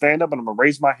I'm going to stand up and I'm going to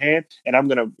raise my hand and I'm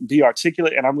going to be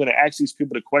articulate, and I'm going to ask these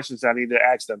people the questions that I need to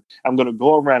ask them. I'm going to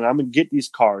go around and I'm going to get these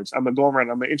cards. I'm going to go around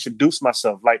and I'm going to introduce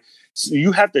myself. Like, so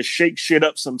you have to shake shit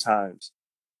up sometimes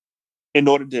in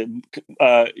order to,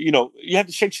 you have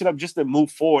to shake shit up just to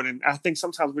move forward. And I think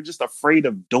sometimes we're just afraid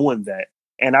of doing that.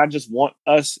 And I just want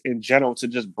us in general to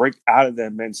just break out of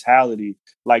that mentality.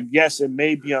 Like, yes, it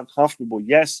may be uncomfortable.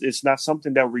 Yes, it's not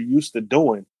something that we're used to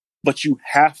doing, but you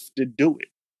have to do it.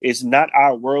 It's not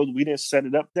our world. We didn't set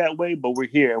it up that way, but we're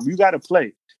here and you got to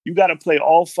play. You got to play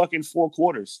all fucking 4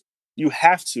 quarters. You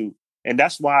have to. And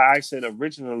that's why I said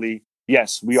originally,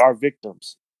 yes, we are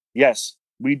victims. Yes,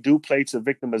 we do play to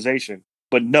victimization,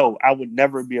 but no, I would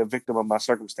never be a victim of my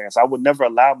circumstance. I would never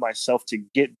allow myself to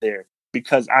get there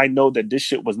because I know that this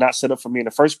shit was not set up for me in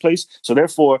the first place. So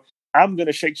therefore, I'm going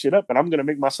to shake shit up and I'm going to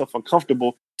make myself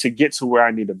uncomfortable to get to where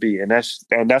I need to be. And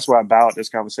that's where I bow out this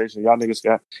conversation. Y'all niggas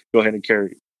got go ahead and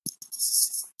carry it.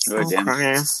 Okay.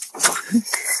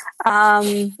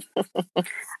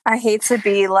 I hate to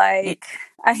be like,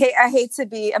 I hate to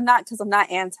be, I'm not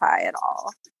anti at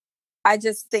all. I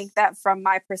just think that from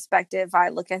my perspective, I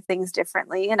look at things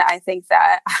differently. And I think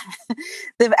that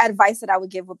the advice that I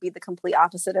would give would be the complete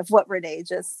opposite of what Renee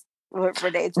just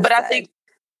said.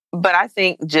 But I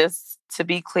think just to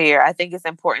be clear, I think it's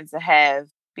important to have,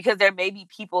 because there may be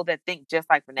people that think just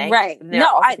like Renee. Right.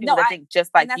 I think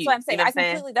just like and that's you. what I'm saying. You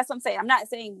know That's what I'm saying. I'm not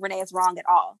saying Renee is wrong at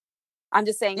all. I'm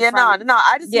just saying. Yeah, no.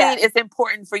 I just mean it's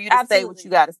important for you to say what you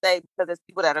got to say, because there's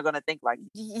people that are going to think like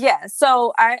you. Yeah.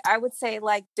 So I would say,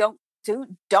 like, don't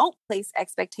place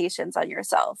expectations on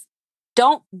yourself.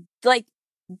 There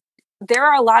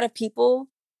are a lot of people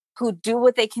who do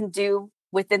what they can do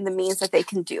within the means that they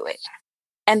can do it.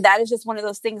 And that is just one of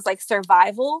those things, like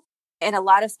survival in a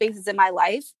lot of spaces in my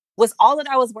life was all that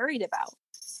I was worried about.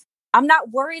 I'm not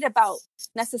worried about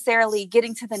necessarily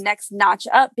getting to the next notch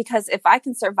up, because if I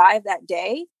can survive that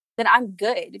day, then I'm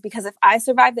good. Because if I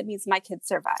survive, that means my kids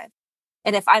survive.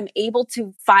 And if I'm able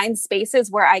to find spaces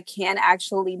where I can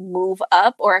actually move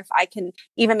up, or if I can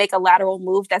even make a lateral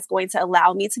move that's going to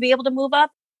allow me to be able to move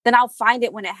up, then I'll find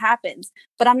it when it happens.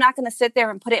 But I'm not going to sit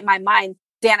there and put it in my mind,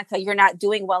 Danica, you're not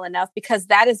doing well enough, because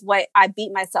that is what I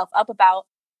beat myself up about.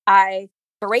 I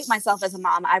berate myself as a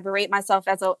mom. I berate myself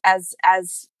as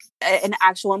an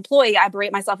actual employee. I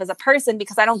berate myself as a person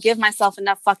because I don't give myself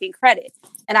enough fucking credit.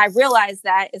 And I realize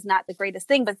that is not the greatest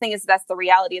thing. But the thing is, that's the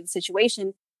reality of the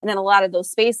situation. And in a lot of those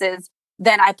spaces,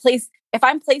 then if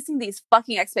I'm placing these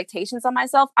fucking expectations on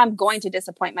myself, I'm going to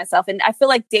disappoint myself. And I feel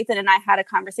like Dathan and I had a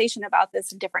conversation about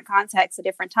this in different contexts, a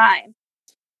different time.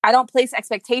 I don't place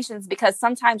expectations because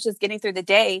sometimes just getting through the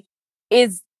day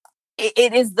is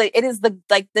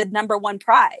the number one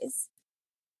prize.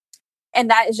 And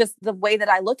that is just the way that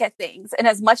I look at things. And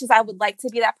as much as I would like to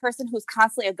be that person who's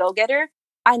constantly a go-getter,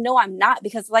 I know I'm not,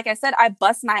 because like I said, I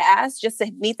bust my ass just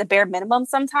to meet the bare minimum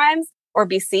sometimes, or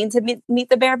be seen to meet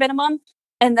the bare minimum.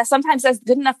 And that sometimes that's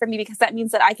good enough for me, because that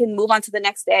means that I can move on to the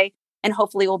next day and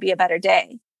hopefully it will be a better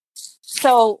day.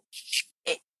 So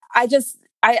I just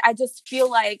feel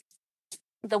like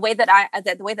the way that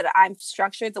I'm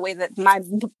structured, the way that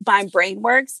my brain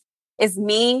works is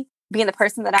me being the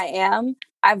person that I am.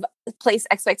 I've placed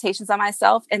expectations on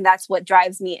myself, and that's what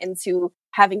drives me into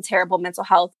having terrible mental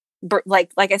health.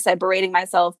 Like I said, berating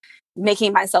myself,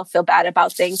 making myself feel bad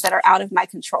about things that are out of my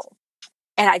control.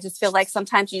 And I just feel like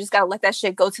sometimes you just got to let that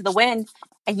shit go to the wind.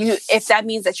 And if that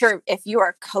means that if you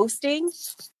are coasting,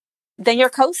 then you're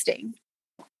coasting.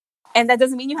 And that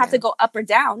doesn't mean you have to go up or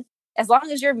down. As long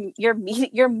as you're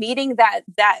meeting that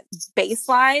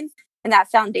baseline and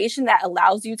that foundation that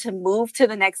allows you to move to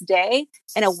the next day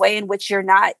in a way in which you're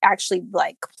not actually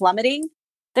like plummeting,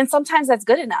 then sometimes that's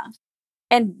good enough.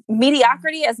 And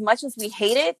mediocrity, as much as we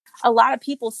hate it, a lot of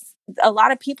people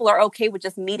are okay with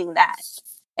just meeting that.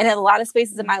 And in a lot of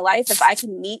spaces in my life, if I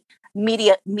can meet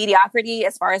mediocrity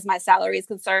as far as my salary is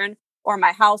concerned, or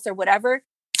my house or whatever,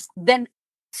 then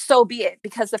so be it.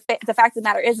 Because the fact of the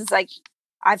matter is like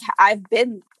I've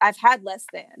had less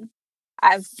than.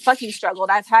 I've fucking struggled.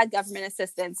 I've had government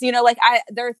assistance. You know, like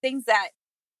there are things that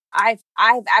I've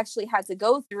actually had to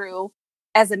go through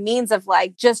as a means of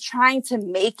like just trying to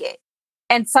make it.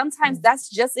 And sometimes that's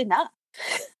just enough.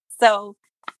 So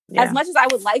as much as I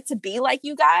would like to be like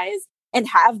you guys and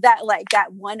have that like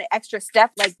that one extra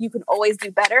step, like you can always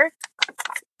do better,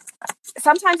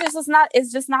 sometimes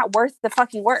it's just not worth the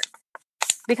fucking work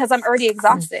because I'm already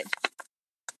exhausted.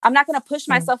 I'm not going to push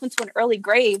myself into an early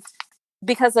grave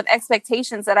because of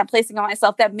expectations that I'm placing on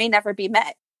myself that may never be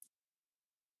met.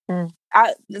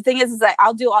 The thing is that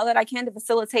I'll do all that I can to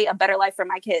facilitate a better life for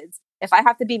my kids. If I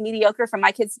have to be mediocre for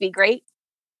my kids to be great,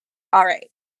 all right.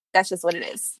 That's just what it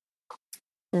is.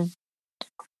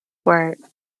 Word.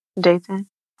 Dathan?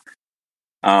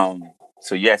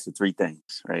 So you asked the 3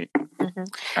 things, right?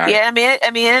 Yeah,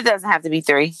 I mean, it doesn't have to be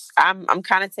 3. I'm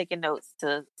kind of taking notes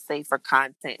to say for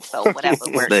content, so whatever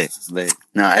works.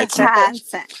 No,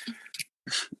 Content.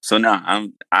 So no,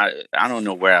 I don't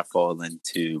know where I fall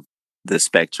into the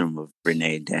spectrum of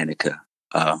Renee and Danica,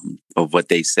 of what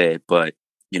they said, but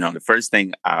you know, the first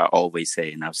thing I always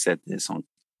say, and I've said this on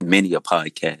many a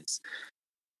podcast,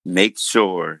 make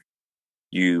sure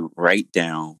you write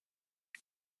down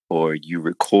or you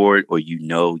record or you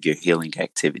know your healing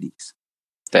activities.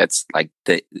 That's like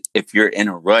if you're in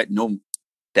a rut,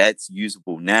 that's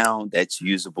usable now, that's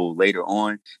usable later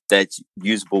on, that's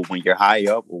usable when you're high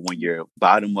up or when you're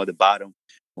bottom of the bottom.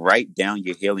 Write down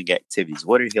your healing activities.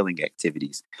 What are healing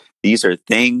activities? These are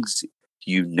things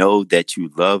you know that you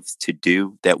love to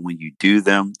do, that when you do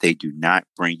them, they do not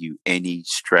bring you any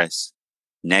stress,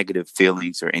 negative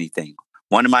feelings, or anything.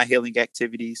 One of my healing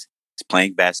activities is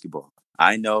playing basketball.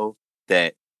 I know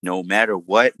that no matter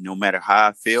what, no matter how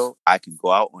I feel, I can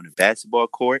go out on a basketball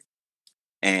court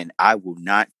and I will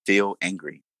not feel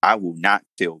angry. I will not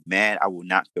feel mad. I will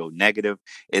not feel negative.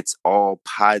 It's all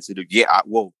positive. Yeah,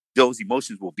 those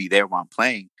emotions will be there while I'm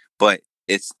playing, but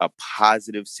it's a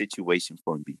positive situation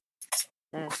for me.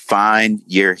 Find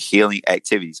your healing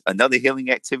activities. Another healing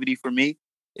activity for me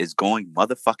is going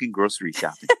motherfucking grocery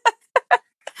shopping.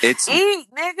 It's eat,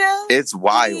 nigga. It's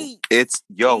wild.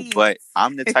 Eat. But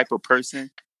I'm the type of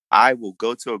person, I will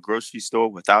go to a grocery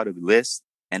store without a list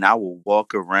and I will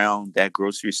walk around that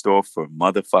grocery store for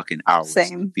motherfucking hours.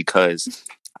 Same. Because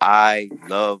I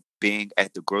love being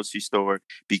at the grocery store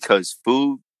because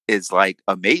food is like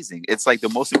amazing. It's like the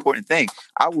most important thing.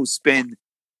 I will spend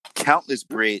countless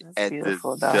bread at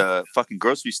the fucking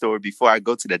grocery store before I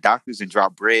go to the doctors and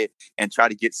drop bread and try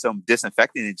to get some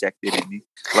disinfectant injected in me.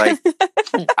 Like,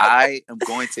 I am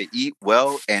going to eat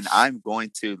well, and I'm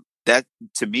going to, that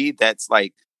to me, that's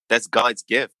God's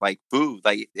gift. Like food,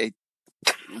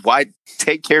 why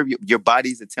take care of your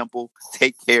body's a temple?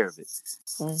 Take care of it.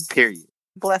 Period.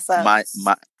 Bless up. My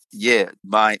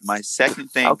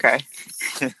second thing. Okay.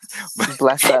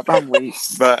 Bless up. I'm weak.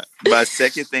 But my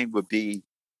second thing would be,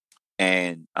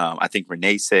 and I think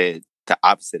Renee said the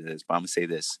opposite of this, but I'm gonna say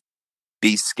this: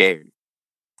 be scared.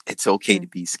 It's okay to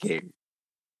be scared.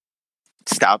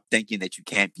 Stop thinking that you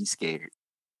can't be scared.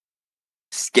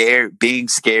 Being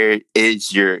scared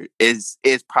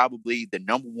is probably the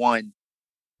number one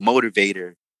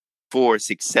motivator for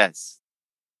success.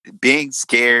 Being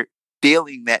scared,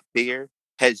 feeling that fear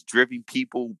has driven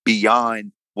people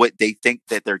beyond what they think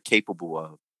that they're capable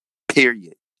of.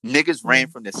 Period. Niggas ran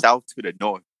from the south to the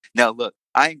north. Now look,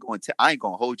 I ain't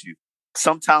gonna hold you.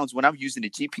 Sometimes when I'm using the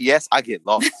GPS, I get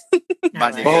lost.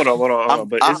 Hold on.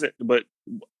 But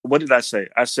what did I say?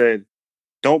 I said,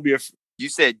 don't be afraid. You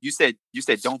said,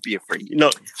 don't be afraid.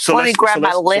 No. So let's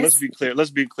be clear.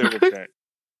 Let's be clear with that.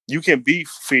 You can be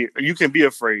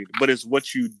afraid, but it's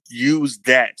what you use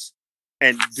that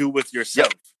and do with yourself.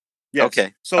 Yep. Yes.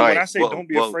 Okay. So when I say don't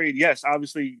be afraid, yes,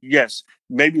 obviously, yes.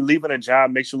 Maybe leaving a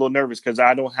job makes you a little nervous because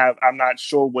I'm not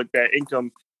sure what that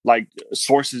income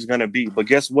source is going to be. But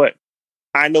guess what?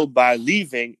 I know by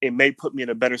leaving, it may put me in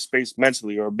a better space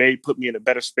mentally, or may put me in a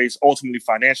better space ultimately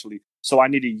financially. So I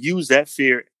need to use that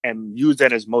fear and use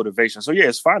that as motivation. So yeah,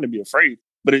 it's fine to be afraid,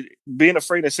 but being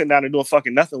afraid and sitting down and doing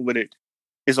fucking nothing with it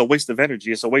is a waste of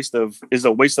energy. It's a waste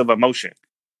of emotion.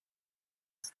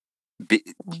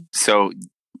 So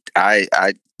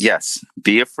Yes,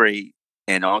 be afraid.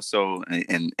 And also,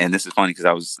 and this is funny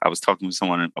because I was talking with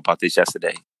someone about this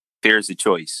yesterday. Fear is a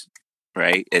choice,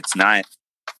 right? It's not.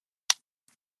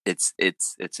 It's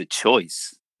a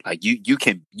choice. Like you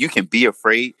can be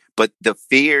afraid, but the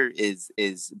fear is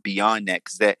beyond that,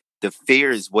 because that the fear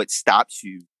is what stops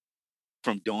you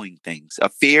from doing things. A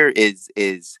fear is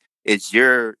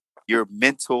your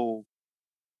mental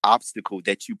obstacle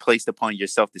that you placed upon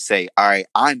yourself to say, all right,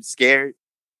 I'm scared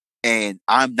and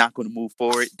I'm not going to move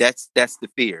forward. That's the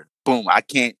fear. Boom. I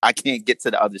can't get to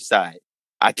the other side.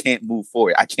 I can't move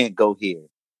forward. I can't go here.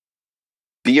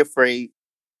 Be afraid.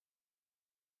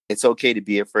 It's okay to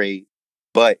be afraid,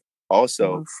 but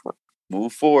also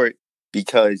move forward,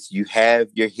 because you have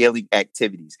your healing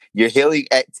activities. Your healing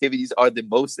activities are the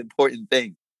most important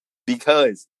thing,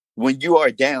 because when you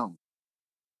are down,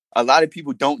 a lot of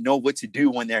people don't know what to do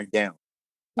when they're down.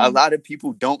 A lot of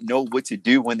people don't know what to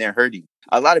do when they're hurting.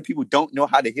 A lot of people don't know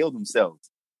how to heal themselves.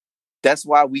 That's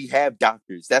why we have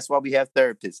doctors. That's why we have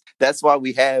therapists. That's why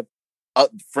we have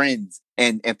friends,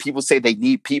 and people say they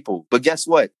need people. But guess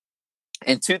what?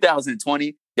 In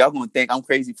 2020, y'all gonna think I'm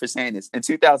crazy for saying this. In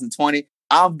 2020,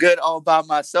 I'm good all by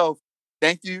myself.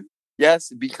 Thank you.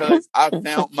 Yes, because I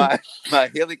found my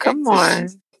healing Come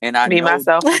activities, on. and I Me, know,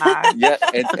 myself, and I. yeah,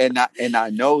 and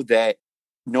I know that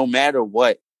no matter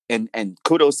what, and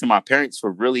kudos to my parents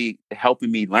for really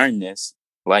helping me learn this.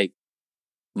 Like,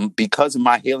 because of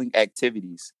my healing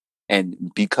activities,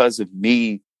 and because of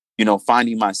me,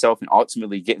 finding myself and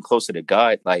ultimately getting closer to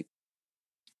God, like,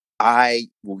 I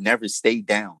will never stay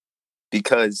down,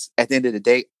 because at the end of the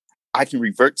day, I can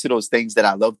revert to those things that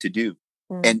I love to do.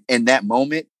 And in that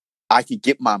moment, I can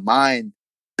get my mind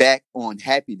back on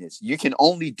happiness. You can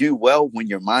only do well when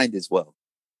your mind is well.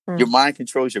 Your mind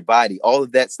controls your body. All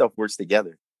of that stuff works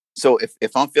together. So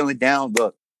if I'm feeling down,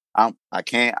 look, I'm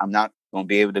not going to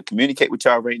be able to communicate with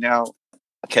y'all right now.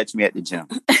 Catch me at the gym.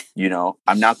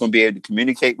 I'm not going to be able to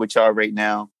communicate with y'all right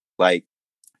now. Like,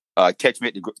 catch me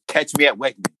at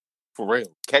Wegman. For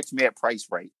real. Catch me at Price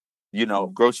Right.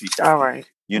 Grocery shopping. All right.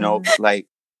 Like,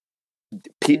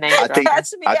 Name I think,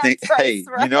 Catch me at hey, Price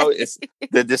Right. it's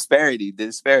the disparity.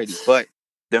 But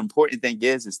the important thing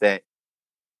is that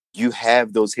you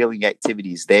have those healing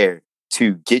activities there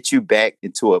to get you back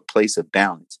into a place of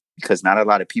balance, because not a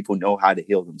lot of people know how to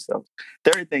heal themselves.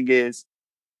 Third thing is,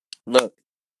 look,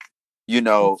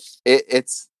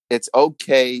 it's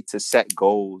okay to set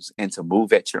goals and to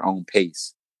move at your own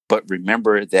pace, but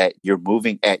remember that you're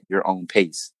moving at your own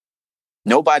pace.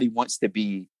 Nobody wants to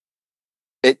be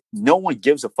it. No one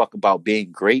gives a fuck about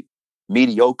being great,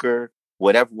 mediocre,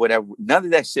 whatever. None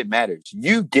of that shit matters.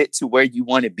 You get to where you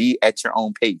want to be at your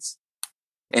own pace,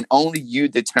 and only you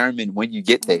determine when you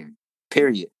get there,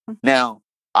 period. Now,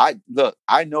 I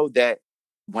know that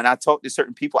when I talk to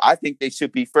certain people, I think they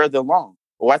should be further along,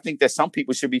 or I think that some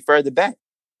people should be further back.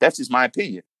 That's just my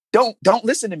opinion. Don't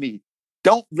listen to me.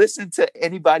 Don't listen to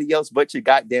anybody else but your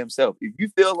goddamn self. If you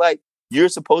feel like you're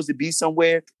supposed to be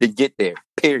somewhere, then get there,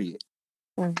 period.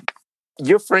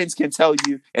 Your friends can tell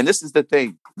you, and this is the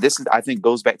thing. This is, I think,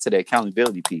 goes back to the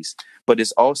accountability piece, but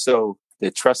it's also the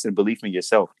trust and belief in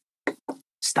yourself.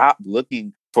 Stop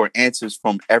looking for answers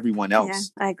from everyone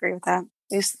else. Yeah, I agree with that.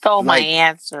 You stole my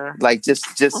answer. Like, just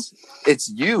it's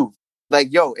you.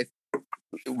 Like, yo, if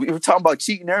we were talking about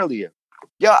cheating earlier,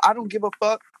 yo, I don't give a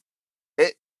fuck.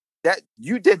 That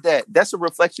you did that. That's a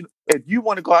reflection. If you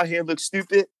want to go out here and look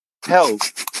stupid, hell,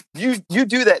 you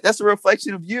do that. That's a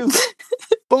reflection of you.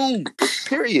 Boom.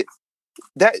 Period.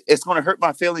 That it's going to hurt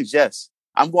my feelings. Yes,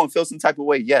 I'm going to feel some type of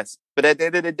way. Yes, but at the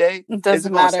end of the day, It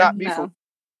doesn't going to matter. stop me from.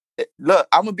 Look,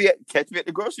 I'm gonna catch me at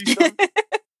the grocery store.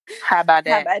 How about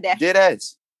that? Dead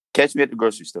ass. Catch me at the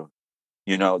grocery store.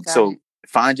 So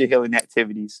find your healing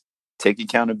activities, take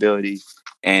accountability,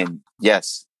 and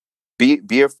yes,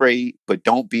 be afraid, but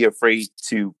don't be afraid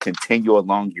to continue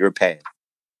along your path.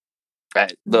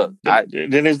 Look,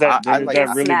 then is that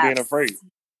really being afraid?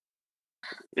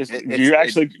 You're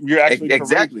actually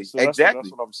exactly, courageous. So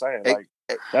that's what I'm saying. Like,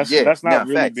 that's not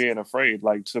really facts. being afraid.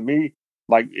 Like, to me,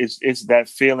 like, it's that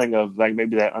feeling of, like,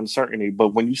 maybe that uncertainty,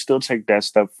 but when you still take that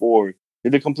step forward,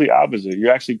 you're the complete opposite.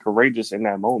 You're actually courageous in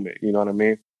that moment. You know what I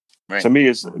mean? Right. To me,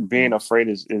 it's being afraid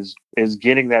is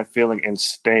getting that feeling and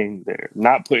staying there,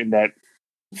 not putting that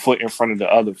foot in front of the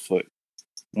other foot.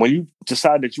 When you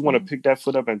decide that you want to pick that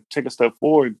foot up and take a step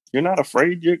forward, you're not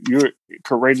afraid. You're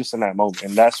courageous in that moment,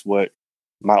 and that's what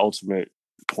my ultimate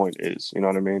point is. You know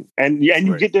what I mean? And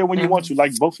you get there when you want to.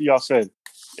 Like both of y'all said,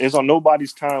 it's on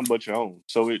nobody's time but your own.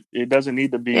 So it doesn't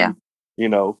need to be,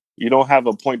 You don't have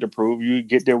a point to prove. You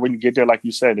get there when you get there, like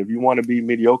you said. If you want to be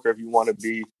mediocre, if you want to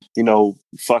be,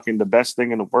 fucking the best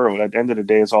thing in the world, at the end of the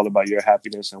day, it's all about your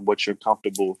happiness and what you're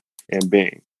comfortable in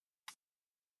being.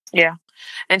 Yeah.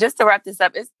 And just to wrap this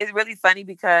up, it's really funny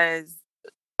because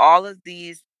all of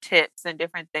these tips and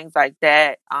different things like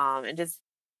that, and just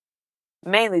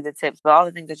mainly the tips, but all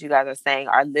the things that you guys are saying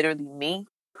are literally me.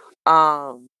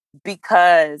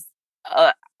 Because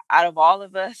out of all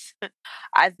of us,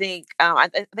 I think I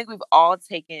think we've all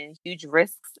taken huge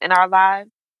risks in our lives.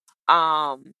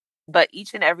 But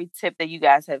each and every tip that you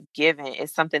guys have given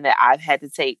is something that I've had to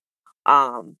take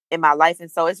in my life.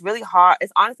 And so it's really hard.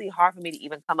 It's honestly hard for me to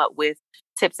even come up with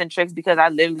tips and tricks because I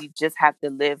literally just have to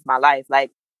live my life.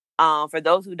 Like, for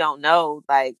those who don't know,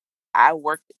 like I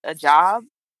work a job.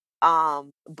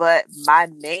 But my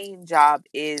main job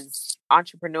is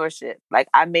entrepreneurship. Like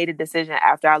I made a decision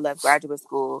after I left graduate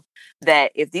school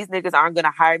that if these niggas aren't going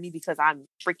to hire me because I'm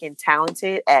freaking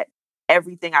talented at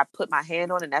everything I put my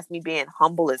hand on, and that's me being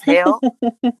humble as hell.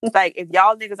 Like if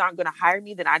y'all niggas aren't going to hire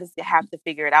me, then I just have to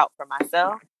figure it out for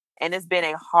myself. And it's been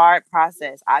a hard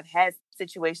process. I've had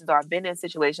situations, or I've been in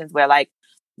situations where like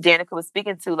Danica was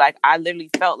speaking to, like I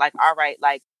literally felt like, all right,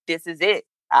 like this is it.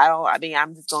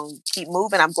 I'm just going to keep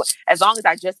moving. As long as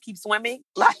I just keep swimming,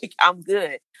 like I'm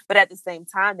good. But at the same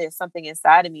time, there's something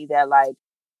inside of me that like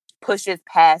pushes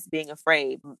past being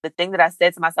afraid. The thing that I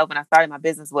said to myself when I started my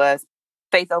business was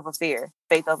faith over fear,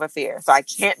 faith over fear. So I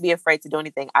can't be afraid to do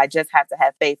anything. I just have to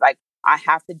have faith. Like I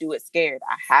have to do it scared.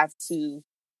 I have to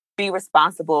be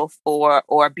responsible for,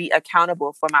 or be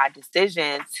accountable for my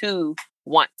decision to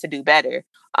want to do better.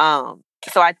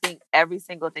 So I think every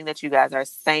single thing that you guys are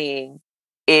saying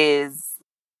is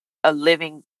a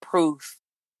living proof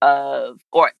of,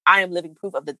 or I am living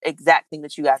proof of the exact thing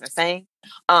that you guys are saying.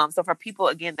 So for people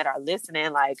again that are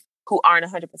listening, like who aren't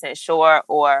 100% sure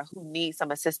or who need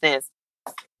some assistance,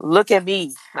 look at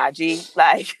me, Najee.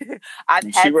 Like I've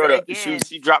had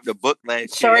she dropped a book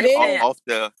last year off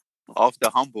the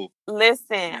humble.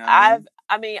 Listen, you know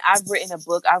I've written a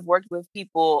book. I've worked with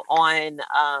people on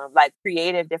like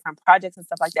creative different projects and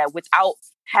stuff like that without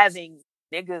having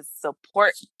niggas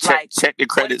support. Check the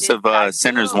credits of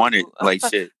Sinners Wanted, like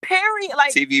shit. Period.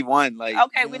 Like TV One, like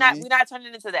okay, we're not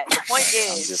turning into that. The point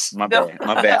is, my bad.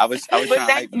 I was trying to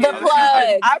hype you. The plug.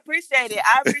 I appreciate it.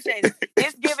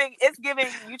 It's giving.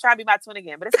 You trying to be my twin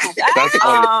again, but it's cool. That's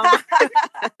funny.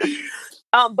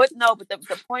 But no. But the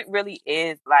point really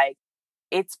is like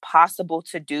it's possible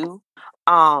to do.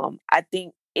 I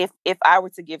think if I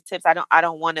were to give tips, I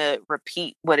don't want to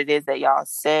repeat what it is that y'all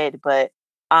said, but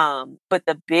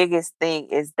the biggest thing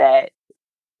is that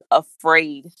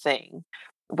afraid thing,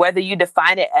 whether you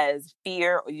define it as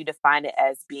fear or you define it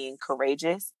as being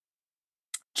courageous,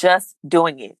 just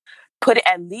doing it.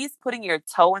 At least putting your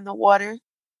toe in the water,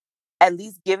 at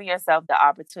least giving yourself the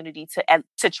opportunity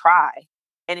to try.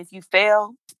 And if you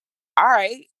fail, all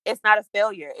right, it's not a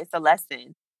failure, it's a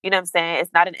lesson. You know what I'm saying?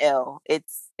 It's not an L.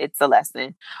 It's a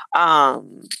lesson.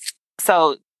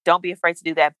 So don't be afraid to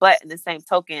do that. But in the same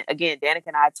token, again, Danica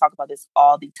and I talk about this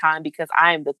all the time because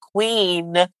I am the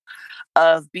queen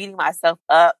of beating myself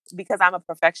up because I'm a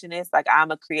perfectionist. Like I'm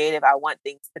a creative. I want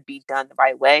things to be done the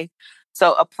right way.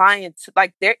 So applying to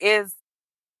like there is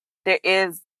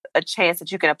a chance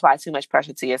that you can apply too much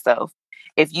pressure to yourself.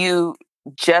 If you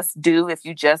just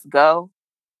go,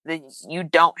 then you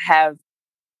don't have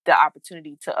the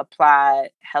opportunity to apply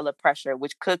hella pressure,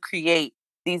 which could create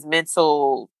these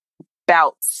mental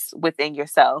bouts within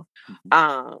yourself.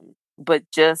 But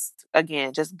just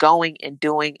going and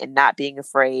doing and not being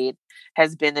afraid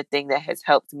has been the thing that has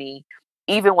helped me,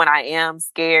 even when I am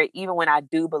scared, even when I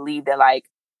do believe that like,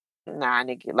 nah,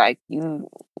 nigga, like you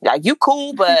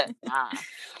cool, but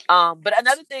nah. But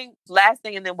another thing, last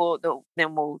thing, and then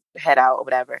we'll head out or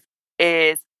whatever,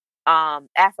 is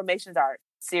affirmations are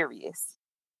serious.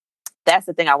 That's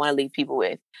the thing I want to leave people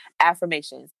with.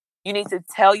 Affirmations. You need to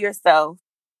tell yourself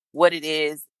what it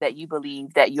is that you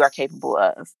believe that you are capable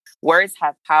of. Words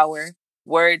have power.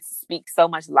 Words speak so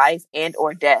much life and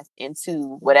or death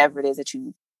into whatever it is that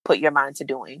you put your mind to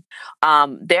doing.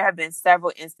 There have been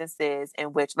several instances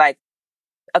in which, like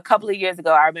a couple of years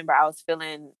ago, I remember I was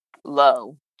feeling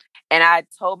low and I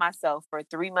told myself for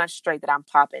 3 months straight that I'm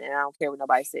popping and I don't care what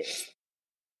nobody says.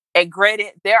 And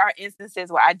granted, there are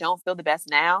instances where I don't feel the best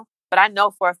now, but I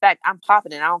know for a fact I'm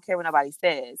popping and I don't care what nobody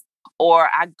says. Or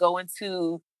I go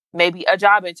into maybe a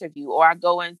job interview, or I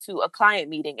go into a client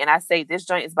meeting and I say, this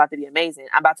joint is about to be amazing.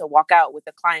 I'm about to walk out with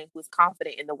a client who is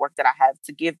confident in the work that I have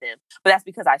to give them. But that's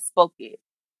because I spoke it.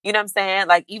 You know what I'm saying?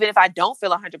 Like, even if I don't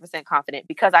feel 100% confident,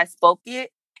 because I spoke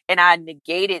it and I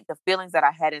negated the feelings that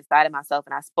I had inside of myself,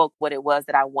 and I spoke what it was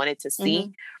that I wanted to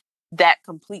see, that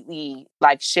completely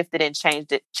like shifted and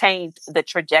changed the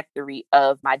trajectory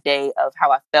of my day, of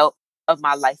how I felt, of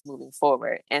my life moving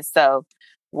forward. And so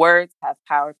words have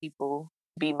power, people.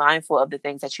 Be mindful of the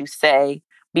things that you say.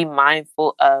 Be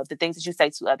mindful of the things that you say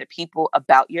to other people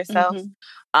about yourself.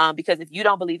 Because if you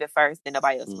don't believe it first, then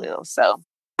nobody else will. So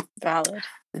Valid.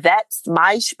 That's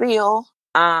my spiel.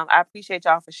 I appreciate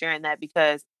y'all for sharing that,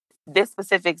 because this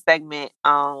specific segment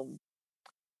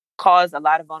caused a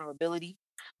lot of vulnerability,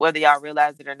 whether y'all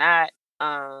realize it or not.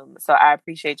 So I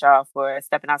appreciate y'all for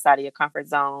stepping outside of your comfort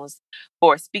zones,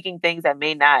 for speaking things that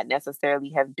may not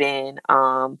necessarily have been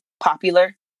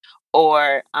popular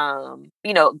or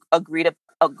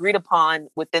agreed upon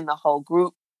within the whole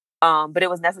group. But it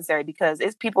was necessary because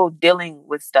it's people dealing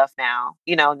with stuff now,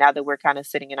 now that we're kind of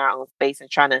sitting in our own space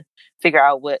and trying to figure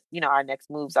out what, our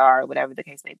next moves are, or whatever the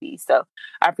case may be. So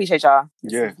I appreciate y'all.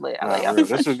 This is lit. I love y'all.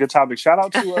 This is a good topic. Shout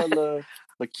out to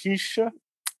Lakeisha.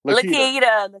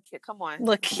 Lakita, come on.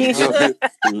 Lakeisha.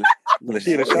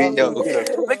 Lakita,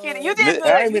 you did good.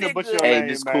 I ain't mean to butcher your name,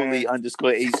 Miss man. Cooley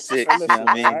 _86. Listen, You know what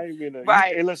I mean? I ain't mean to.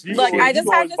 Right. Hey, listen, Look, I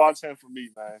just had to bartend for me,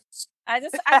 man. I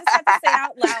just have to say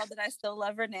out loud that I still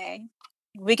love Renee.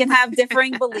 We can have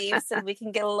differing beliefs and we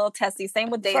can get a little testy.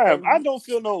 Same with David. Fam, I don't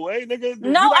feel no way, nigga.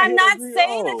 No, I'm not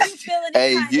saying that you feel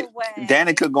any kind of way.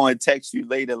 Danica going to text you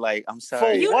later like, I'm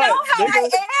sorry. You know how I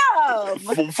am.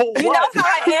 For you what? know how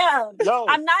I am. Yo,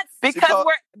 I'm not because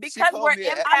we're I'm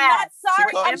not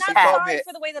sorry. I'm not sorry me.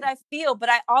 for the way that I feel, but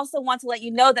I also want to let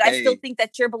you know that I still think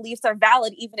that your beliefs are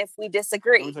valid, even if we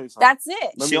disagree. That's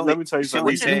it. Let me tell you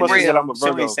something. She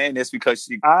only saying this because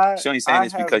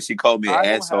she called me an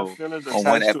asshole on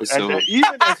one episode. Even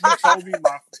if you told me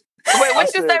my wait,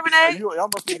 what you say, Renee? Y'all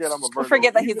must forget I'm a Virgo.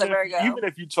 Forget that he's a Virgo. Even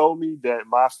if you told me that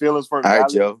my feelings weren't All right,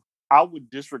 valid, Joe. I would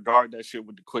disregard that shit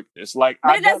with the quickness. Like,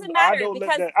 but it doesn't matter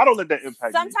because I don't let that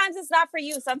impact sometimes it's not for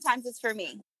you. Sometimes it's for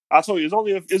me. I told you it's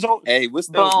only. Hey, what's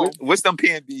them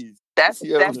PNBs? That's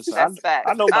fact.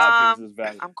 I know my opinions is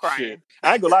valid. I'm crying. Shit.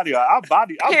 I ain't gonna lie to y'all. I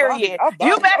bodied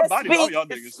You better speak. All y'all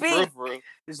niggas. For real.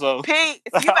 So Pete,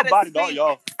 you better I bodied speak. all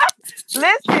y'all.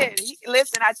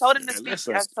 Listen. I told him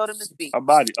to speak. I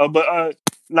bodied.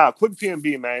 Quick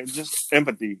PNB, man. Just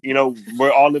empathy.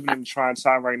 We're all living in a trying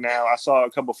time right now. I saw a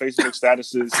couple Facebook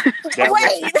statuses.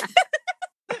 Wait.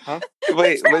 Huh?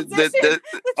 Wait,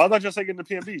 I thought you're taking the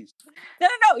PNBs. No,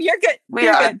 you're good.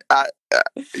 Good.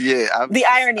 The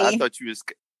irony.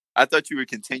 I thought you were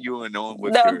continuing on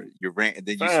with your rant, and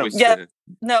then you switched to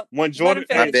no. When Jordan,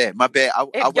 my bad. I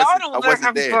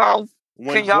wasn't there.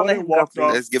 When Jordan walked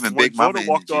off, let's give him Big Mama Jordan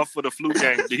walked off for the flu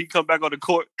game, did he come back on the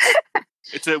court?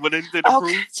 When they did the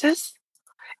proof? Just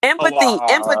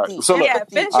empathy. So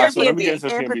finish your PNB. Let me get into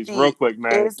PNBs real quick,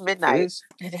 man. It is midnight.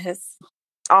 It is.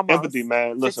 Almost. Empathy,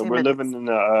 man. Listen, we're living in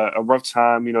a rough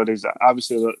time. There's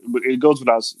obviously, it goes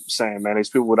without saying, man. There's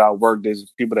people without work.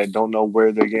 There's people that don't know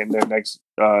where they're getting their next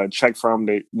check from.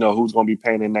 They know who's going to be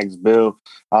paying their next bill.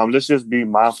 Let's just be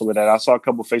mindful of that. I saw a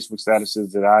couple of Facebook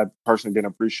statuses that I personally didn't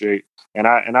appreciate, and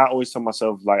I always tell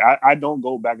myself, like, I don't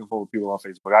go back and forth with people on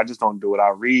Facebook. I just don't do it. I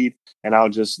read and I'll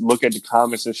just look at the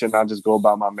comments and shit, and I'll just go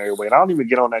about my merry way. And I don't even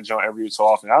get on that joint every so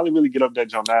often. I don't really get up that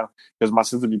joint now because my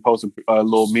sister be posting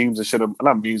little memes and shit.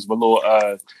 Not memes, but little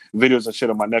videos and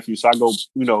shit of my nephew. So I go,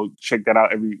 check that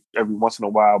out every once in a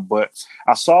while. But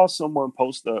I saw someone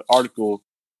post an article,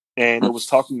 and it was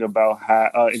talking about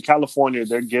how in California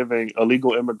they're giving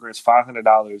illegal immigrants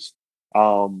 $500.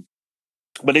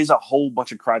 But there's a whole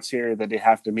bunch of criteria that they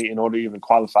have to meet in order to even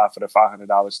qualify for the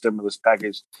 $500 stimulus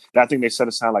package. And I think they set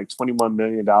aside like $21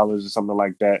 million or something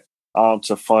like that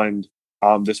to fund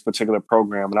this particular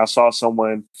program. And I saw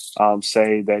someone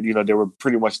say that, they were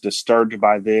pretty much disturbed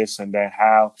by this, and that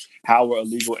how were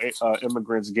illegal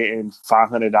immigrants getting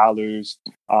 $500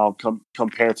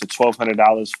 compared to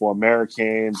 $1,200 for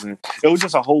Americans. And it was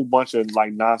just a whole bunch of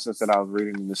like nonsense that I was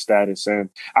reading in the status. And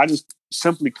I just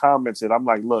simply commented, I'm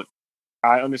like, look,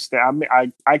 I understand.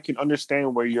 I can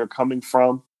understand where you're coming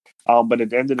from. But at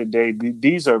the end of the day,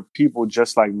 these are people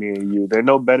just like me and you. They're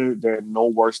no better. They're no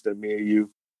worse than me and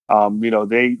you.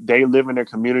 They live in their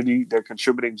community. They're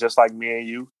contributing just like me and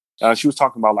you. She was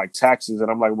talking about like taxes,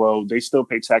 and I'm like, well, they still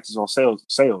pay taxes on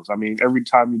sales. I mean, every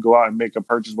time you go out and make a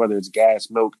purchase, whether it's gas,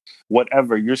 milk,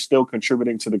 whatever, you're still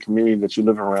contributing to the community that you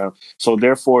live around. So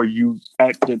therefore, you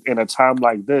acted in a time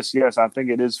like this. Yes, I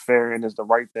think it is fair and it's the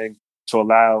right thing to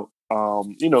allow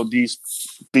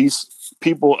these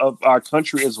people of our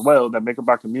country as well that make up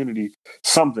our community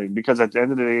something, because at the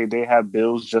end of the day, they have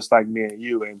bills just like me and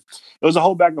you. And it was a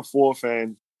whole back and forth,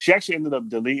 and she actually ended up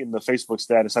deleting the Facebook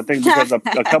status. I think because a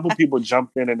couple people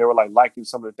jumped in and they were like liking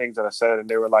some of the things that I said, and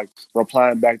they were like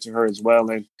replying back to her as well.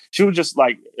 And she was just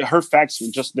like, her facts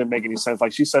just didn't make any sense.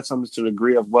 Like she said something to the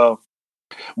degree of, well,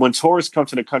 when tourists come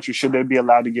to the country, should they be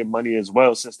allowed to get money as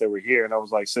well since they were here? And I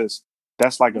was like, sis,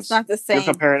 that's like It's not the same.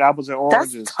 You're comparing apples and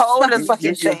oranges. That's totally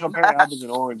fucking You're comparing apples and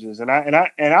oranges. And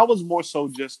I was more so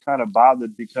just kind of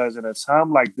bothered because at a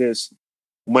time like this,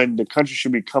 when the country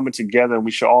should be coming together and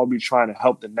we should all be trying to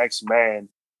help the next man,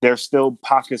 there's still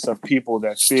pockets of people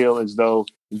that feel as though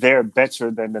they're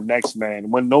better than the next man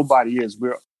when nobody is.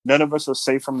 None of us are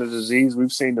safe from the disease.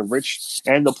 We've seen the rich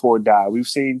and the poor die. We've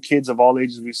seen kids of all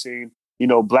ages. We've seen,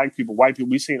 black people, white people.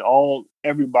 We've seen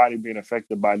everybody being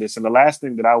affected by this. And the last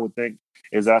thing that I would think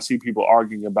is I see people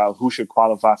arguing about who should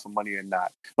qualify for money or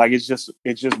not. Like it's just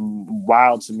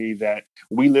wild to me that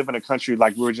we live in a country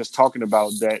like we were just talking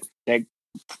about that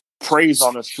preys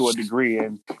on us to a degree,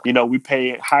 and we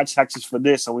pay high taxes for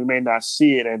this, and we may not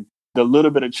see it, and the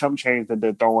little bit of chump change that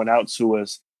they're throwing out to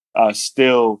us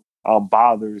still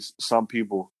bothers some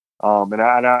people, and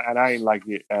I ain't like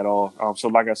it at all. So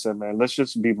like I said, man, let's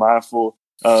just be mindful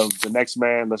of the next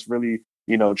man. Let's really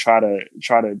try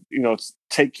to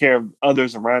take care of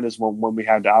others around us when we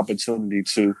have the opportunity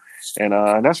to,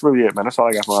 and that's really it, man. That's all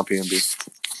I got for my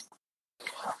PNB.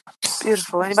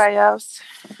 Beautiful. Anybody else?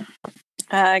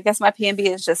 I guess my PNB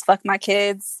is just fuck my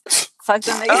kids, fuck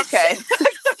them niggas. Okay.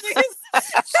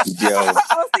 Yo.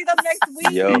 I'll see them next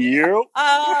week. Yo.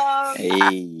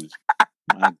 Hey.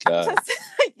 My God.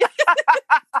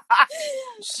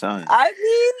 Son. I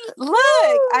mean,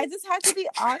 look, I just have to be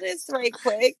honest right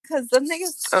quick because them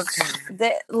niggas.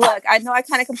 Okay. Look, I know I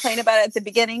kind of complained about it at the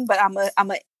beginning, but I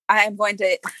am going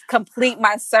to complete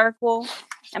my circle.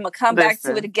 I'm gonna come back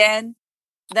to it again.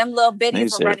 Them little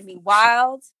bitties were running me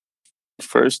wild.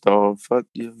 First off, fuck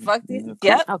you. Fuck you.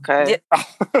 Yep. Okay.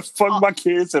 Yep. Fuck my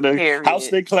kids and the house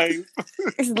they claim.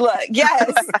 Look,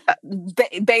 yes.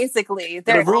 Basically,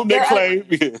 the room they claim.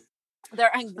 Yeah.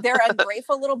 They're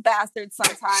ungrateful little bastards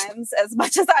sometimes. As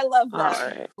much as I love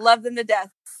them, love them to death.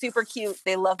 Super cute.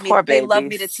 They love me. Poor they love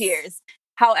me to tears.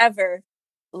 However,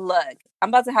 look, I'm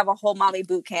about to have a whole mommy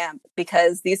boot camp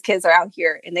because these kids are out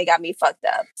here and they got me fucked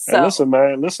up. So and listen,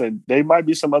 man, there might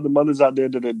be some other mothers out there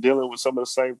that are dealing with some of the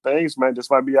same things, man.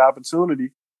 This might be an opportunity.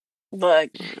 Look,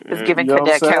 it's giving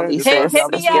Cadet Kelly. Hit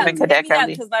me up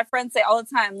because my friends say all the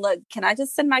time, look, can I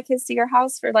just send my kids to your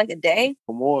house for like a day?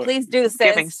 Come on. Please do, sis.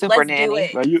 Giving super Let's nanny. do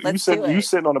it. Man, you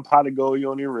sitting on a pot of gold, you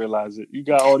don't even realize it. You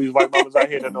got all these white mamas out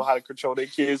here that know how to control their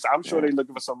kids. I'm sure they're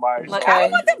looking for somebody. Look, I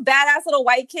don't want them badass little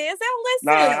white kids. They don't listen.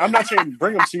 Nah, I'm not saying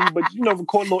bring them to you, but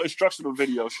record a little instructional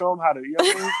video. Show them how to,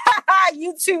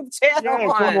 YouTube channel.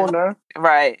 Yeah, come on now.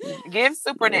 Right. Give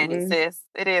super nanny, sis.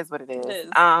 It is what it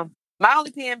is. My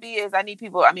only PNB is I need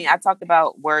people. I mean, I talked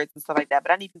about words and stuff like that,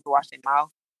 but I need people to wash their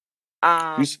mouth.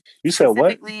 You said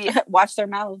what? Wash their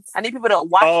mouths. I need people to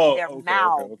wash their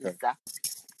mouths. Okay.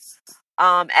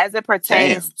 As it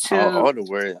pertains to all the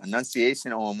word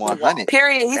enunciation on 100.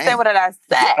 Period. He said what did I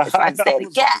say? So I said it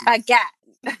again.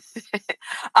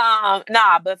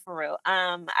 Nah, but for real,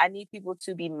 I need people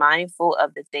to be mindful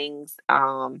of the things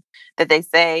that they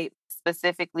say.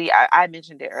 Specifically, I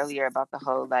mentioned it earlier about the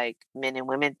whole like men and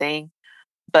women thing,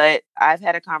 but I've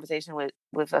had a conversation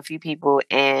with a few people,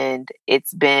 and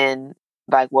it's been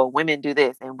like, well, women do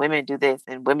this, and women do this,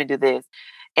 and women do this,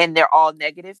 and they're all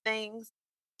negative things.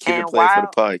 Keep it play for the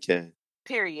podcast.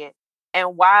 Period.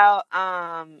 And while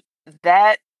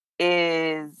that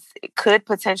could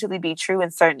potentially be true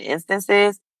in certain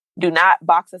instances, do not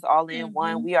box us all in. Mm-hmm.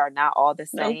 One, we are not all the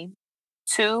same. Nope.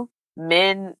 Two,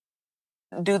 men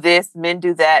do this, men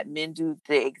do that, men do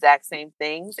the exact same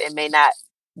things. It may not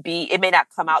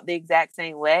come out the exact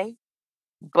same way,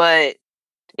 but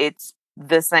it's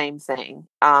the same thing.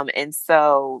 And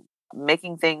so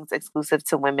making things exclusive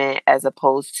to women as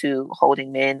opposed to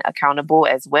holding men accountable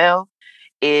as well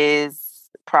is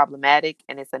problematic,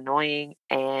 and it's annoying.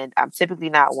 And I'm typically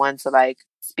not one to like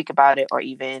speak about it or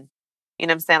even, you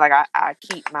know what I'm saying? Like I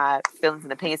keep my feelings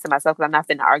and opinions to myself because I'm not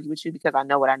finna argue with you because I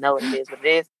know what I know and it is what it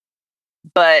is.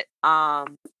 But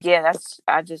yeah,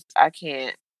 I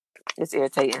can't. It's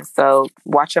irritating. So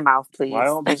watch your mouth, please. Well, I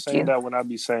don't be saying that when I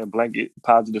be saying blanket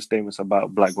positive statements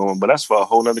about black women, but that's for a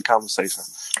whole other conversation.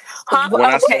 When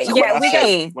I say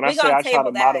I try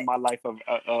to model my life of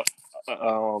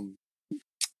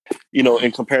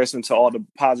in comparison to all the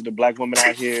positive black women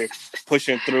out here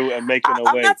pushing through and making a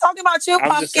way. I'm not talking about you,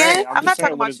 Pumpkin. I'm not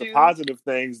talking about you. The positive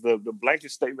things, the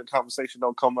blanket statement conversation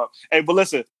don't come up. Hey, but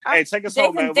listen, take us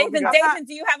home, man. David,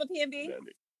 do you have a PNB?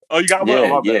 Oh, you got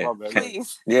one? Yeah, my bad.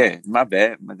 Please. Yeah, my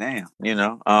bad. But damn,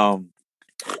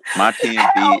 My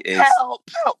PNB is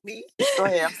help me. Go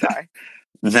ahead. I'm sorry.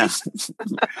 no,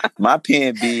 my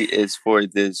PNB is for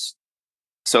this.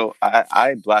 So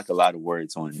I block a lot of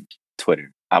words on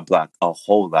Twitter. I block a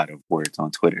whole lot of words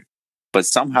on Twitter, but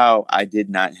somehow I did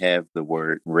not have the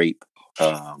word rape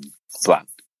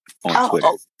blocked on Twitter.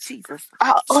 Oh, Jesus.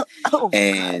 Oh,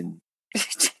 And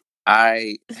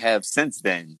I have since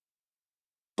then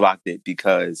blocked it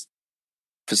because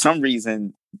for some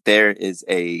reason there is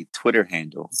a Twitter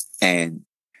handle, and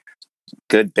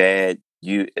good, bad,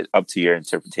 you up to your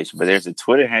interpretation. But there's a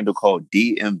Twitter handle called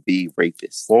DMV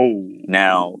Rapist. Whoa.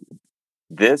 Now,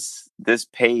 this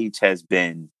page has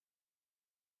been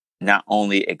not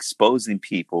only exposing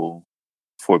people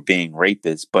for being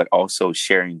rapists, but also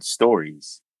sharing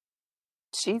stories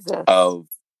Jesus. of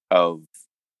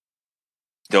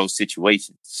those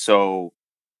situations. So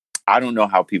I don't know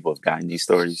how people have gotten these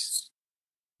stories.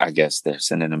 I guess they're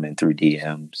sending them in through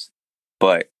DMs,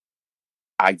 but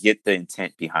I get the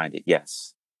intent behind it.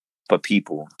 Yes. But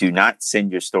people, do not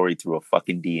send your story through a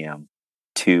fucking DM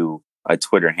to a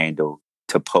Twitter handle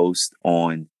to post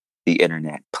on the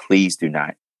internet. Please do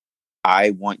not. I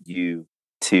want you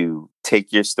to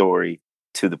take your story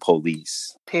to the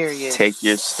police. Period. Take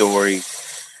your story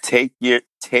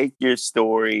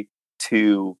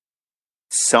to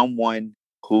someone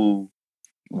who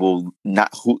will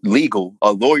not legal,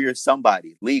 a lawyer,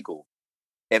 somebody legal.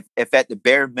 If at the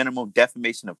bare minimum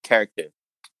defamation of character,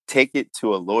 take it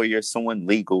to a lawyer, someone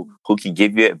legal who can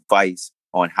give you advice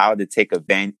on how to take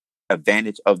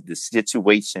advantage of the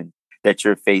situation that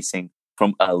you're facing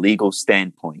from a legal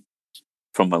standpoint.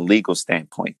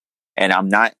 And I'm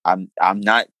not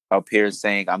up here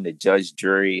saying I'm the judge,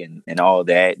 jury, and all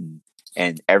that,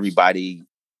 and everybody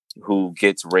who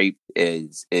gets raped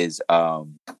is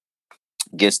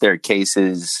gets their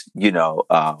cases, they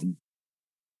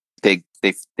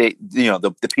the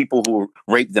people who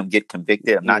rape them get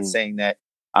convicted. I'm not saying that.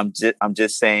 I'm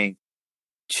just saying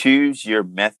choose your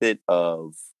method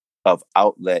of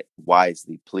outlet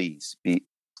wisely, please.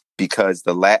 Because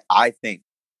I think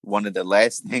one of the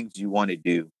last things you want to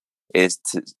do is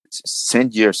to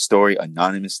send your story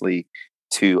anonymously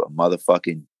to a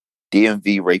motherfucking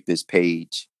DMV rapist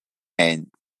page and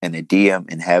a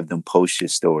DM and have them post your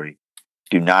story.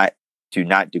 Do not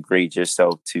degrade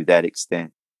yourself to that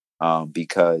extent,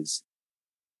 because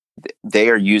they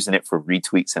are using it for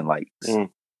retweets and likes.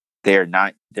 They're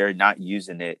not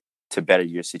using it to better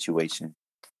your situation.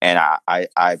 And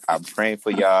I'm praying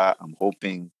for y'all. I'm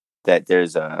hoping that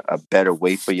there's a better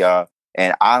way for y'all.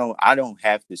 And I don't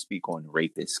have to speak on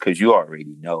rapists because you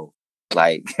already know.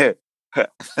 Like,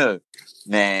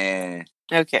 man.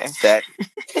 Okay.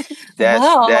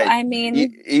 I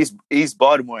mean, East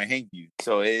Baltimore hang you,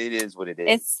 so it is what it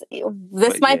is.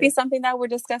 This might be something that we're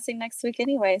discussing next week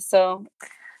anyway. So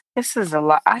this is a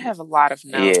lot. I have a lot of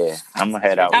notes. Yeah, I'm gonna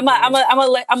head out. I'm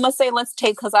gonna say let's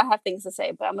table because I have things to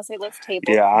say, but I'm gonna say let's table.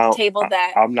 Yeah, table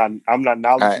that. I'm not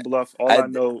knowledgeable enough. All I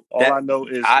know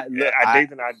is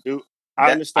Nathan, I do.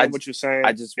 I understand what you're saying.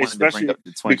 I just wanted to bring up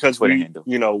the because Twitter handle.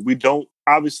 We don't,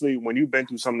 obviously, when you've been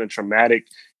through something traumatic,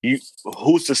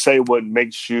 who's to say what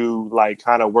makes you like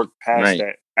kind of work past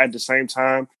that? At the same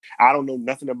time, I don't know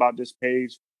nothing about this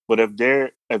page, but if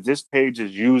this page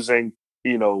is using,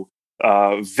 if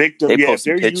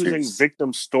they're using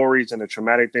victim stories and the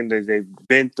traumatic thing that they've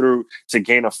been through to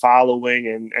gain a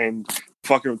following and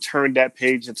fucking turn that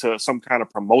page into some kind of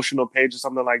promotional page or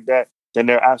something like that, then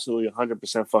they're absolutely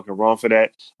 100% fucking wrong for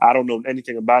that. I don't know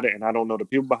anything about it, and I don't know the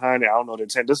people behind it. I don't know the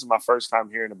intent. This is my first time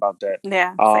hearing about that.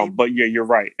 Yeah. But yeah, you're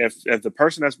right. If the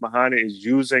person that's behind it is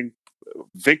using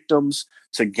victims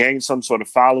to gain some sort of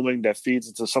following that feeds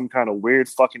into some kind of weird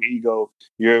fucking ego,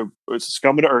 it's a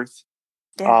scum of the earth.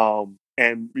 Yeah.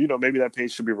 And maybe that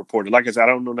page should be reported. Like I said, I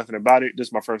don't know nothing about it. This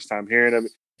is my first time hearing of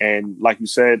it. And like you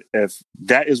said, if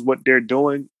that is what they're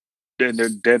doing, then they're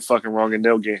dead fucking wrong, and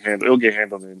it'll get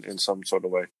handled in some sort of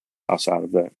way outside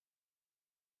of that.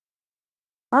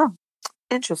 Oh,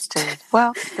 interesting.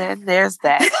 Well, then there's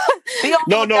that.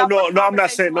 No, I'm not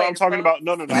saying. No, I'm talking about.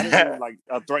 No. I didn't mean like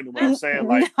threatening. What I'm saying,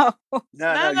 like, no.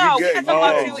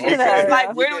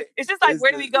 It's just like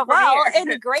where do we go from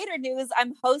here? In greater news,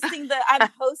 I'm hosting the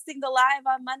live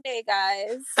on Monday,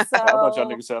 guys. So I thought y'all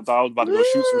niggas said I was about to go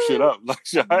shoot some shit up. Like,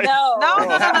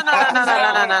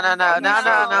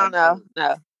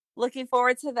 No. Looking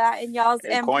forward to that and y'all's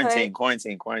input.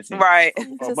 Quarantine. Right.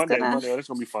 Monday. That's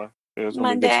gonna be fun. Yeah, it's gonna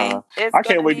Monday. be a good time. I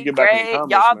can't wait to get back in the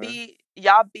comments,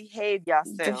 y'all behave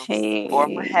yourselves, or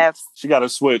perhaps she got to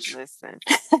switch. Listen,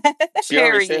 she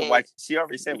already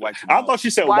said white. I thought she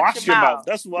said wash your mouth.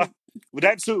 That's why. With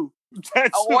that too.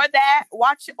 That's or that.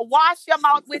 Wash your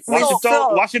mouth with wash your soap.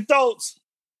 throat. Wash your throats.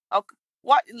 Okay.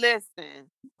 What? Listen,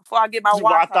 before I get my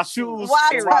Wash the wash shoes.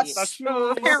 period. Wash the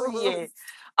shoes. Period.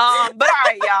 But all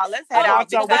right, y'all, let's head out.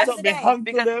 Watch out. What's up, today. man?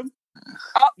 Because them.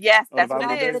 Oh yes, Oh, that's the what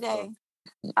vibe it of is. the day.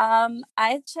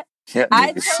 I Yeah,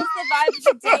 I niggas. chose the vibe of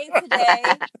the day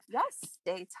today. Y'all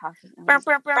stay talking. And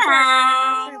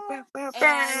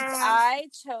I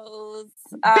chose.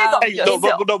 up Hey, no,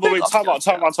 yourself. but wait, Big up time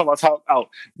yourself. out.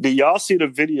 Did y'all see the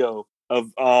video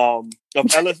of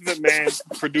Elephant Man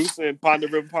producing Ponder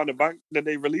River Ponder Bank that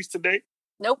they released today?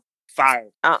 Nope. Fire.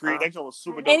 Creation was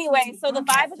super dope. Anyway, so the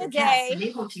vibe of the day.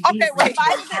 Okay, wait.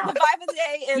 The vibe of the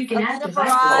day is Alina Oh,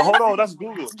 Baraz. hold on, that's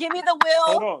Google. Give Me the Will.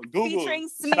 Hold on, Google. Featuring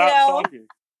Stop Smino. talking.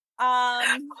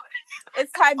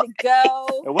 It's time to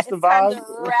go. And what's the It's time vibe? to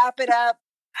wrap it up.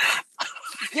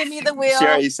 Give Me the Will. She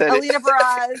already said it. Alina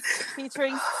Baraz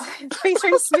featuring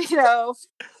Smino.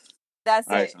 That's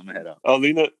All right, it. so I'm gonna head out.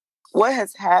 Alina, What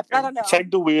has happened? I don't know.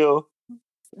 take the wheel.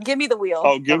 Give Me the Wheel.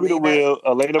 Oh, give me the wheel.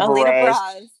 Elena Alina Baraz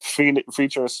Baraz.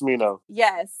 featuring Smino.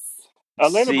 Yes.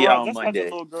 Elena See Baraz, y'all that's the Monday.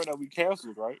 little girl that we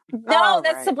canceled, right? No, All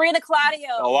that's right. Sabrina Claudio.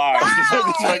 Oh, all right.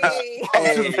 Bye. I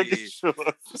was just making sure.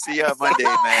 See y'all Monday,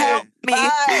 Bye. man. Help me!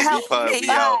 Bye. Help Pub, me!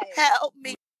 we out. Help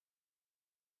me!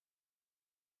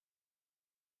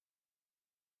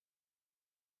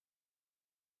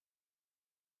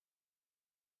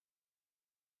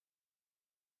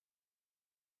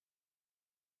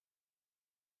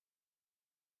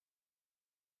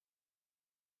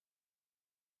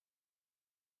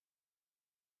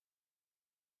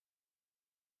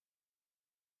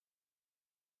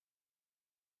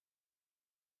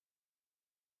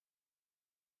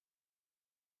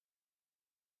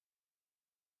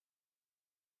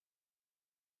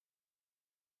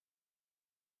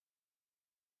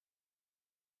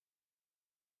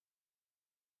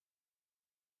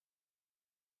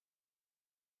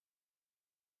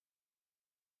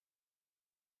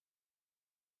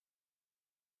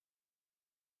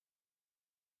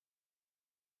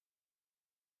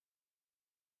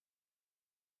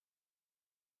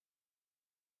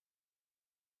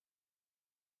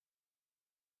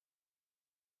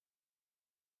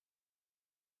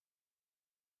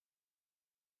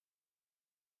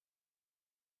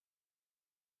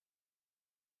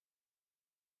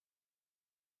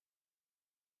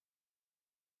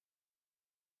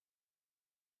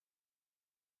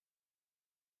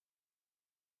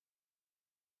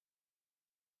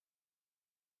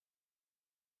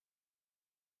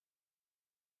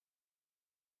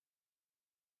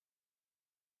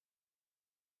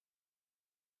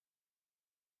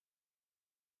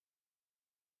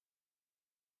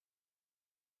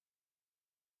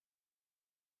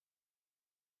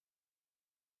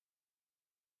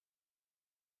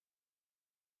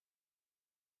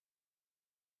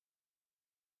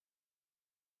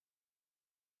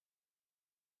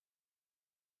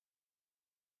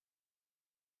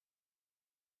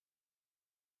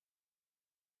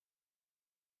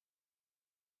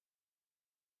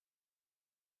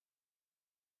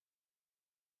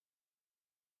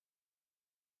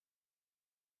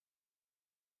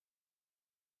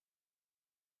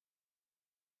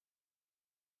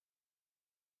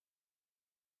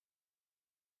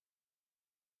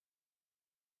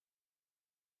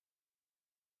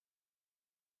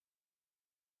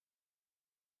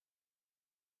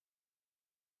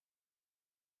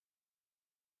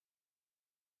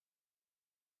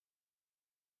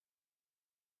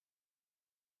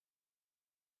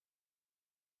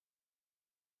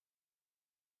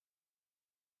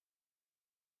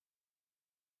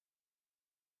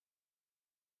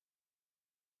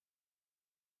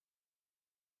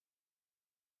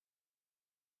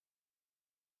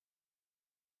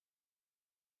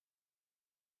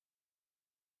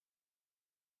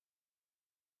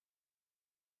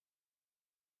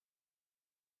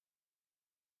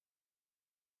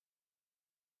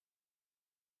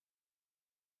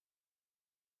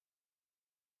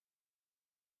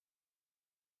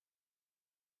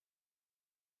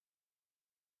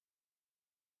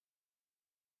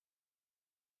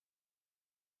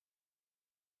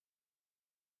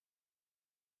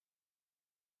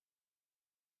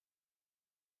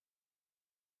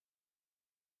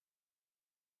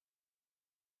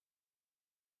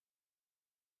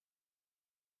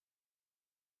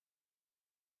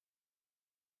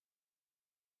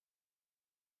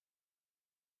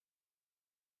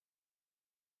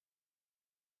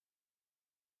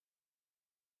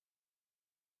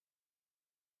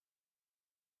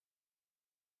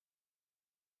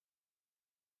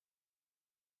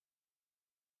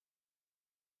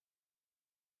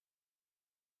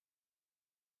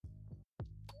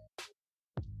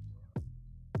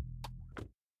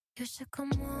 You should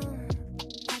come on,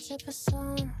 watch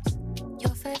episodes.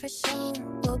 Your favorite show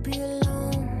will be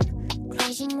alone.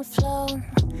 Closing the flow,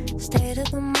 stay to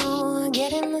the mall,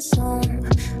 get in the zone.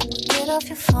 Get off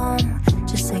your phone,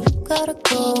 just say you gotta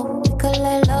go. We could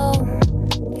lay low,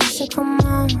 you should come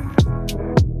on.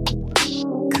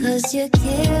 Cause you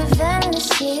give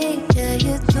endlessly, yeah,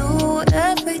 you do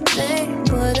everything.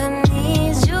 But I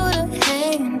need you to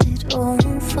hand it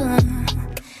over.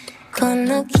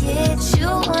 Gonna get you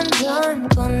undone,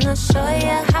 gonna show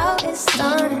you how it's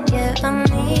done. Yeah, I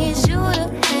need you to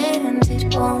hand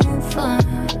it over.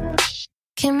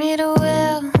 Give me the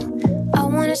wheel, I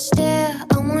wanna stare,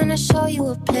 I wanna show you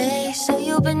a place. So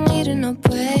you've been needing a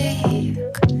break,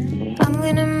 I'm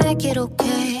gonna make it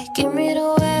okay. Give me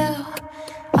the wheel,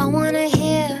 I wanna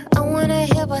hear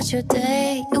about your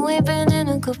day. You ain't been in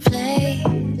a good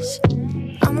place,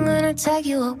 I'm gonna take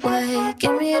you away.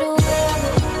 Give me the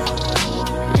wheel,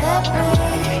 let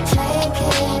me take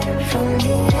it from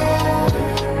here.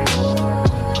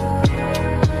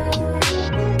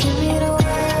 Give me the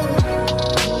wheel,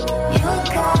 you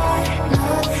got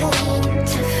nothing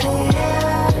to fear.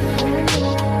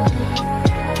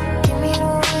 Give me the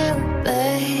wheel,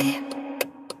 babe.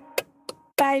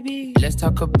 Baby. Let's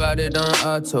talk about it on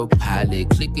autopilot.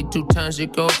 Click it 2 times,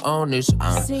 it go on its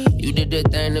own. You did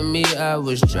that thing to me, I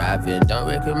was driving. Don't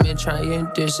recommend trying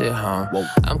this at home.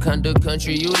 I'm kinda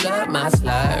country, you love my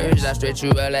slurs. I stretch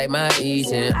you out like my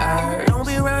E's and R's. Don't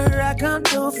be around her, I come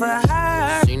through for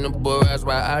her. Seen the boy rise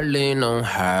while I lean on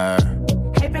her.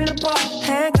 Hip in the bar,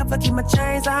 handcuff, I keep my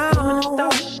chains on.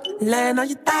 Laying on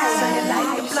your thighs, I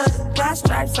like the blood. Got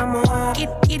stripes on my arm.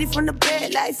 Get it from the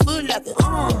bed like food like a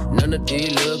None of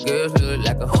these little girls look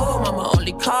like a hoe. Mama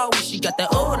only call when she got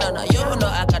that no, you know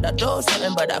I got to do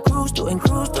something, but I cruise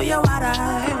through your waters.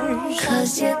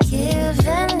 Cause you give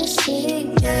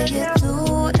endlessly, yeah, you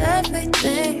do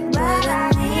everything. But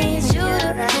I need you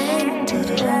to hand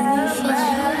it over.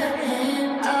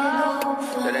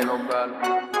 That ain't no problem.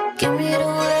 Give me the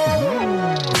wheel,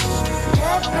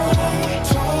 let me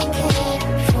take it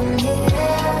from here.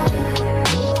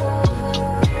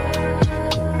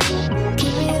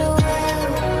 Give me the wheel,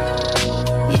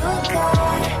 you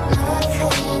got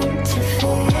nothing to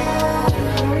fear.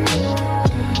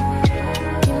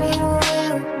 Give me the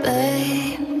wheel,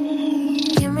 babe.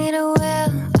 Give me the wheel,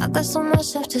 I got so much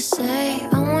left to say.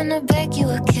 I wanna bake you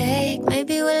a cake,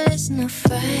 maybe we'll listen to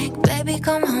Frank. Baby,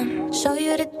 come home, show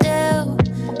you the deal.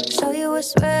 Show you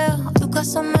it's real, you got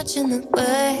so much in the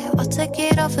way. I'll take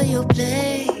it off of your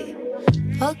plate,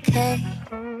 okay.